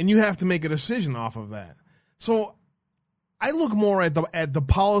and you have to make a decision off of that. So I look more at the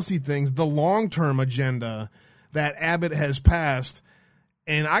policy things, the long-term agenda that Abbott has passed.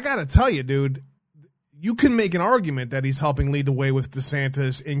 And I got to tell you, dude, you can make an argument that he's helping lead the way with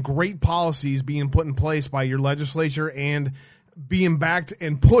DeSantis in great policies being put in place by your legislature and being backed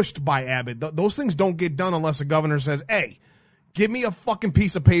and pushed by Abbott. Those things don't get done unless a governor says, "Hey, give me a fucking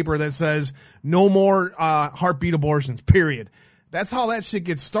piece of paper that says no more heartbeat abortions, period." That's how that shit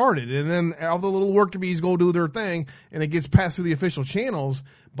gets started. And then all the little worker bees go do their thing and it gets passed through the official channels.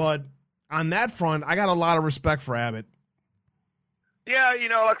 But on that front, I got a lot of respect for Abbott. Yeah, you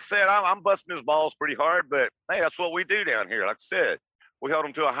know, like I said, I'm busting his balls pretty hard, but hey, that's what we do down here. Like I said, we held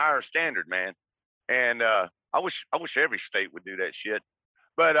him to a higher standard, man. And I wish every state would do that shit.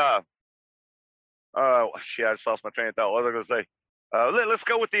 But shit, I just lost my train of thought. What was I gonna say? Let's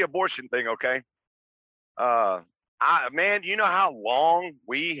go with the abortion thing, okay? Man, you know how long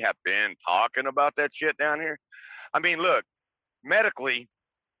we have been talking about that shit down here? I mean, look, medically,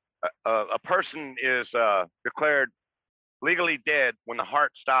 a person is declared legally dead when the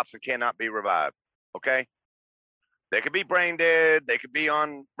heart stops and cannot be revived, okay? They could be brain dead, they could be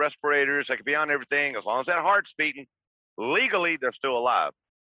on respirators, they could be on everything. As long as that heart's beating, legally, they're still alive.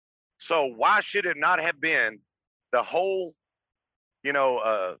 So why should it not have been the whole, you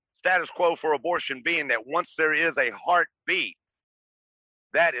know, status quo for abortion being that once there is a heartbeat,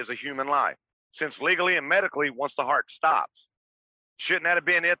 that is a human life? Since legally and medically, once the heart stops, shouldn't that have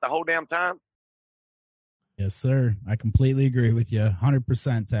been it the whole damn time? Yes, sir. I completely agree with you.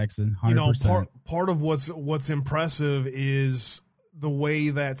 100%, Texan. 100%. You know, part of what's impressive is the way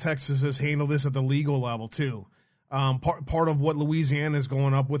that Texas has handled this at the legal level too. Part of what Louisiana is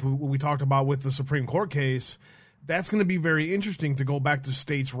going up with, what we talked about with the Supreme Court case, that's going to be very interesting to go back to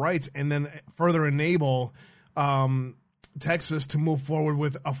states' rights and then further enable Texas to move forward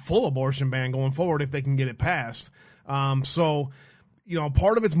with a full abortion ban going forward if they can get it passed. So, you know,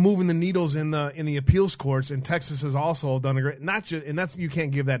 part of it's moving the needles in the appeals courts, and Texas has also done a great, not just, and that's, you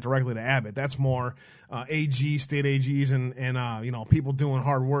can't give that directly to Abbott. That's more AG, state AGs, and you know, people doing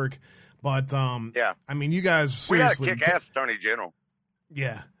hard work. But yeah, I mean, you guys seriously, we got to kick ass Attorney General.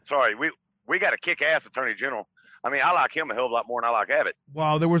 Yeah, sorry, we got to kick ass Attorney General. I mean, I like him a hell of a lot more than I like Abbott.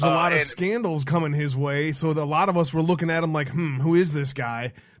 Well, there was a lot of scandals coming his way, so a lot of us were looking at him like, who is this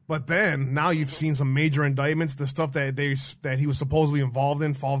guy? But then now you've seen some major indictments, the stuff that he was supposedly involved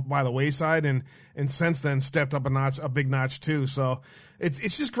in fall by the wayside, and since then stepped up a big notch too. So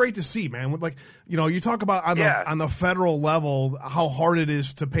it's just great to see, man. Like, you know, you talk about on the federal level how hard it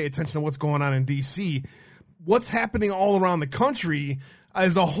is to pay attention to what's going on in D.C. What's happening all around the country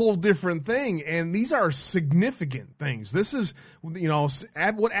is a whole different thing, and these are significant things. This is, you know,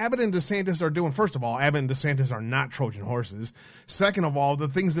 what Abbott and DeSantis are doing. First of all, Abbott and DeSantis are not Trojan horses. Second of all, the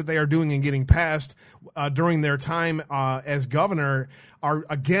things that they are doing and getting passed during their time as governor are,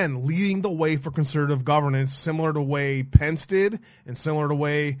 again, leading the way for conservative governance, similar to the way Pence did and similar to the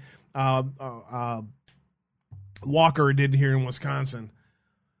way Walker did here in Wisconsin.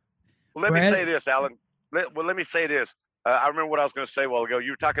 Let me say this, Alan. Let me say this. I remember what I was going to say a while ago.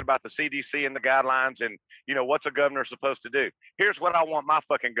 You were talking about the CDC and the guidelines and, what's a governor supposed to do? Here's what I want my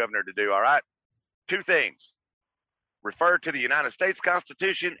fucking governor to do, all right? 2 things. Refer to the United States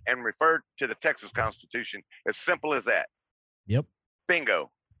Constitution and refer to the Texas Constitution. As simple as that. Yep.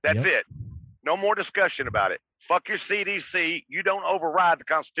 Bingo. That's it. No more discussion about it. Fuck your CDC. You don't override the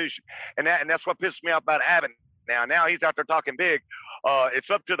Constitution. And that's what pisses me off about Abbott now. Now he's out there talking big. It's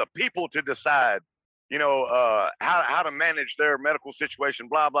up to the people to decide. How to manage their medical situation,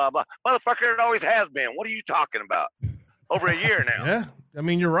 blah, blah, blah. Motherfucker, it always has been. What are you talking about? Over a year now. Yeah. I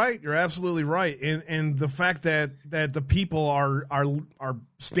mean, you're right. You're absolutely right. And the fact that the people are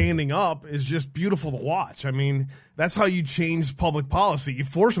standing up is just beautiful to watch. I mean, that's how you change public policy. You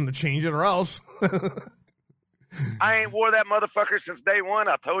force them to change it or else. I ain't wore that motherfucker since day one.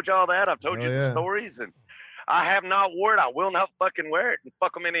 I told you all that. I've told you the stories. And I have not wore it. I will not fucking wear it. And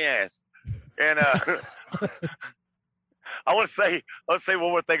fuck them in the ass. And I want to say, let's say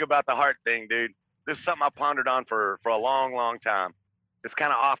one more thing about the heart thing, dude. This is something I pondered on for a long, long time. It's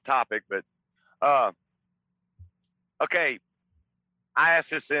kind of off topic, but okay. I asked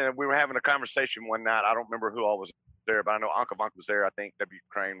this, and we were having a conversation one night. I don't remember who all was there, but I know Uncle Vunk was there. I think W.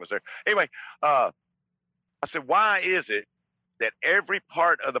 Crane was there. Anyway, I said, why is it that every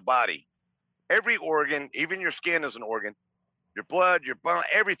part of the body, every organ, even your skin is an organ, your blood, your bone,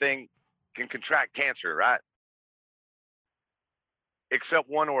 everything can contract cancer, right? Except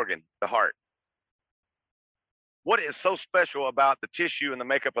one organ, the heart. What is so special about the tissue and the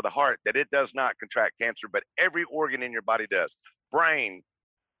makeup of the heart that it does not contract cancer, but every organ in your body does? Brain,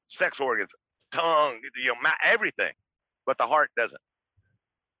 sex organs, tongue, everything, but the heart doesn't.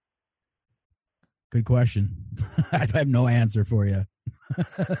 Good question. I have no answer for you.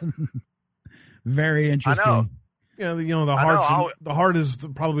 Very interesting. The heart is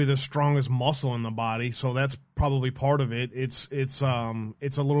probably the strongest muscle in the body, so that's probably part of it. It's a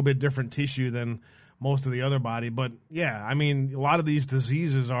little bit different tissue than most of the other body, but yeah, I mean, a lot of these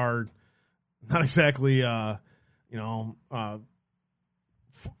diseases are not exactly, I don't know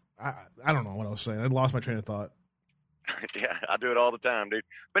what I was saying. I lost my train of thought. Yeah, I do it all the time, dude.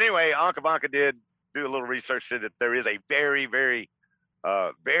 But anyway, Anka Vanka did do a little research, said that there is a very, very,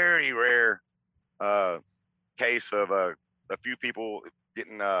 very rare case of a few people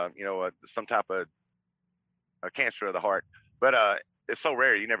getting, some type of cancer of the heart. But it's so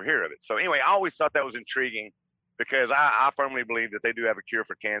rare, you never hear of it. So anyway, I always thought that was intriguing because I firmly believe that they do have a cure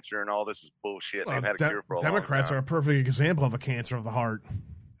for cancer, and all this is bullshit. They've had a cure for a long time. Democrats are a perfect example of a cancer of the heart.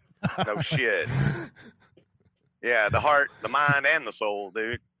 No shit. Yeah, the heart, the mind, and the soul,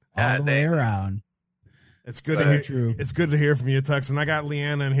 dude. All the way around. It's good to hear. True. It's good to hear from you, Tux. And I got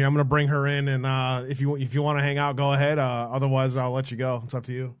Leanna in here. I'm going to bring her in, and if you want to hang out, go ahead. Otherwise, I'll let you go. It's up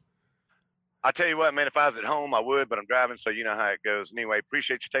to you. I tell you what, man. If I was at home, I would, but I'm driving, so you know how it goes. Anyway,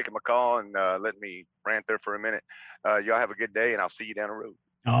 appreciate you taking my call and letting me rant there for a minute. Y'all have a good day, and I'll see you down the road.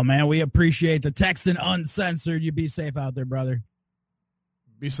 Oh man, we appreciate the Texan Uncensored. You be safe out there, brother.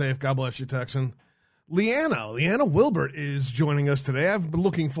 Be safe. God bless you, Texan. Leanna Wilbert is joining us today. I've been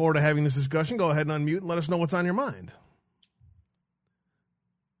looking forward to having this discussion. Go ahead and unmute and let us know what's on your mind.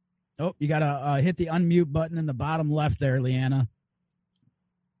 Oh, you got to hit the unmute button in the bottom left there, Leanna.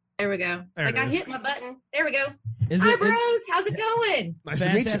 There we go. I hit my button. There we go. Hi, bros. How's it going? Nice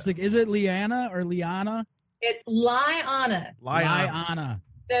Fantastic. to meet you. Is it Leanna or Liana? It's Liana. Liana.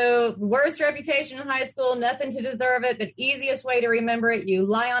 So worst reputation in high school, nothing to deserve it, but easiest way to remember it, you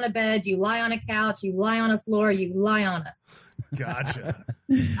lie on a bed, you lie on a couch, you lie on a floor, you lie on it. Gotcha.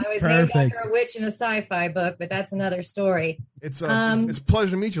 I was named after a witch in a sci-fi book, but that's another story. It's a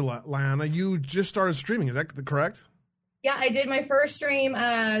pleasure to meet you, Liana. You just started streaming, is that correct? Yeah, I did my first stream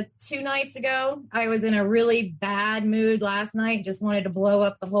 2 nights ago. I was in a really bad mood last night, just wanted to blow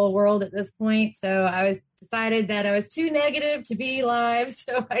up the whole world at this point. So I decided that I was too negative to be live.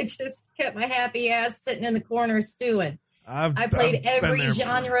 So I just kept my happy ass sitting in the corner stewing. I played every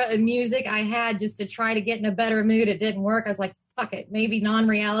genre of music I had just to try to get in a better mood. It didn't work. I was like, fuck it. Maybe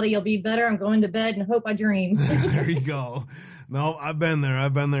non-reality will be better. I'm going to bed and hope I dream. There you go. No, I've been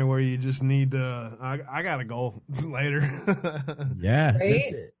there where you just need to, I got to go later. Yeah. Right?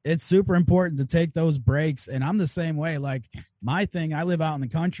 It's super important to take those breaks. And I'm the same way. Like my thing, I live out in the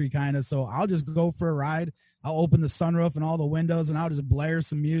country kind of, so I'll just go for a ride. I'll open the sunroof and all the windows and I'll just blare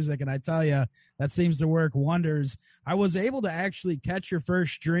some music. And I tell you, that seems to work wonders. I was able to actually catch your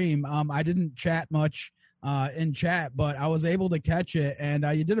first stream. I didn't chat much in chat, but I was able to catch it, and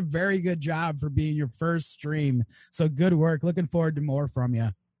you did a very good job for being your first stream. So good work. Looking forward to more from you.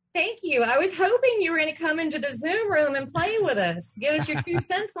 Thank you. I was hoping you were going to come into the Zoom room and play with us. Give us your 2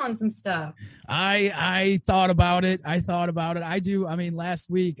 cents on some stuff. I thought about it. I mean, last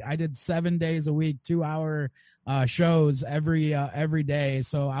week I did 7 days a week, 2-hour shows every day.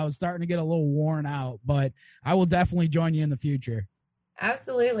 So I was starting to get a little worn out, but I will definitely join you in the future.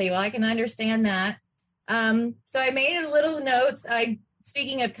 Absolutely. Well, I can understand that. So I made a little notes.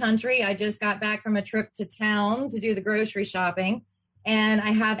 Speaking of country, I just got back from a trip to town to do the grocery shopping. And I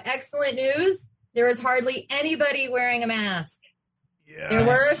have excellent news. There was hardly anybody wearing a mask. Yes. There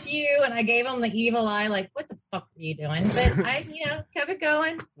were a few, and I gave them the evil eye, like, what the fuck are you doing? But I, kept it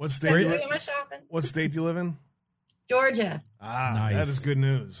going. What state? Doing my shopping. What state do you live in? Georgia. Nice. That is good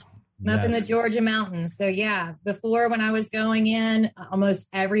news. I'm up in the Georgia mountains. So yeah, before when I was going in, almost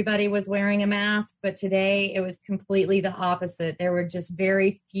everybody was wearing a mask, but today it was completely the opposite. There were just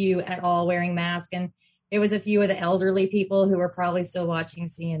very few at all wearing masks, and it was a few of the elderly people who were probably still watching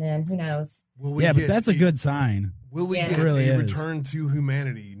CNN. Who knows? But that's a good sign. Will we get really a return to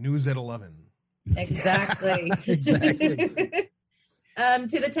humanity? News at 11. Exactly. Exactly.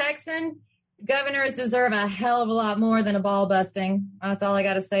 To the Texan, governors deserve a hell of a lot more than a ball busting. That's all I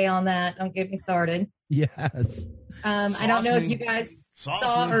got to say on that. Don't get me started. Yes. I don't know if you guys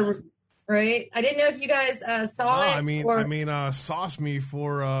saw or... Right. I didn't know if you guys saw it. I mean, sauce me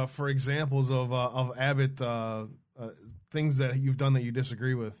for examples of Abbott things that you've done that you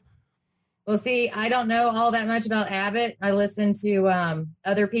disagree with. Well, see, I don't know all that much about Abbott. I listen to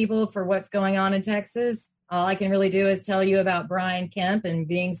other people for what's going on in Texas. All I can really do is tell you about Brian Kemp and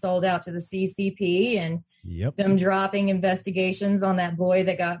being sold out to the CCP and them dropping investigations on that boy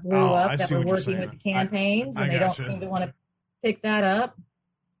that got blew up that were working with the campaigns, and they don't seem to want to pick that up.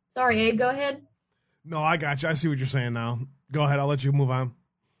 Sorry, Abe, go ahead. No, I got you. I see what you're saying now. Go ahead. I'll let you move on.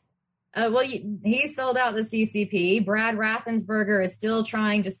 He sold out the CCP. Brad Raffensperger is still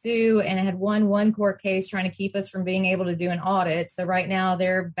trying to sue and had won one court case trying to keep us from being able to do an audit. So right now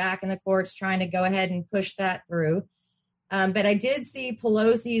they're back in the courts trying to go ahead and push that through. But I did see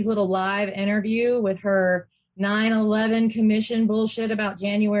Pelosi's little live interview with her 9/11 commission bullshit about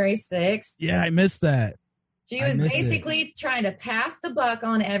January 6th. Yeah, I missed that. She was basically trying to pass the buck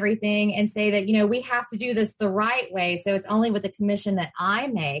on everything and say that, we have to do this the right way. So it's only with the commission that I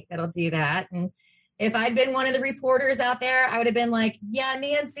make that'll do that. And if I'd been one of the reporters out there, I would have been like, yeah,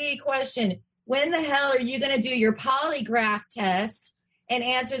 Nancy, question. When the hell are you going to do your polygraph test and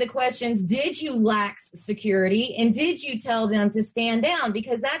answer the questions? Did you lax security? And did you tell them to stand down?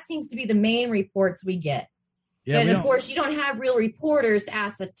 Because that seems to be the main reports we get. Yeah, but of course, you don't have real reporters to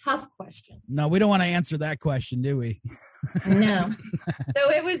ask the tough questions. No, we don't want to answer that question, do we? No. So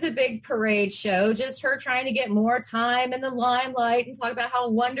it was a big parade show, just her trying to get more time in the limelight and talk about how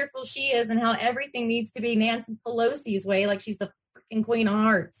wonderful she is and how everything needs to be Nancy Pelosi's way, like she's the freaking Queen of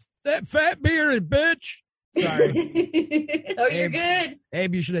Hearts. That fat bearded bitch. Sorry. Oh, you're good.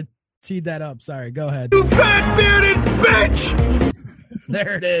 Abe, you should have teed that up. Sorry, go ahead. You fat bearded bitch!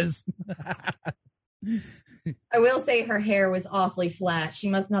 There it is. I will say her hair was awfully flat. She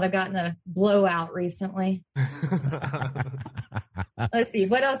must not have gotten a blowout recently. Let's see.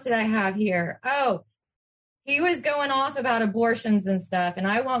 What else did I have here? Oh, he was going off about abortions and stuff, and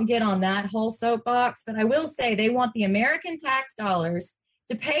I won't get on that whole soapbox, but I will say they want the American tax dollars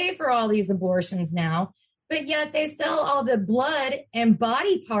to pay for all these abortions now, but yet they sell all the blood and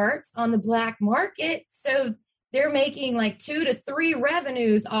body parts on the black market, so they're making like 2 to 3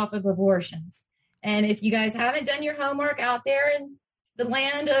 revenues off of abortions. And if you guys haven't done your homework out there in the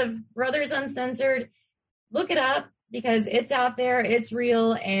land of Brothers Uncensored, look it up because it's out there, it's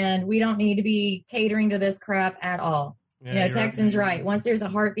real, and we don't need to be catering to this crap at all. Yeah, Texan's right. Once there's a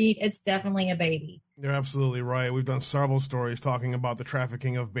heartbeat, it's definitely a baby. You're absolutely right. We've done several stories talking about the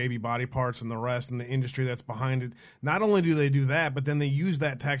trafficking of baby body parts and the rest and the industry that's behind it. Not only do they do that, but then they use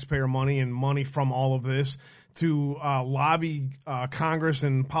that taxpayer money and money from all of this to lobby Congress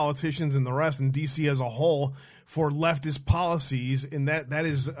and politicians and the rest in D.C. as a whole for leftist policies, and that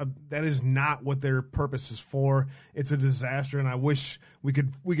is not what their purpose is for. It's a disaster, and I wish we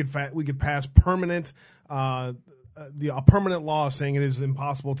could pass permanent a permanent law saying it is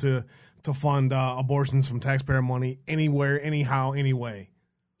impossible to fund abortions from taxpayer money anywhere, anyhow, anyway.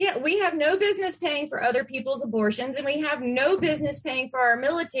 Yeah, we have no business paying for other people's abortions, and we have no business paying for our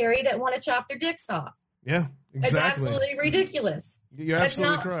military that want to chop their dicks off. Yeah, exactly. It's absolutely ridiculous. You're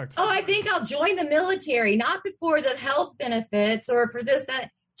absolutely correct. Oh, I think I'll join the military, not for the health benefits or for this,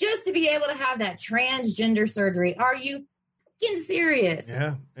 that, just to be able to have that transgender surgery. Are you freaking serious.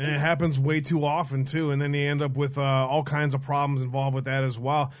 Yeah, and it happens way too often, too. And then you end up with all kinds of problems involved with that as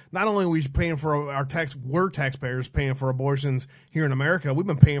well. Not only are we paying for we're taxpayers paying for abortions here in America, we've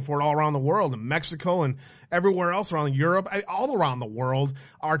been paying for it all around the world, in Mexico and everywhere else around Europe, all around the world.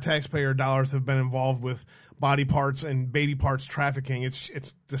 Our taxpayer dollars have been involved with body parts and baby parts trafficking.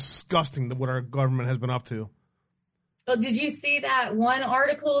 It's disgusting what our government has been up to. Well, did you see that one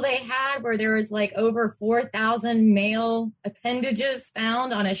article they had where there was like over 4,000 male appendages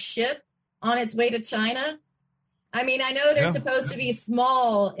found on a ship on its way to China? I mean, I know they're supposed to be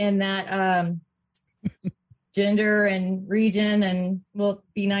small in that gender and region, and we'll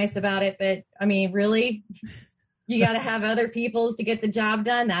be nice about it. But I mean, really, you got to have other peoples to get the job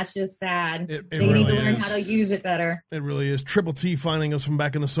done. That's just sad. They really need to learn how to use it better. It really is. Triple T finding us from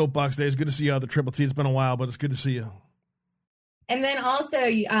back in the soapbox days. Good to see you out there, Triple T. It's been a while, but it's good to see you. And then also,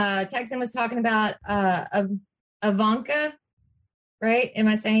 Texan was talking about Ivanka, right? Am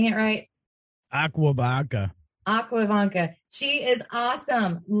I saying it right? Aquavanka. She is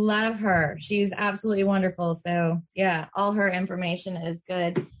awesome. Love her. She's absolutely wonderful. So, yeah, all her information is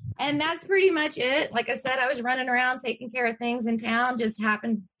good. And that's pretty much it. Like I said, I was running around taking care of things in town. Just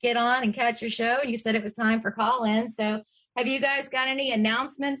happened to get on and catch your show. And you said it was time for call-in. So have you guys got any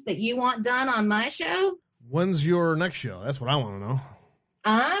announcements that you want done on my show? When's your next show? That's what I want to know.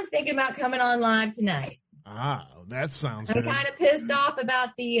 I'm thinking about coming on live tonight. That sounds I'm good. kind of pissed off about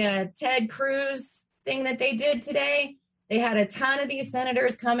the Ted Cruz thing that they did today. They had a ton of these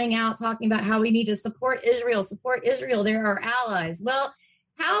senators coming out talking about how we need to support Israel. They're our allies. Well,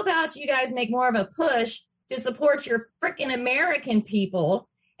 how about you guys make more of a push to support your freaking American people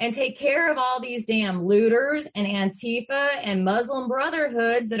and take care of all these damn looters and Antifa and Muslim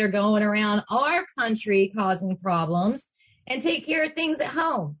brotherhoods that are going around our country causing problems, and take care of things at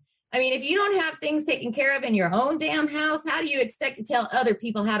home. I mean, if you don't have things taken care of in your own damn house, how do you expect to tell other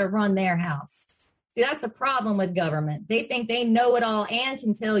people how to run their house? See, that's the problem with government. They think they know it all and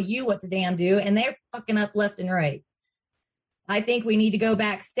can tell you what to damn do, and they're fucking up left and right. I think we need to go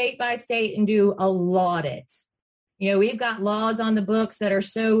back state by state and do a audit. You know, we've got laws on the books that are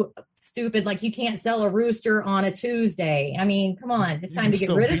so stupid, like you can't sell a rooster on a Tuesday. I mean, come on. It's time to get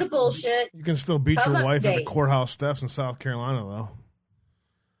rid of the bullshit. You can still beat your wife at the courthouse steps in South Carolina, though.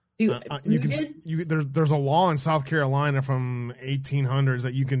 There's a law in South Carolina from 1800s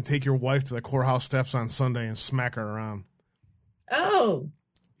that you can take your wife to the courthouse steps on Sunday and smack her around. Oh,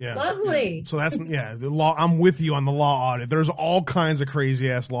 yeah, lovely. So that's the law. I'm with you on the law audit. There's all kinds of crazy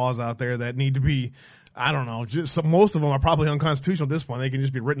ass laws out there that need to be. I don't know. Most of them are probably unconstitutional at this point. They can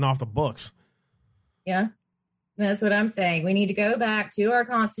just be written off the books. Yeah, that's what I'm saying. We need to go back to our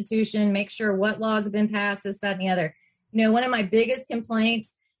Constitution, make sure what laws have been passed, this, that, and the other. You know, one of my biggest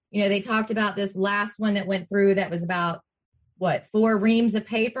complaints. You know, they talked about this last one that went through that was about, 4 reams of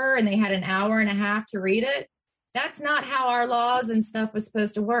paper, and they had an hour and a half to read it. That's not how our laws and stuff was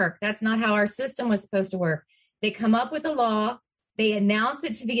supposed to work. That's not how our system was supposed to work. They come up with a law, they announce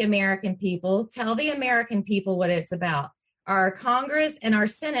it to the American people, tell the American people what it's about. Our Congress and our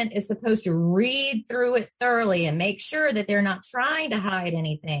Senate is supposed to read through it thoroughly and make sure that they're not trying to hide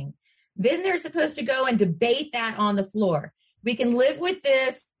anything. Then they're supposed to go and debate that on the floor. We can live with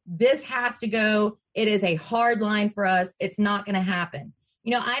this. This has to go. It is a hard line for us. It's not going to happen.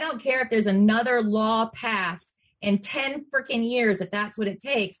 You know, I don't care if there's another law passed in 10 freaking years, if that's what it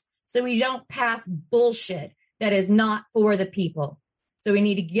takes. So we don't pass bullshit that is not for the people. So we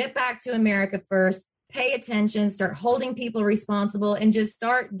need to get back to America first, pay attention, start holding people responsible, and just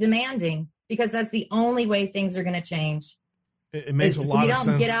start demanding, because that's the only way things are going to change. It makes a lot of sense.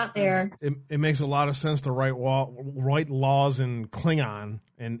 You don't get out there. It makes a lot of sense to write laws in Klingon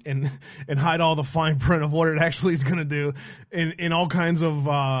and hide all the fine print of what it actually is going to do in all kinds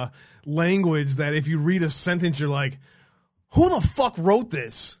of language that if you read a sentence, you're like, who the fuck wrote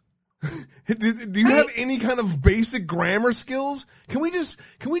this? Do you have any kind of basic grammar skills? Can we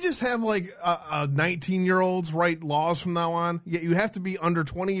just have like a 19-year-olds write laws from now on? Yeah, you have to be under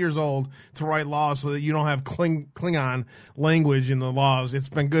 20 years old to write laws so that you don't have Klingon language in the laws. It's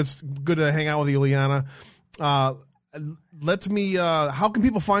been good to hang out with you, Liana. How can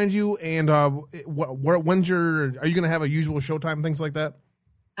people find you? And are you going to have a usual showtime, things like that?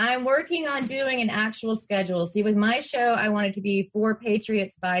 I'm working on doing an actual schedule. See, with my show, I want it to be for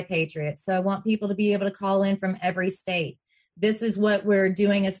Patriots by Patriots. So I want people to be able to call in from every state. This is what we're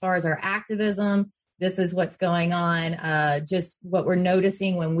doing as far as our activism. This is what's going on, just what we're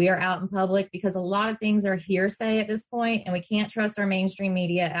noticing when we are out in public, because a lot of things are hearsay at this point, and we can't trust our mainstream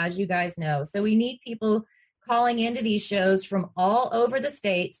media, as you guys know. So we need people calling into these shows from all over the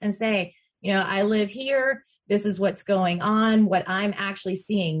states and say, I live here. This is what's going on, what I'm actually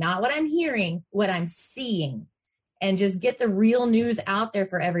seeing, not what I'm hearing, what I'm seeing, and just get the real news out there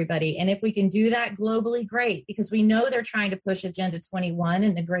for everybody. And if we can do that globally, great, because we know they're trying to push Agenda 21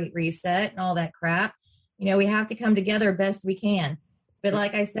 and the Great Reset and all that crap. We have to come together best we can. But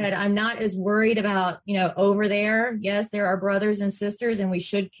like I said, I'm not as worried about, over there. Yes, there are brothers and sisters, and we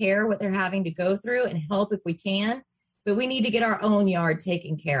should care what they're having to go through and help if we can. But we need to get our own yard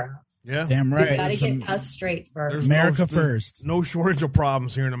taken care of. Yeah, damn right. We got to get us straight first. America first. No shortage of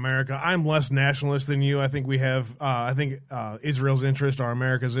problems here in America. I'm less nationalist than you. I think we have. Israel's interest are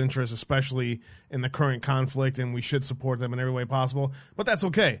America's interest, especially in the current conflict, and we should support them in every way possible. But that's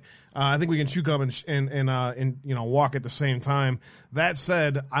okay. I think we can chew gum and walk at the same time. That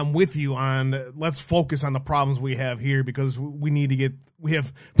said, I'm with you on let's focus on the problems we have here because we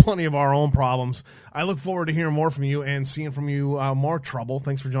have plenty of our own problems. I look forward to hearing more from you and seeing from you more trouble.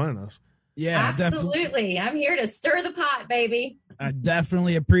 Thanks for joining us. Yeah, absolutely. I'm here to stir the pot, baby. I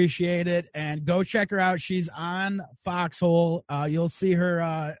definitely appreciate it. And go check her out. She's on Foxhole. You'll see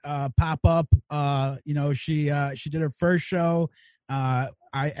her pop up. She did her first show.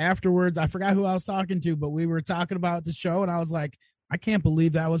 Afterwards, I forgot who I was talking to, but we were talking about the show, and I was like, I can't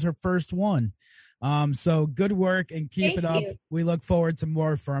believe that was her first one. So good work and keep it up. We look forward to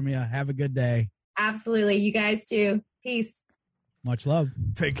more from you. Have a good day. Absolutely. You guys too. Peace. Much love.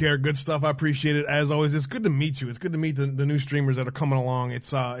 Take care. Good stuff. I appreciate it. As always, it's good to meet you. It's good to meet the new streamers that are coming along.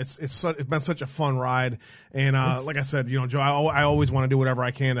 It's been such a fun ride. And like I said, Joe, I always want to do whatever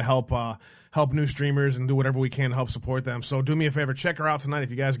I can to help new streamers and do whatever we can to help support them. So do me a favor, check her out tonight if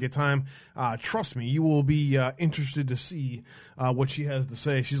you guys get time. Trust me, you will be interested to see what she has to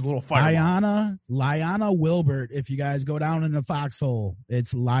say. She's a little fireball. Liana Wilbert. If you guys go down in the Foxhole,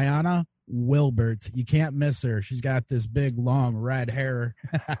 it's Liana Wilbert. You can't miss her. She's got this big, long red hair.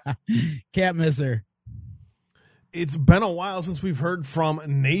 Can't miss her. It's been a while since we've heard from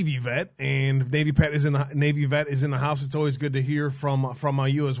Navy Vet, and Navy Vet is in the house. It's always good to hear from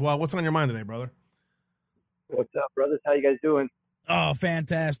you as well. What's on your mind today, brother? What's up, brothers? How you guys doing? Oh,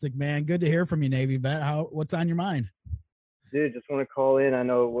 fantastic, man. Good to hear from you, Navy Vet. What's on your mind? Dude, just want to call in. I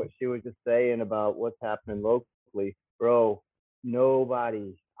know what she was just saying about what's happening locally. Bro,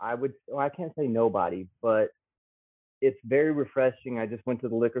 nobody. I can't say nobody, but it's very refreshing. I just went to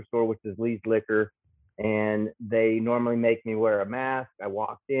the liquor store, which is Lee's Liquor, and they normally make me wear a mask. I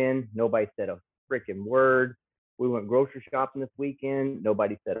walked in. Nobody said a freaking word. We went grocery shopping this weekend.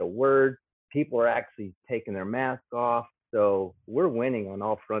 Nobody said a word. People are actually taking their mask off. So we're winning on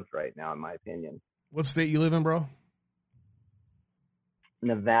all fronts right now, in my opinion. What state you live in, bro?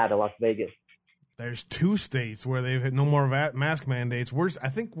 Nevada, Las Vegas. There's 2 states where they've had no more mask mandates. I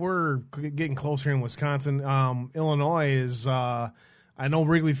think we're getting closer in Wisconsin. Illinois is, I know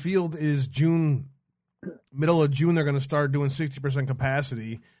Wrigley Field is middle of June, they're going to start doing 60%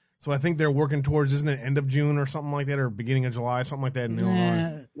 capacity. So I think they're working towards, isn't it end of June or something like that, or beginning of July, something like that in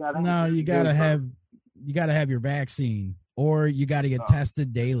Illinois? No, you gotta have your vaccine, or you got to get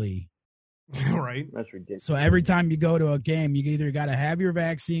tested daily. Right. That's ridiculous. So every time you go to a game, you either got to have your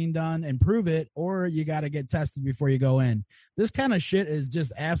vaccine done and prove it, or you got to get tested before you go in. This kind of shit is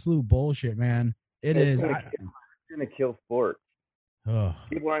just absolute bullshit, man. It's going to kill sports. Oh.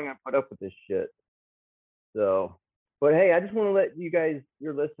 People aren't going to put up with this shit. So, but hey, I just want to let you guys,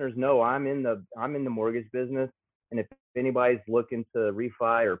 your listeners, know I'm in the mortgage business, and if anybody's looking to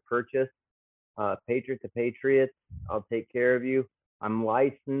refi or purchase, Patriot to Patriots, I'll take care of you. I'm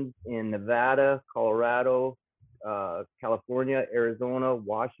licensed in Nevada, Colorado, California, Arizona,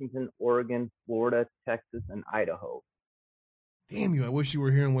 Washington, Oregon, Florida, Texas, and Idaho. Damn you! I wish you were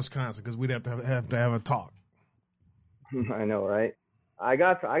here in Wisconsin because we'd have to have a talk. I know, right? I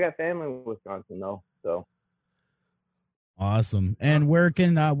got family in Wisconsin though, so. Awesome. And where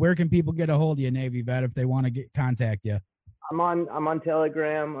can people get a hold of you, Navy Vet, if they want to contact you? I'm on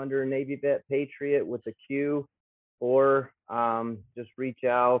Telegram under Navy Vet Patriot with a Q, or just reach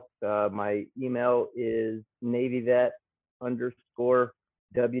out. My email is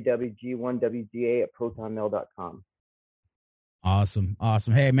NavyVet_WWG1WGA@protonmail.com. Awesome.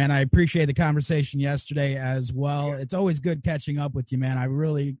 Hey, man, I appreciate the conversation yesterday as well. It's always good catching up with you, man. I'm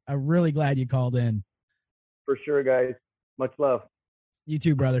really glad you called in. For sure, guys. Much love. You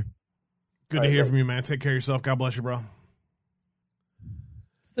too, brother. Good to hear from you, man. Take care of yourself. God bless you, bro.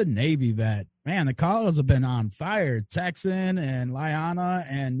 It's the Navy Vet. Man, the callers have been on fire. Texan and Liana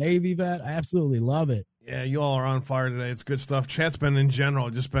and Navy Vet. I absolutely love it. Yeah, you all are on fire today. It's good stuff. Chat's been, in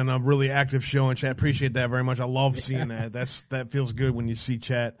general, just been a really active show in chat. Appreciate that very much. I love seeing that. That feels good when you see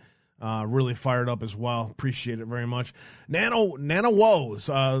chat Really fired up as well. Appreciate it very much. Nana Woes,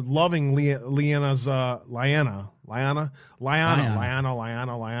 loving Liana's Liana.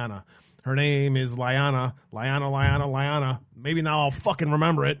 Her name is Liana. Maybe now I'll fucking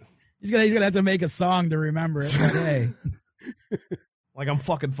remember it. He's gonna have to make a song to remember it. But hey, like I'm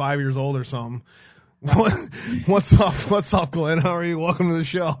fucking 5 years old or something. What's up? What's up, Glenn? How are you? Welcome to the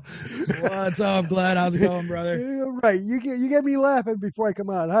show. What's up, Glenn? How's it going, brother? Right, you get me laughing before I come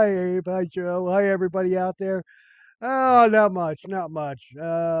on. Hi, Abe. Hi, Joe. Hi, everybody out there. Oh, not much.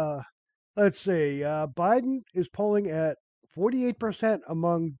 Let's see. Biden is polling at 48%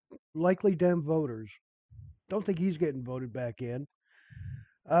 among likely Dem voters. Don't think he's getting voted back in.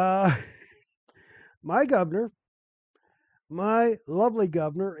 My governor, my lovely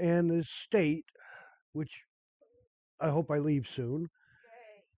governor, and the state, which I hope I leave soon.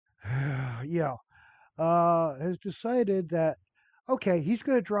 Yeah. Has decided that, okay, he's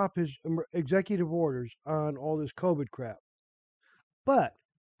going to drop his executive orders on all this COVID crap, but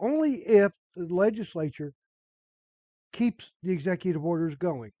only if the legislature keeps the executive orders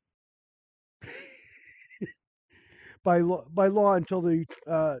going by law until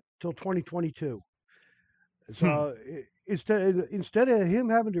 2022. So instead of him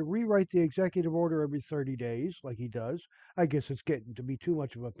having to rewrite the executive order every 30 days like he does, I guess it's getting to be too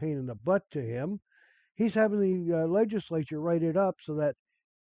much of a pain in the butt to him. He's having the legislature write it up so that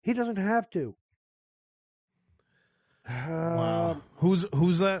he doesn't have to. Wow.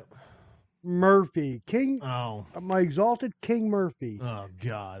 Who's that? Murphy. King. Oh. My exalted King Murphy. Oh,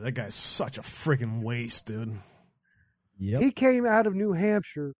 God. That guy's such a freaking waste, dude. Yep. He came out of New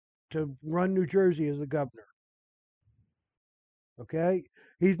Hampshire to run New Jersey as the governor. Okay?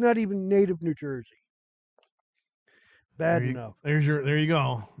 He's not even native New Jersey. Bad enough. There you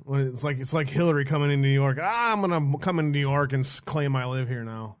go. It's like Hillary coming in New York. I'm gonna come in New York and claim I live here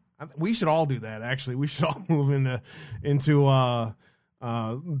now. We should all do that. Actually, we should all move into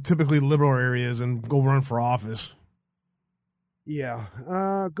typically liberal areas and go run for office. Yeah.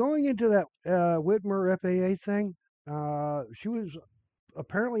 Going into that Whitmer FAA thing, she was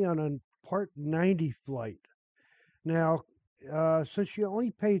apparently on a Part 90 flight. Now, since she only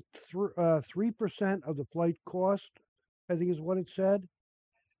paid 3% of the flight cost, I think is what it said,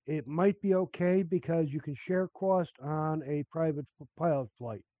 it might be okay because you can share cost on a private pilot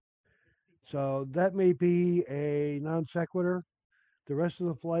flight. So that may be a non sequitur. The rest of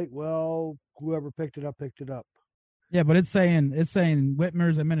the flight, well, whoever picked it up, picked it up. Yeah, but it's saying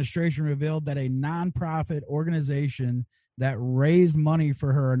Whitmer's administration revealed that a nonprofit organization that raised money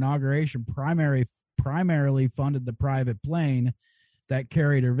for her inauguration primarily funded the private plane that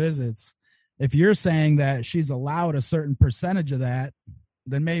carried her visits. If you're saying that she's allowed a certain percentage of that,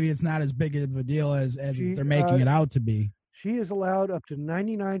 then maybe it's not as big of a deal as they're making it out to be. She is allowed up to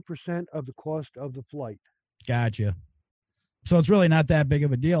 99% of the cost of the flight. Gotcha. So it's really not that big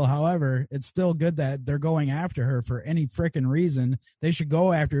of a deal. However, it's still good that they're going after her for any frickin' reason. They should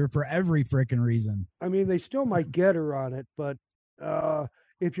go after her for every frickin' reason. I mean, they still might get her on it, but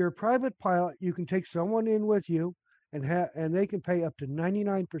if you're a private pilot, you can take someone in with you, and they can pay up to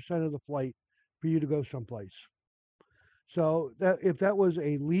 99% of the flight for you to go someplace. So that if that was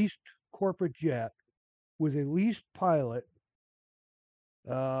a leased corporate jet with a leased pilot,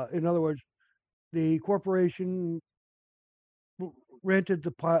 in other words, the corporation rented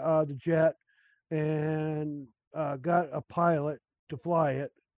the jet and got a pilot to fly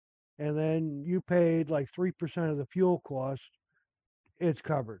it, and then you paid like 3% of the fuel cost, it's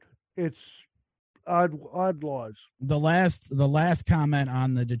covered. It's odd laws. The last comment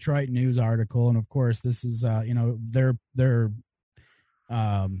on the Detroit News article, and of course this is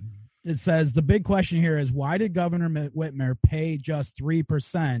it says the big question here is why did Governor Whitmer pay just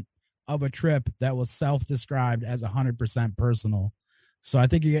 3% of a trip that was self-described as 100% personal? So I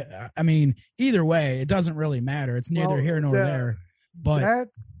think either way, it doesn't really matter. It's neither here nor there. But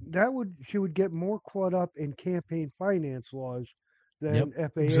she would get more caught up in campaign finance laws than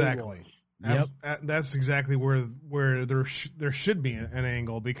FAA exactly. laws. Yep, that's exactly where there should be an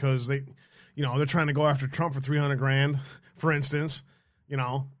angle, because they're trying to go after Trump for $300,000, for instance.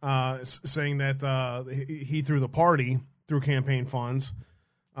 Saying that he threw the party through campaign funds.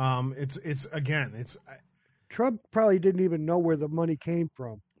 Trump probably didn't even know where the money came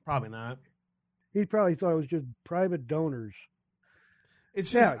from. Probably not. He probably thought it was just private donors.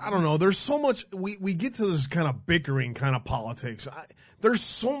 It's just, I don't know. There's so much, we get to this kind of bickering kind of politics. There's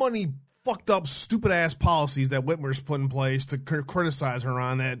so many fucked up, stupid ass policies that Whitmer's put in place to criticize her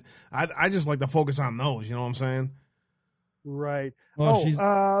on that. I just like to focus on those. You know what I'm saying? Right. Well,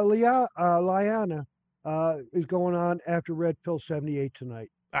 Liana is going on after Red Pill 78 tonight.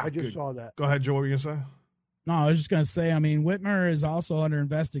 I just good. saw that. Go ahead, Joe. What were you gonna say? No, I was just going to say, I mean, Whitmer is also under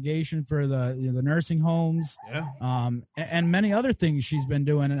investigation for the nursing homes, and many other things she's been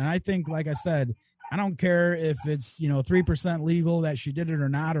doing. And I think, like I said, I don't care if it's 3% legal that she did it or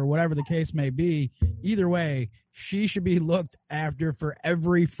not, or whatever the case may be. Either way, she should be looked after for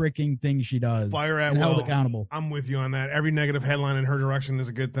every freaking thing she does. Fire at and will. held accountable. I'm with you on that. Every negative headline in her direction is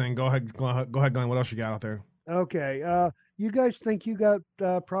a good thing. Go ahead, Glenn. What else you got out there? Okay. You guys think you got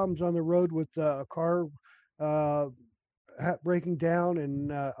problems on the road with a car breaking down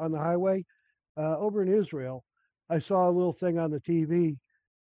and on the highway? Over in Israel, I saw a little thing on the TV.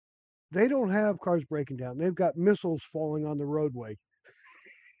 They don't have cars breaking down. They've got missiles falling on the roadway.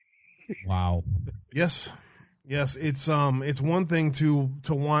 Wow. Yes. It's one thing to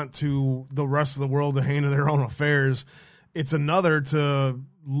want to the rest of the world to handle their own affairs. It's another to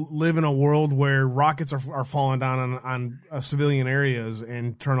live in a world where rockets are falling down on civilian areas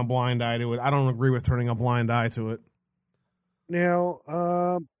and turn a blind eye to it. I don't agree with turning a blind eye to it.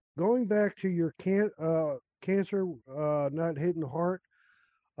 Now, going back to your cancer not hitting the heart,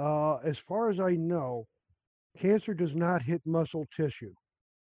 as far as I know, cancer does not hit muscle tissue.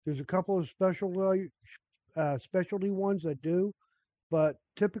 There's a couple of specialty ones that do, but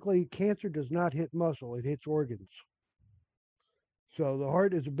typically cancer does not hit muscle. It hits organs. So the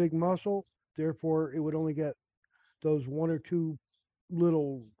heart is a big muscle, therefore it would only get those one or two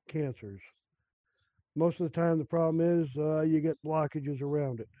little cancers. Most of the time the problem is you get blockages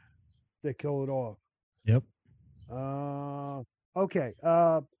around it that kill it off. Yep. Okay.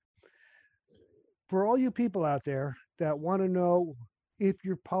 For all you people out there that want to know if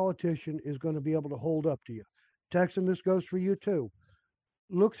your politician is going to be able to hold up to you, Texan, this goes for you too.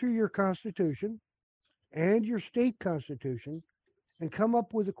 Look through your Constitution and your state Constitution and come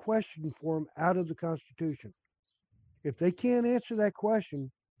up with a question for them out of the Constitution. If they can't answer that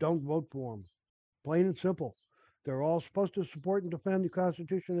question, don't vote for them. Plain and simple. They're all supposed to support and defend the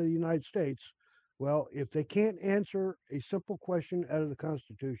Constitution of the United States. Well, if they can't answer a simple question out of the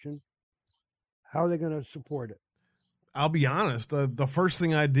Constitution, how are they going to support it? I'll be honest. The first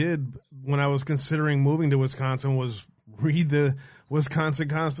thing I did when I was considering moving to Wisconsin was read the Wisconsin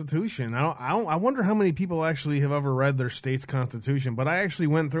Constitution. I wonder how many people actually have ever read their state's Constitution. But I actually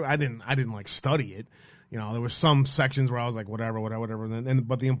went through. I didn't like study it. There was some sections where I was like, whatever.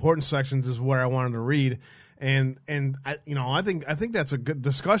 But the important sections is where I wanted to read. And I think that's a good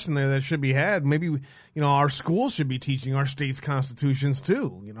discussion there that should be had. Maybe, our schools should be teaching our state's constitutions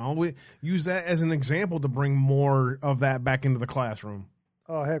too. We use that as an example to bring more of that back into the classroom.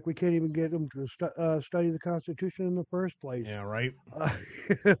 Oh, heck, we can't even get them to study the Constitution in the first place. Yeah, right.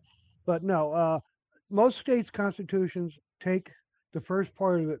 But no, most states' constitutions take the first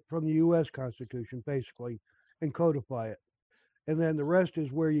part of it from the U.S. Constitution, basically, and codify it. And then the rest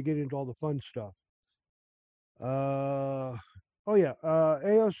is where you get into all the fun stuff. AOC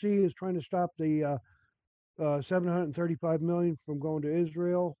is trying to stop the $735 million from going to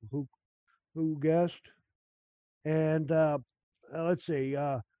Israel. Who guessed? And let's see.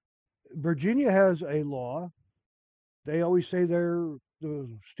 Virginia has a law. They always say they're the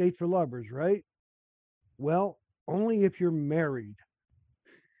state for lovers, right? Well, only if you're married.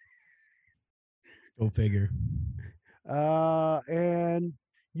 Go figure. And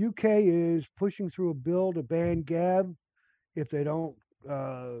UK is pushing through a bill to ban Gab if they don't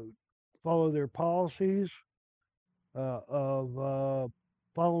follow their policies of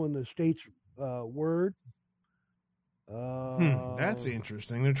following the state's word. That's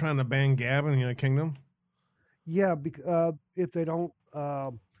interesting. They're trying to ban Gab in the United Kingdom? Yeah, if they don't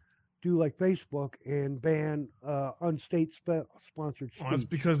do like Facebook and ban unstate-sponsored speech. Well, that's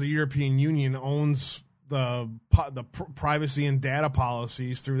because the European Union owns the privacy and data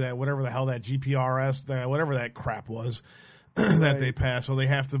policies through that, whatever the hell that GPRS, whatever that crap was that they passed. So they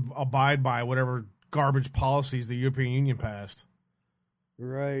have to abide by whatever garbage policies the European Union passed.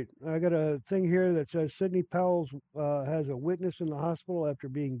 Right. I got a thing here that says Sidney Powell has a witness in the hospital after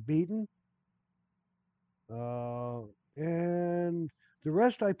being beaten. And the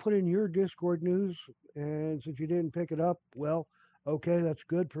rest I put in your Discord news. And since you didn't pick it up, well, okay, that's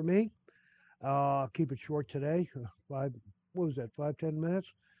good for me. Keep it short today. 10 minutes?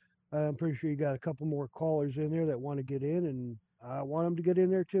 I'm pretty sure you got a couple more callers in there that want to get in, and I want them to get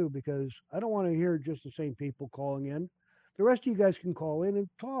in there too, because I don't want to hear just the same people calling in. The rest of you guys can call in and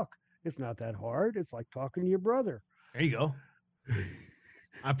talk. It's not that hard. It's like talking to your brother. There you go.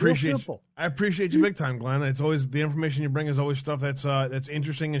 I appreciate you big time, Glenn. It's always the information you bring is always stuff that's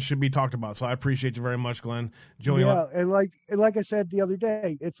interesting and should be talked about. So I appreciate you very much, Glenn. Joey, yeah, and like I said the other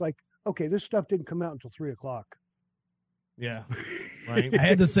day, it's like, okay, this stuff didn't come out until 3:00. Yeah. Right. I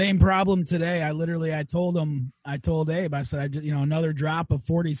had the same problem today. I told Abe, I said, another drop of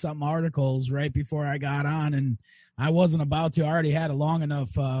 40 something articles right before I got on, and I wasn't about to. I already had a long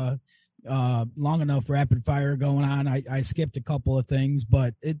enough rapid fire going on. I skipped a couple of things,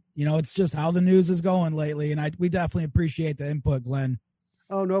 but it's just how the news is going lately. And we definitely appreciate the input, Glenn.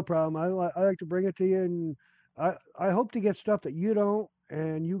 Oh, no problem. I like to bring it to you, and I hope to get stuff that you don't,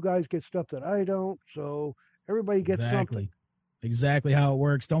 and you guys get stuff that I don't. So everybody gets something. Exactly how it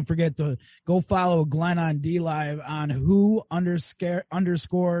works. Don't forget to go follow Glenn on DLive on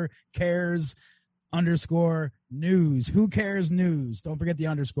who_cares_news. Who cares news? Don't forget the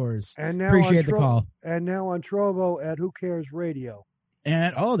underscores. And now appreciate the call. And now on Trovo at Who Cares Radio.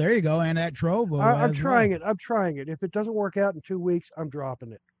 And there you go. And at Trovo. I'm trying it. I'm trying it. If it doesn't work out in 2 weeks, I'm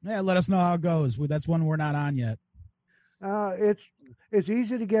dropping it. Yeah, let us know how it goes. That's one we're not on yet. It's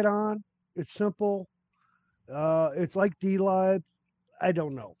easy to get on. It's simple. It's like DLive. I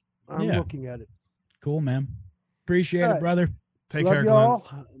don't know. I'm looking at it. Cool, man. Appreciate it, brother. Take love care, y'all.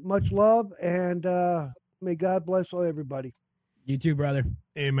 Glenn. Much love, and may God bless everybody. You too, brother.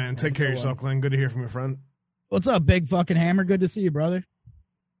 Amen. Take care of yourself, Glenn. Good to hear from your friend. What's up, big fucking hammer? Good to see you, brother.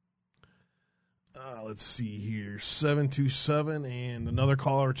 Let's see here. 727 and another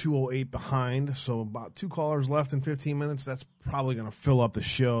caller, 208 behind. So about 2 callers left in 15 minutes. That's probably going to fill up the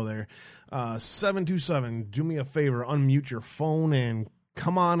show there. 727, do me a favor. Unmute your phone and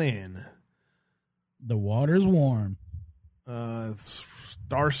come on in. The water's warm. It's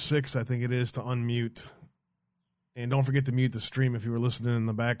 *6, I think it is, to unmute. And don't forget to mute the stream if you were listening in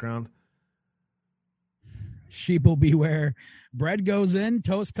the background. Sheeple beware. Bread goes in,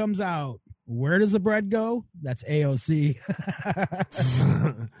 toast comes out. Where does the bread go? That's AOC.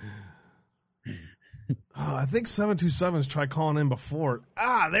 I think 727's tried calling in before.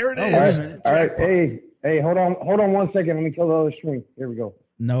 There it is. All right. Hey, hold on 1 second. Let me kill the other stream. Here we go.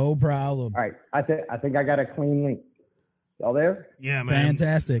 No problem. All right. I think I got a clean link. Y'all there? Yeah, man.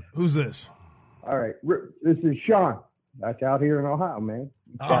 Fantastic. Who's this? All right. This is Sean. That's out here in Ohio, man.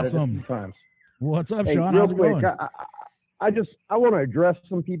 Awesome. What's up, hey, Sean? Real How's it quick, going? I want to address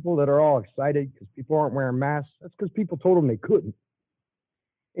some people that are all excited because people aren't wearing masks. That's because people told them they couldn't.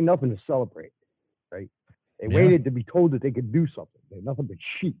 Ain't nothing to celebrate, right? They waited to be told that they could do something. They're nothing but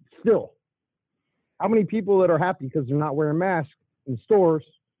sheep. Still, how many people that are happy because they're not wearing masks in stores?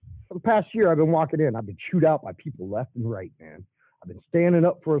 For the past year, I've been walking in. I've been chewed out by people left and right, man. I've been standing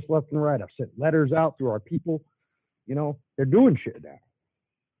up for us left and right. I've sent letters out through our people. They're doing shit now,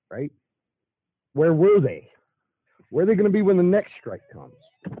 right? Where were they? Where are they going to be when the next strike comes?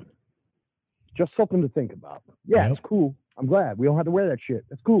 Just something to think about. Yeah, It's cool. I'm glad we don't have to wear that shit.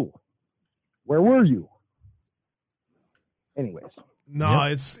 That's cool. Where were you? Anyways. No,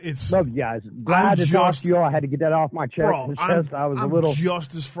 it's love you guys. Glad to talk to you all. I had to get that off my chest. Bro, I'm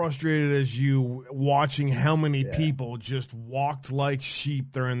just as frustrated as you watching how many people just walked like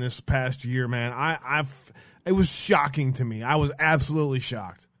sheep during this past year, man. It was shocking to me. I was absolutely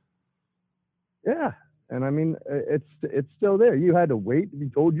shocked. Yeah. And I mean, it's still there. You had to wait to be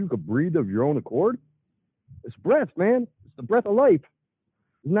told you could breathe of your own accord. It's breath, man. It's the breath of life.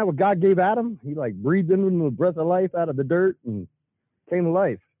 Isn't that what God gave Adam? He breathed into the breath of life out of the dirt and came to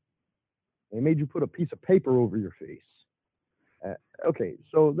life. They made you put a piece of paper over your face. Okay,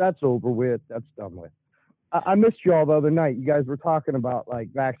 so that's over with. That's done with. I missed y'all the other night. You guys were talking about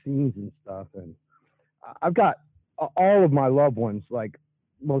vaccines and stuff, and I've got all of my loved ones,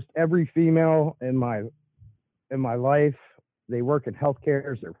 most every female in my life. They work in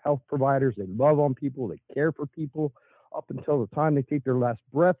healthcare. They're health providers. They love on people. They care for people up until the time they take their last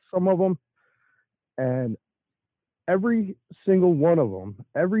breath, some of them. And every single one of them,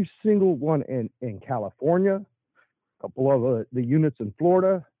 every single one in California, a couple of the units in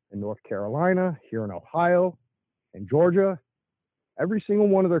Florida, in North Carolina, here in Ohio, in Georgia, every single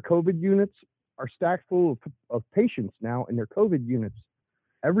one of their COVID units are stacked full of patients now in their COVID units.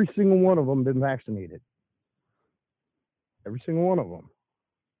 Every single one of them been vaccinated. Every single one of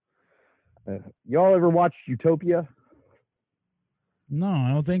them. Y'all ever watched Utopia? No,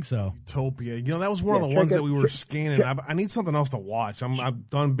 I don't think so. Utopia. That was one of the ones that we were scanning. I need something else to watch. I've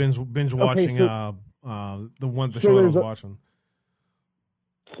done binge watching the show that I was watching.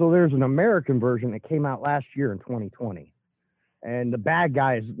 So there's an American version that came out last year in 2020. And the bad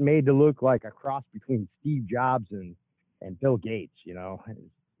guy is made to look like a cross between Steve Jobs and Bill Gates,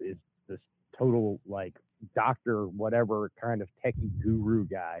 is this total doctor, whatever kind of techie guru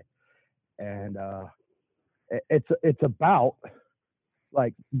guy. And it's about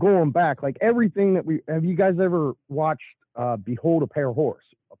going back, everything that have you guys ever watched Behold a Pale Horse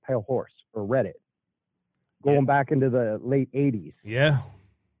or read it? going back into the late 80s. Yeah.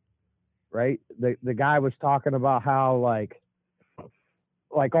 Right? The guy was talking about how, like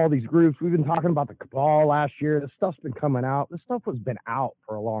all these groups, we've been talking about the cabal last year. This stuff's been coming out. This stuff has been out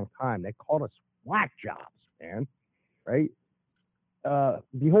for a long time. They called us whack jobs, man. Right?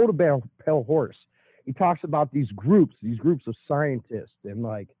 Behold a pale horse. He talks about these groups of scientists and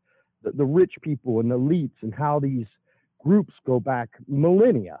like the rich people and the elites, and how these groups go back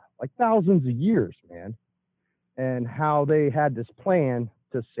millennia, like thousands of years, man, and how they had this plan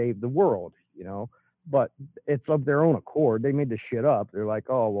to save the world, you know, but it's of their own accord. They made this shit up. They're like,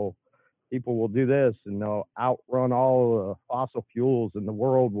 oh, well, people will do this and they'll outrun all the fossil fuels and the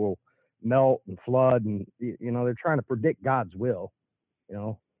world will melt and flood. And, you know, they're trying to predict God's will. You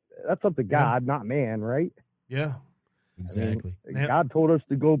know, that's up to God, not man, right? Yeah. Exactly. I mean, God told us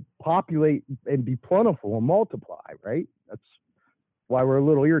to go populate and be plentiful and multiply, right? That's why we're a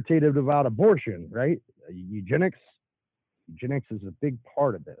little irritated about abortion, right? Eugenics is a big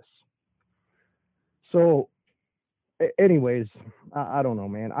part of this. So, anyways, I don't know,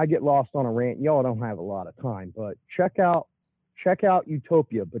 man. I get lost on a rant. Y'all don't have a lot of time, but check out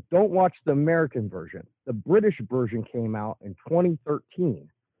Utopia, but don't watch the American version. The British version came out in 2013,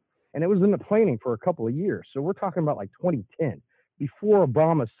 and it was in the planning for a couple of years. So we're talking about like 2010, before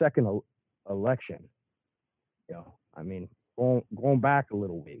Obama's second election. You know, I mean, going back a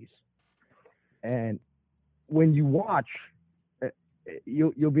little ways. And when you watch,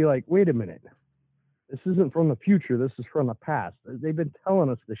 you'll be like, wait a minute. This isn't from the future. This is from the past. They've been telling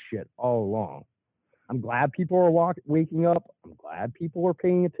us this shit all along. I'm glad people are waking up. I'm glad people are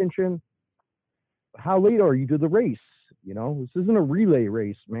paying attention. How late are you to the race? You know, this isn't a relay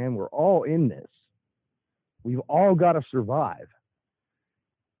race, man. We're all in this. We've all got to survive.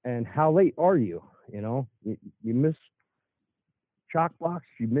 And how late are you? You know, you missed chalk blocks.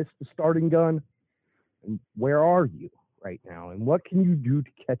 You missed the starting gun. And where are you right now? And what can you do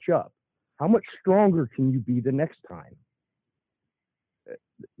to catch up? How much stronger can you be the next time?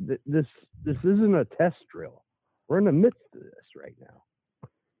 This isn't a test drill. We're in the midst of this right now.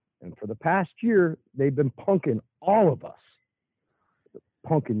 And for the past year, they've been punking all of us.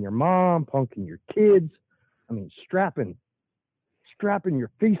 Punking your mom, punking your kids. I mean, strapping your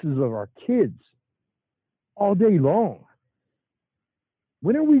faces of our kids all day long.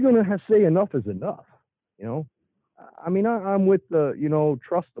 When are we going to say enough is enough? You know? I mean, I'm with the, you know,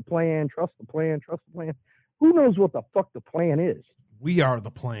 trust the plan. Who knows what the fuck the plan is? We are the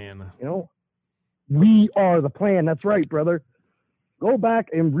plan. You know, we are the plan. That's right, brother. Go back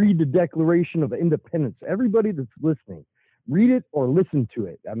and read the Declaration of Independence. Everybody that's listening, read it or listen to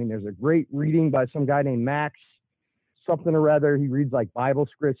it. I mean, there's a great reading by some guy named Max something or other. He reads like Bible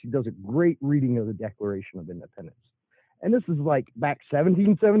scripts. He does a great reading of the Declaration of Independence. And this is like back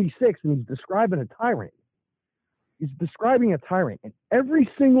 1776, and he's describing a tyrant. He's describing a tyrant, and every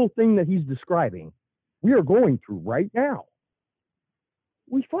single thing that he's describing, we are going through right now.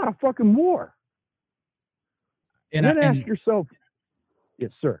 We fought a fucking war. And then ask yourself,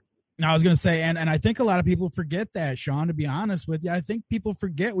 yes, sir. I was going to say, and I think a lot of people forget that, Sean, to be honest with you. I think people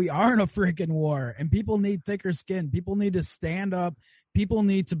forget we are in a freaking war, and people need thicker skin. People need to stand up. People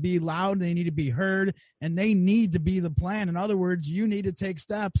need to be loud. They need to be heard, and they need to be the plan. In other words, you need to take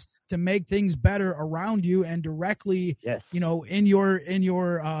steps to make things better around you and directly, you know, in your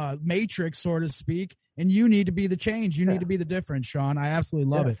matrix, so to speak. And you need to be the change. You need to be the difference, Sean. I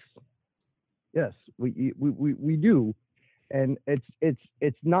absolutely love it. Yes, we do. And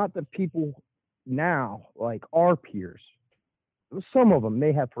it's not that people now, like our peers, some of them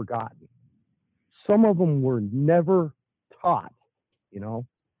may have forgotten. Some of them were never taught, you know.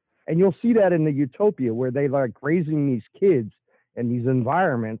 And you'll see that in the Utopia, where they like raising these kids in these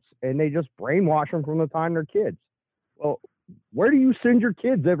environments, and they just brainwash them from the time they're kids. Well, where do you send your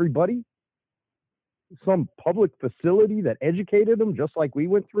kids, everybody? Some public facility that educated them just like we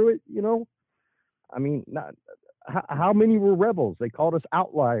went through it, you know? I mean, how many were rebels? They called us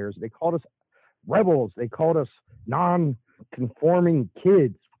outliers. They called us rebels. They called us non-conforming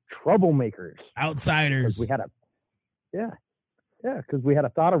kids, troublemakers, outsiders. We had because we had a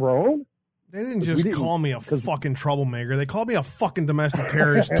thought of our own. They didn't just call me a fucking troublemaker. They called me a fucking domestic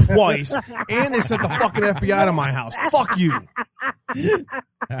terrorist twice, and they sent the fucking FBI to my house. Fuck you.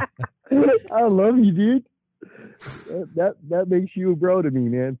 I love you, dude. That makes you a bro to me,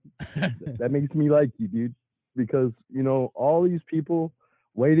 man. That makes me like you, dude. Because, you know, all these people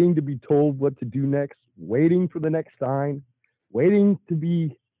waiting to be told what to do next, waiting for the next sign, waiting to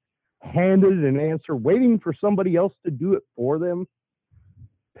be handed an answer, waiting for somebody else to do it for them.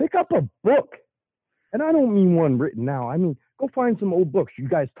 Pick up a book. And I don't mean one written now. I mean, Go find some old books. You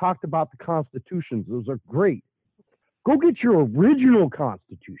guys talked about the constitutions. Those are great. Go get your original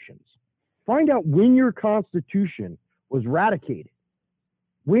constitutions. Find out when your constitution was ratified,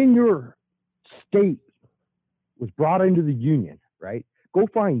 when your state was brought into the union, right? Go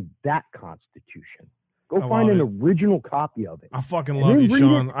find that constitution. Go find an original copy of it. I fucking love you,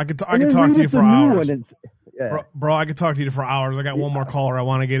 Sean. I could talk to you for hours. Yeah. Bro, I could talk to you for hours. I got one more caller I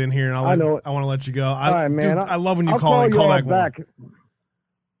want to get in here, and I want to let you go. All right, man. Dude, I love when you I'll call and call back.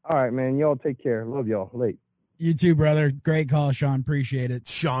 All right, man. Y'all take care. Love y'all. Late. You too, brother. Great call, Sean. Appreciate it.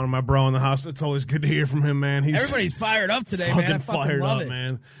 Sean, my bro in the house. It's always good to hear from him, man. Everybody's fired up today, man. I fucking fired love up, it.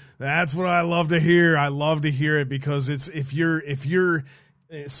 man. That's what I love to hear. I love to hear it because it's if you're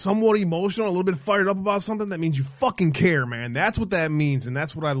somewhat emotional, a little bit fired up about something, that means you fucking care, man. That's what that means, and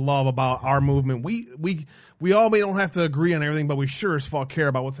that's what I love about our movement. We all don't have to agree on everything, but we sure as fuck care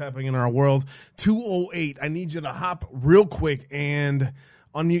about what's happening in our world. 208, I need you to hop real quick and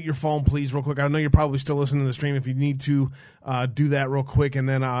unmute your phone, please, real quick. I know you're probably still listening to the stream. If you need to do that real quick, and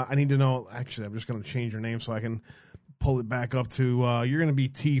then I need to know, actually, I'm just going to change your name so I can pull it back up to, you're going to be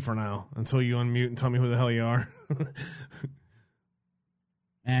T for now until you unmute and tell me who the hell you are.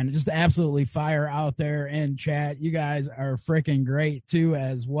 And just absolutely fire out there in chat. You guys are freaking great too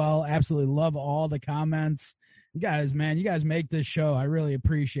as well. Absolutely love all the comments. You guys, man, you guys make this show. I really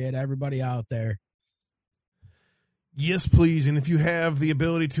appreciate everybody out there. Yes, please. And if you have the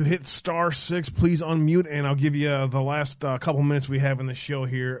ability to hit *6, please unmute, and I'll give you the last couple minutes we have in the show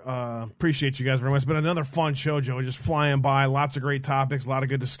here. Appreciate you guys very much. It's been another fun show, Joe. Just flying by. Lots of great topics, a lot of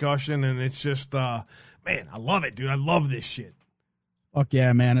good discussion, and it's just, man, I love it, dude. I love this shit. Fuck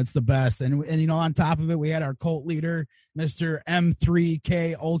yeah, man. It's the best. And you know, on top of it, we had our cult leader, Mr.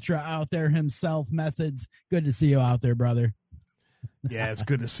 M3K Ultra out there himself, Methods. Good to see you out there, brother. Yeah, it's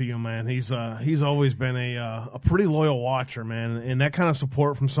good to see you, man. He's always been a pretty loyal watcher, man, and that kind of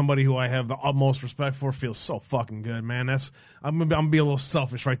support from somebody who I have the utmost respect for feels so fucking good, man. I'm gonna be a little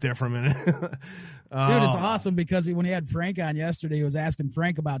selfish right there for a minute. Dude, it's awesome because when he had Frank on yesterday, he was asking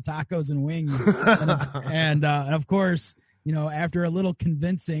Frank about tacos and wings, and of course, you know, after a little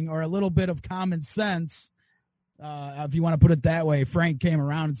convincing or a little bit of common sense, if you want to put it that way, Frank came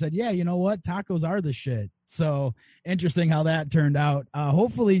around and said, yeah, you know what? Tacos are the shit. So interesting how that turned out.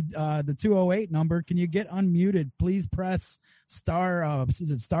 Hopefully the 208 number, can you get unmuted? Please press is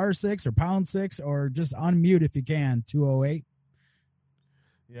it *6 or #6 or just unmute if you can, 208.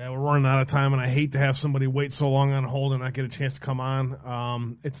 Yeah, we're running out of time, and I hate to have somebody wait so long on hold and not get a chance to come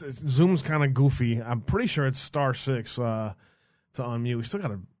on. It's Zoom's kind of goofy. I'm pretty sure it's *6 to unmute. We still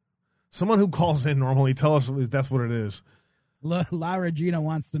got someone who calls in normally tell us that's what it is. La Regina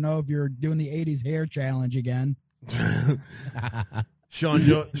wants to know if you're doing the 80s hair challenge again. Sean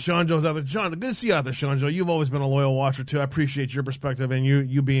Joe's out there. Sean, good to see you out there, Sean Joe. You've always been a loyal watcher, too. I appreciate your perspective and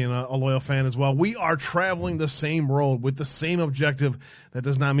you being a loyal fan as well. We are traveling the same road with the same objective. That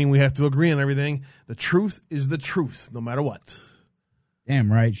does not mean we have to agree on everything. The truth is the truth, no matter what.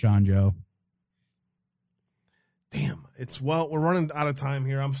 Damn right, Sean Joe. Damn, we're running out of time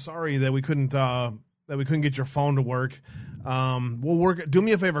here. I'm sorry that we couldn't get your phone to work. We'll work. Do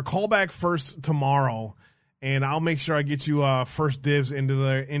me a favor, call back first tomorrow, and I'll make sure I get you first dibs into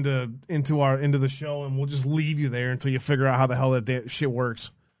the show, and we'll just leave you there until you figure out how the hell that shit works.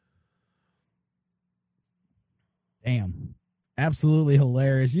 Damn, absolutely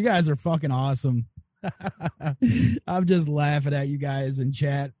hilarious. You guys are fucking awesome. I'm just laughing at you guys in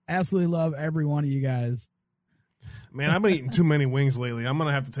chat. Absolutely love every one of you guys. Man, I've been eating too many wings lately. I'm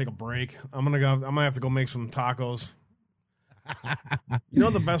gonna have to take a break. I'm gonna have to go make some tacos. You know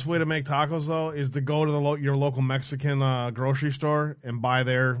the best way to make tacos though is to go to your local Mexican grocery store and buy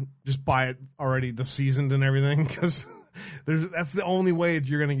it already, the seasoned and everything, because that's the only way that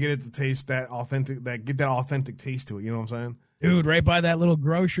you're gonna get it to taste that authentic taste to it. You know what I'm saying? Dude, right by that little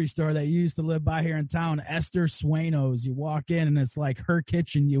grocery store that you used to live by here in town, Esther Sueno's. You walk in and it's like her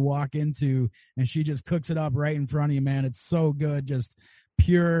kitchen you walk into, and she just cooks it up right in front of you, man. It's so good. Just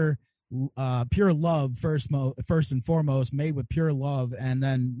pure love first and foremost, made with pure love, and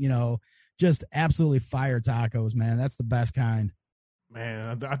then, you know, just absolutely fire tacos, man. That's the best kind.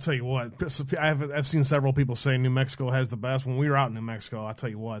 Man, I tell you what, I've seen several people say New Mexico has the best. When we were out in New Mexico, I tell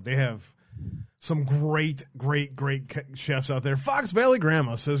you what, they have some great chefs out there. Fox Valley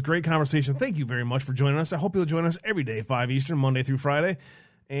Grandma says, great conversation. Thank you very much for joining us. I hope you'll join us every day, 5 Eastern, Monday through Friday,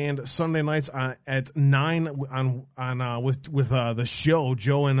 and Sunday nights at 9 with the show,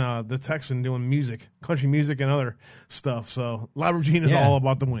 Joe and the Texan doing music, country music and other stuff. So La Regina is all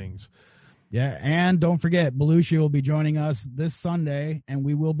about the wings. Yeah, and don't forget, Belushi will be joining us this Sunday, and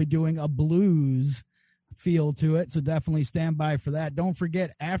we will be doing a blues feel to it. So definitely stand by for that. Don't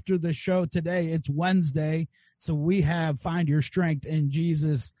forget, after the show today, it's Wednesday. So we have Find Your Strength in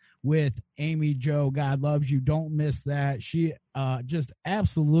Jesus with Amy Jo. God loves you. Don't miss that. She just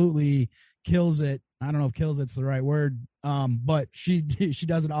absolutely kills it. I don't know if kills it's the right word, but she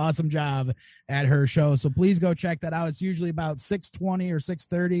does an awesome job at her show. So please go check that out. It's usually about 6:20 or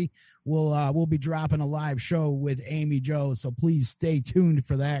 6:30. We'll be dropping a live show with Amy Jo. So please stay tuned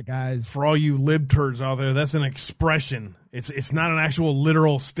for that, guys. For all you lib turds out there, that's an expression. It's not an actual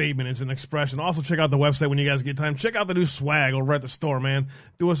literal statement. It's an expression. Also, check out the website when you guys get time. Check out the new swag over at the store, man.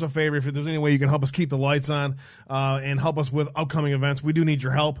 Do us a favor. If there's any way you can help us keep the lights on and help us with upcoming events, we do need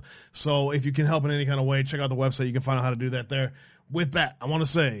your help. So if you can help in any kind of way, check out the website. You can find out how to do that there. With that, I want to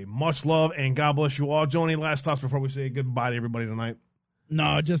say much love and God bless you all. Joe, any last thoughts before we say goodbye to everybody tonight?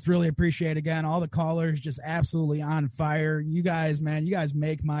 No, just really appreciate, again, all the callers, just absolutely on fire. You guys, man, you guys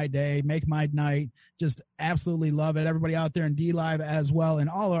make my day, make my night. Just absolutely love it. Everybody out there in D-Live as well, and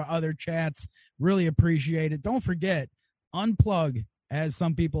all our other chats, really appreciate it. Don't forget, unplug, as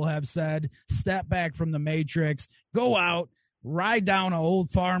some people have said, step back from the matrix, go out, ride down an old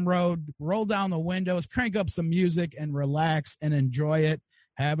farm road, roll down the windows, crank up some music, and relax and enjoy it.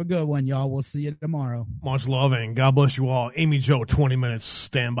 Have a good one, y'all. We'll see you tomorrow. Much love and God bless you all. Amy Jo, 20 minutes.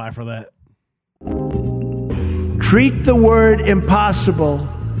 Stand by for that. Treat the word impossible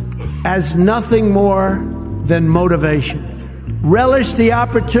as nothing more than motivation. Relish the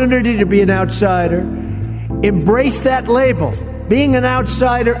opportunity to be an outsider. Embrace that label. Being an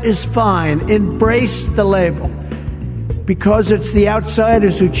outsider is fine. Embrace the label. Because it's the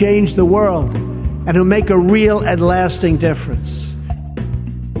outsiders who change the world and who make a real and lasting difference.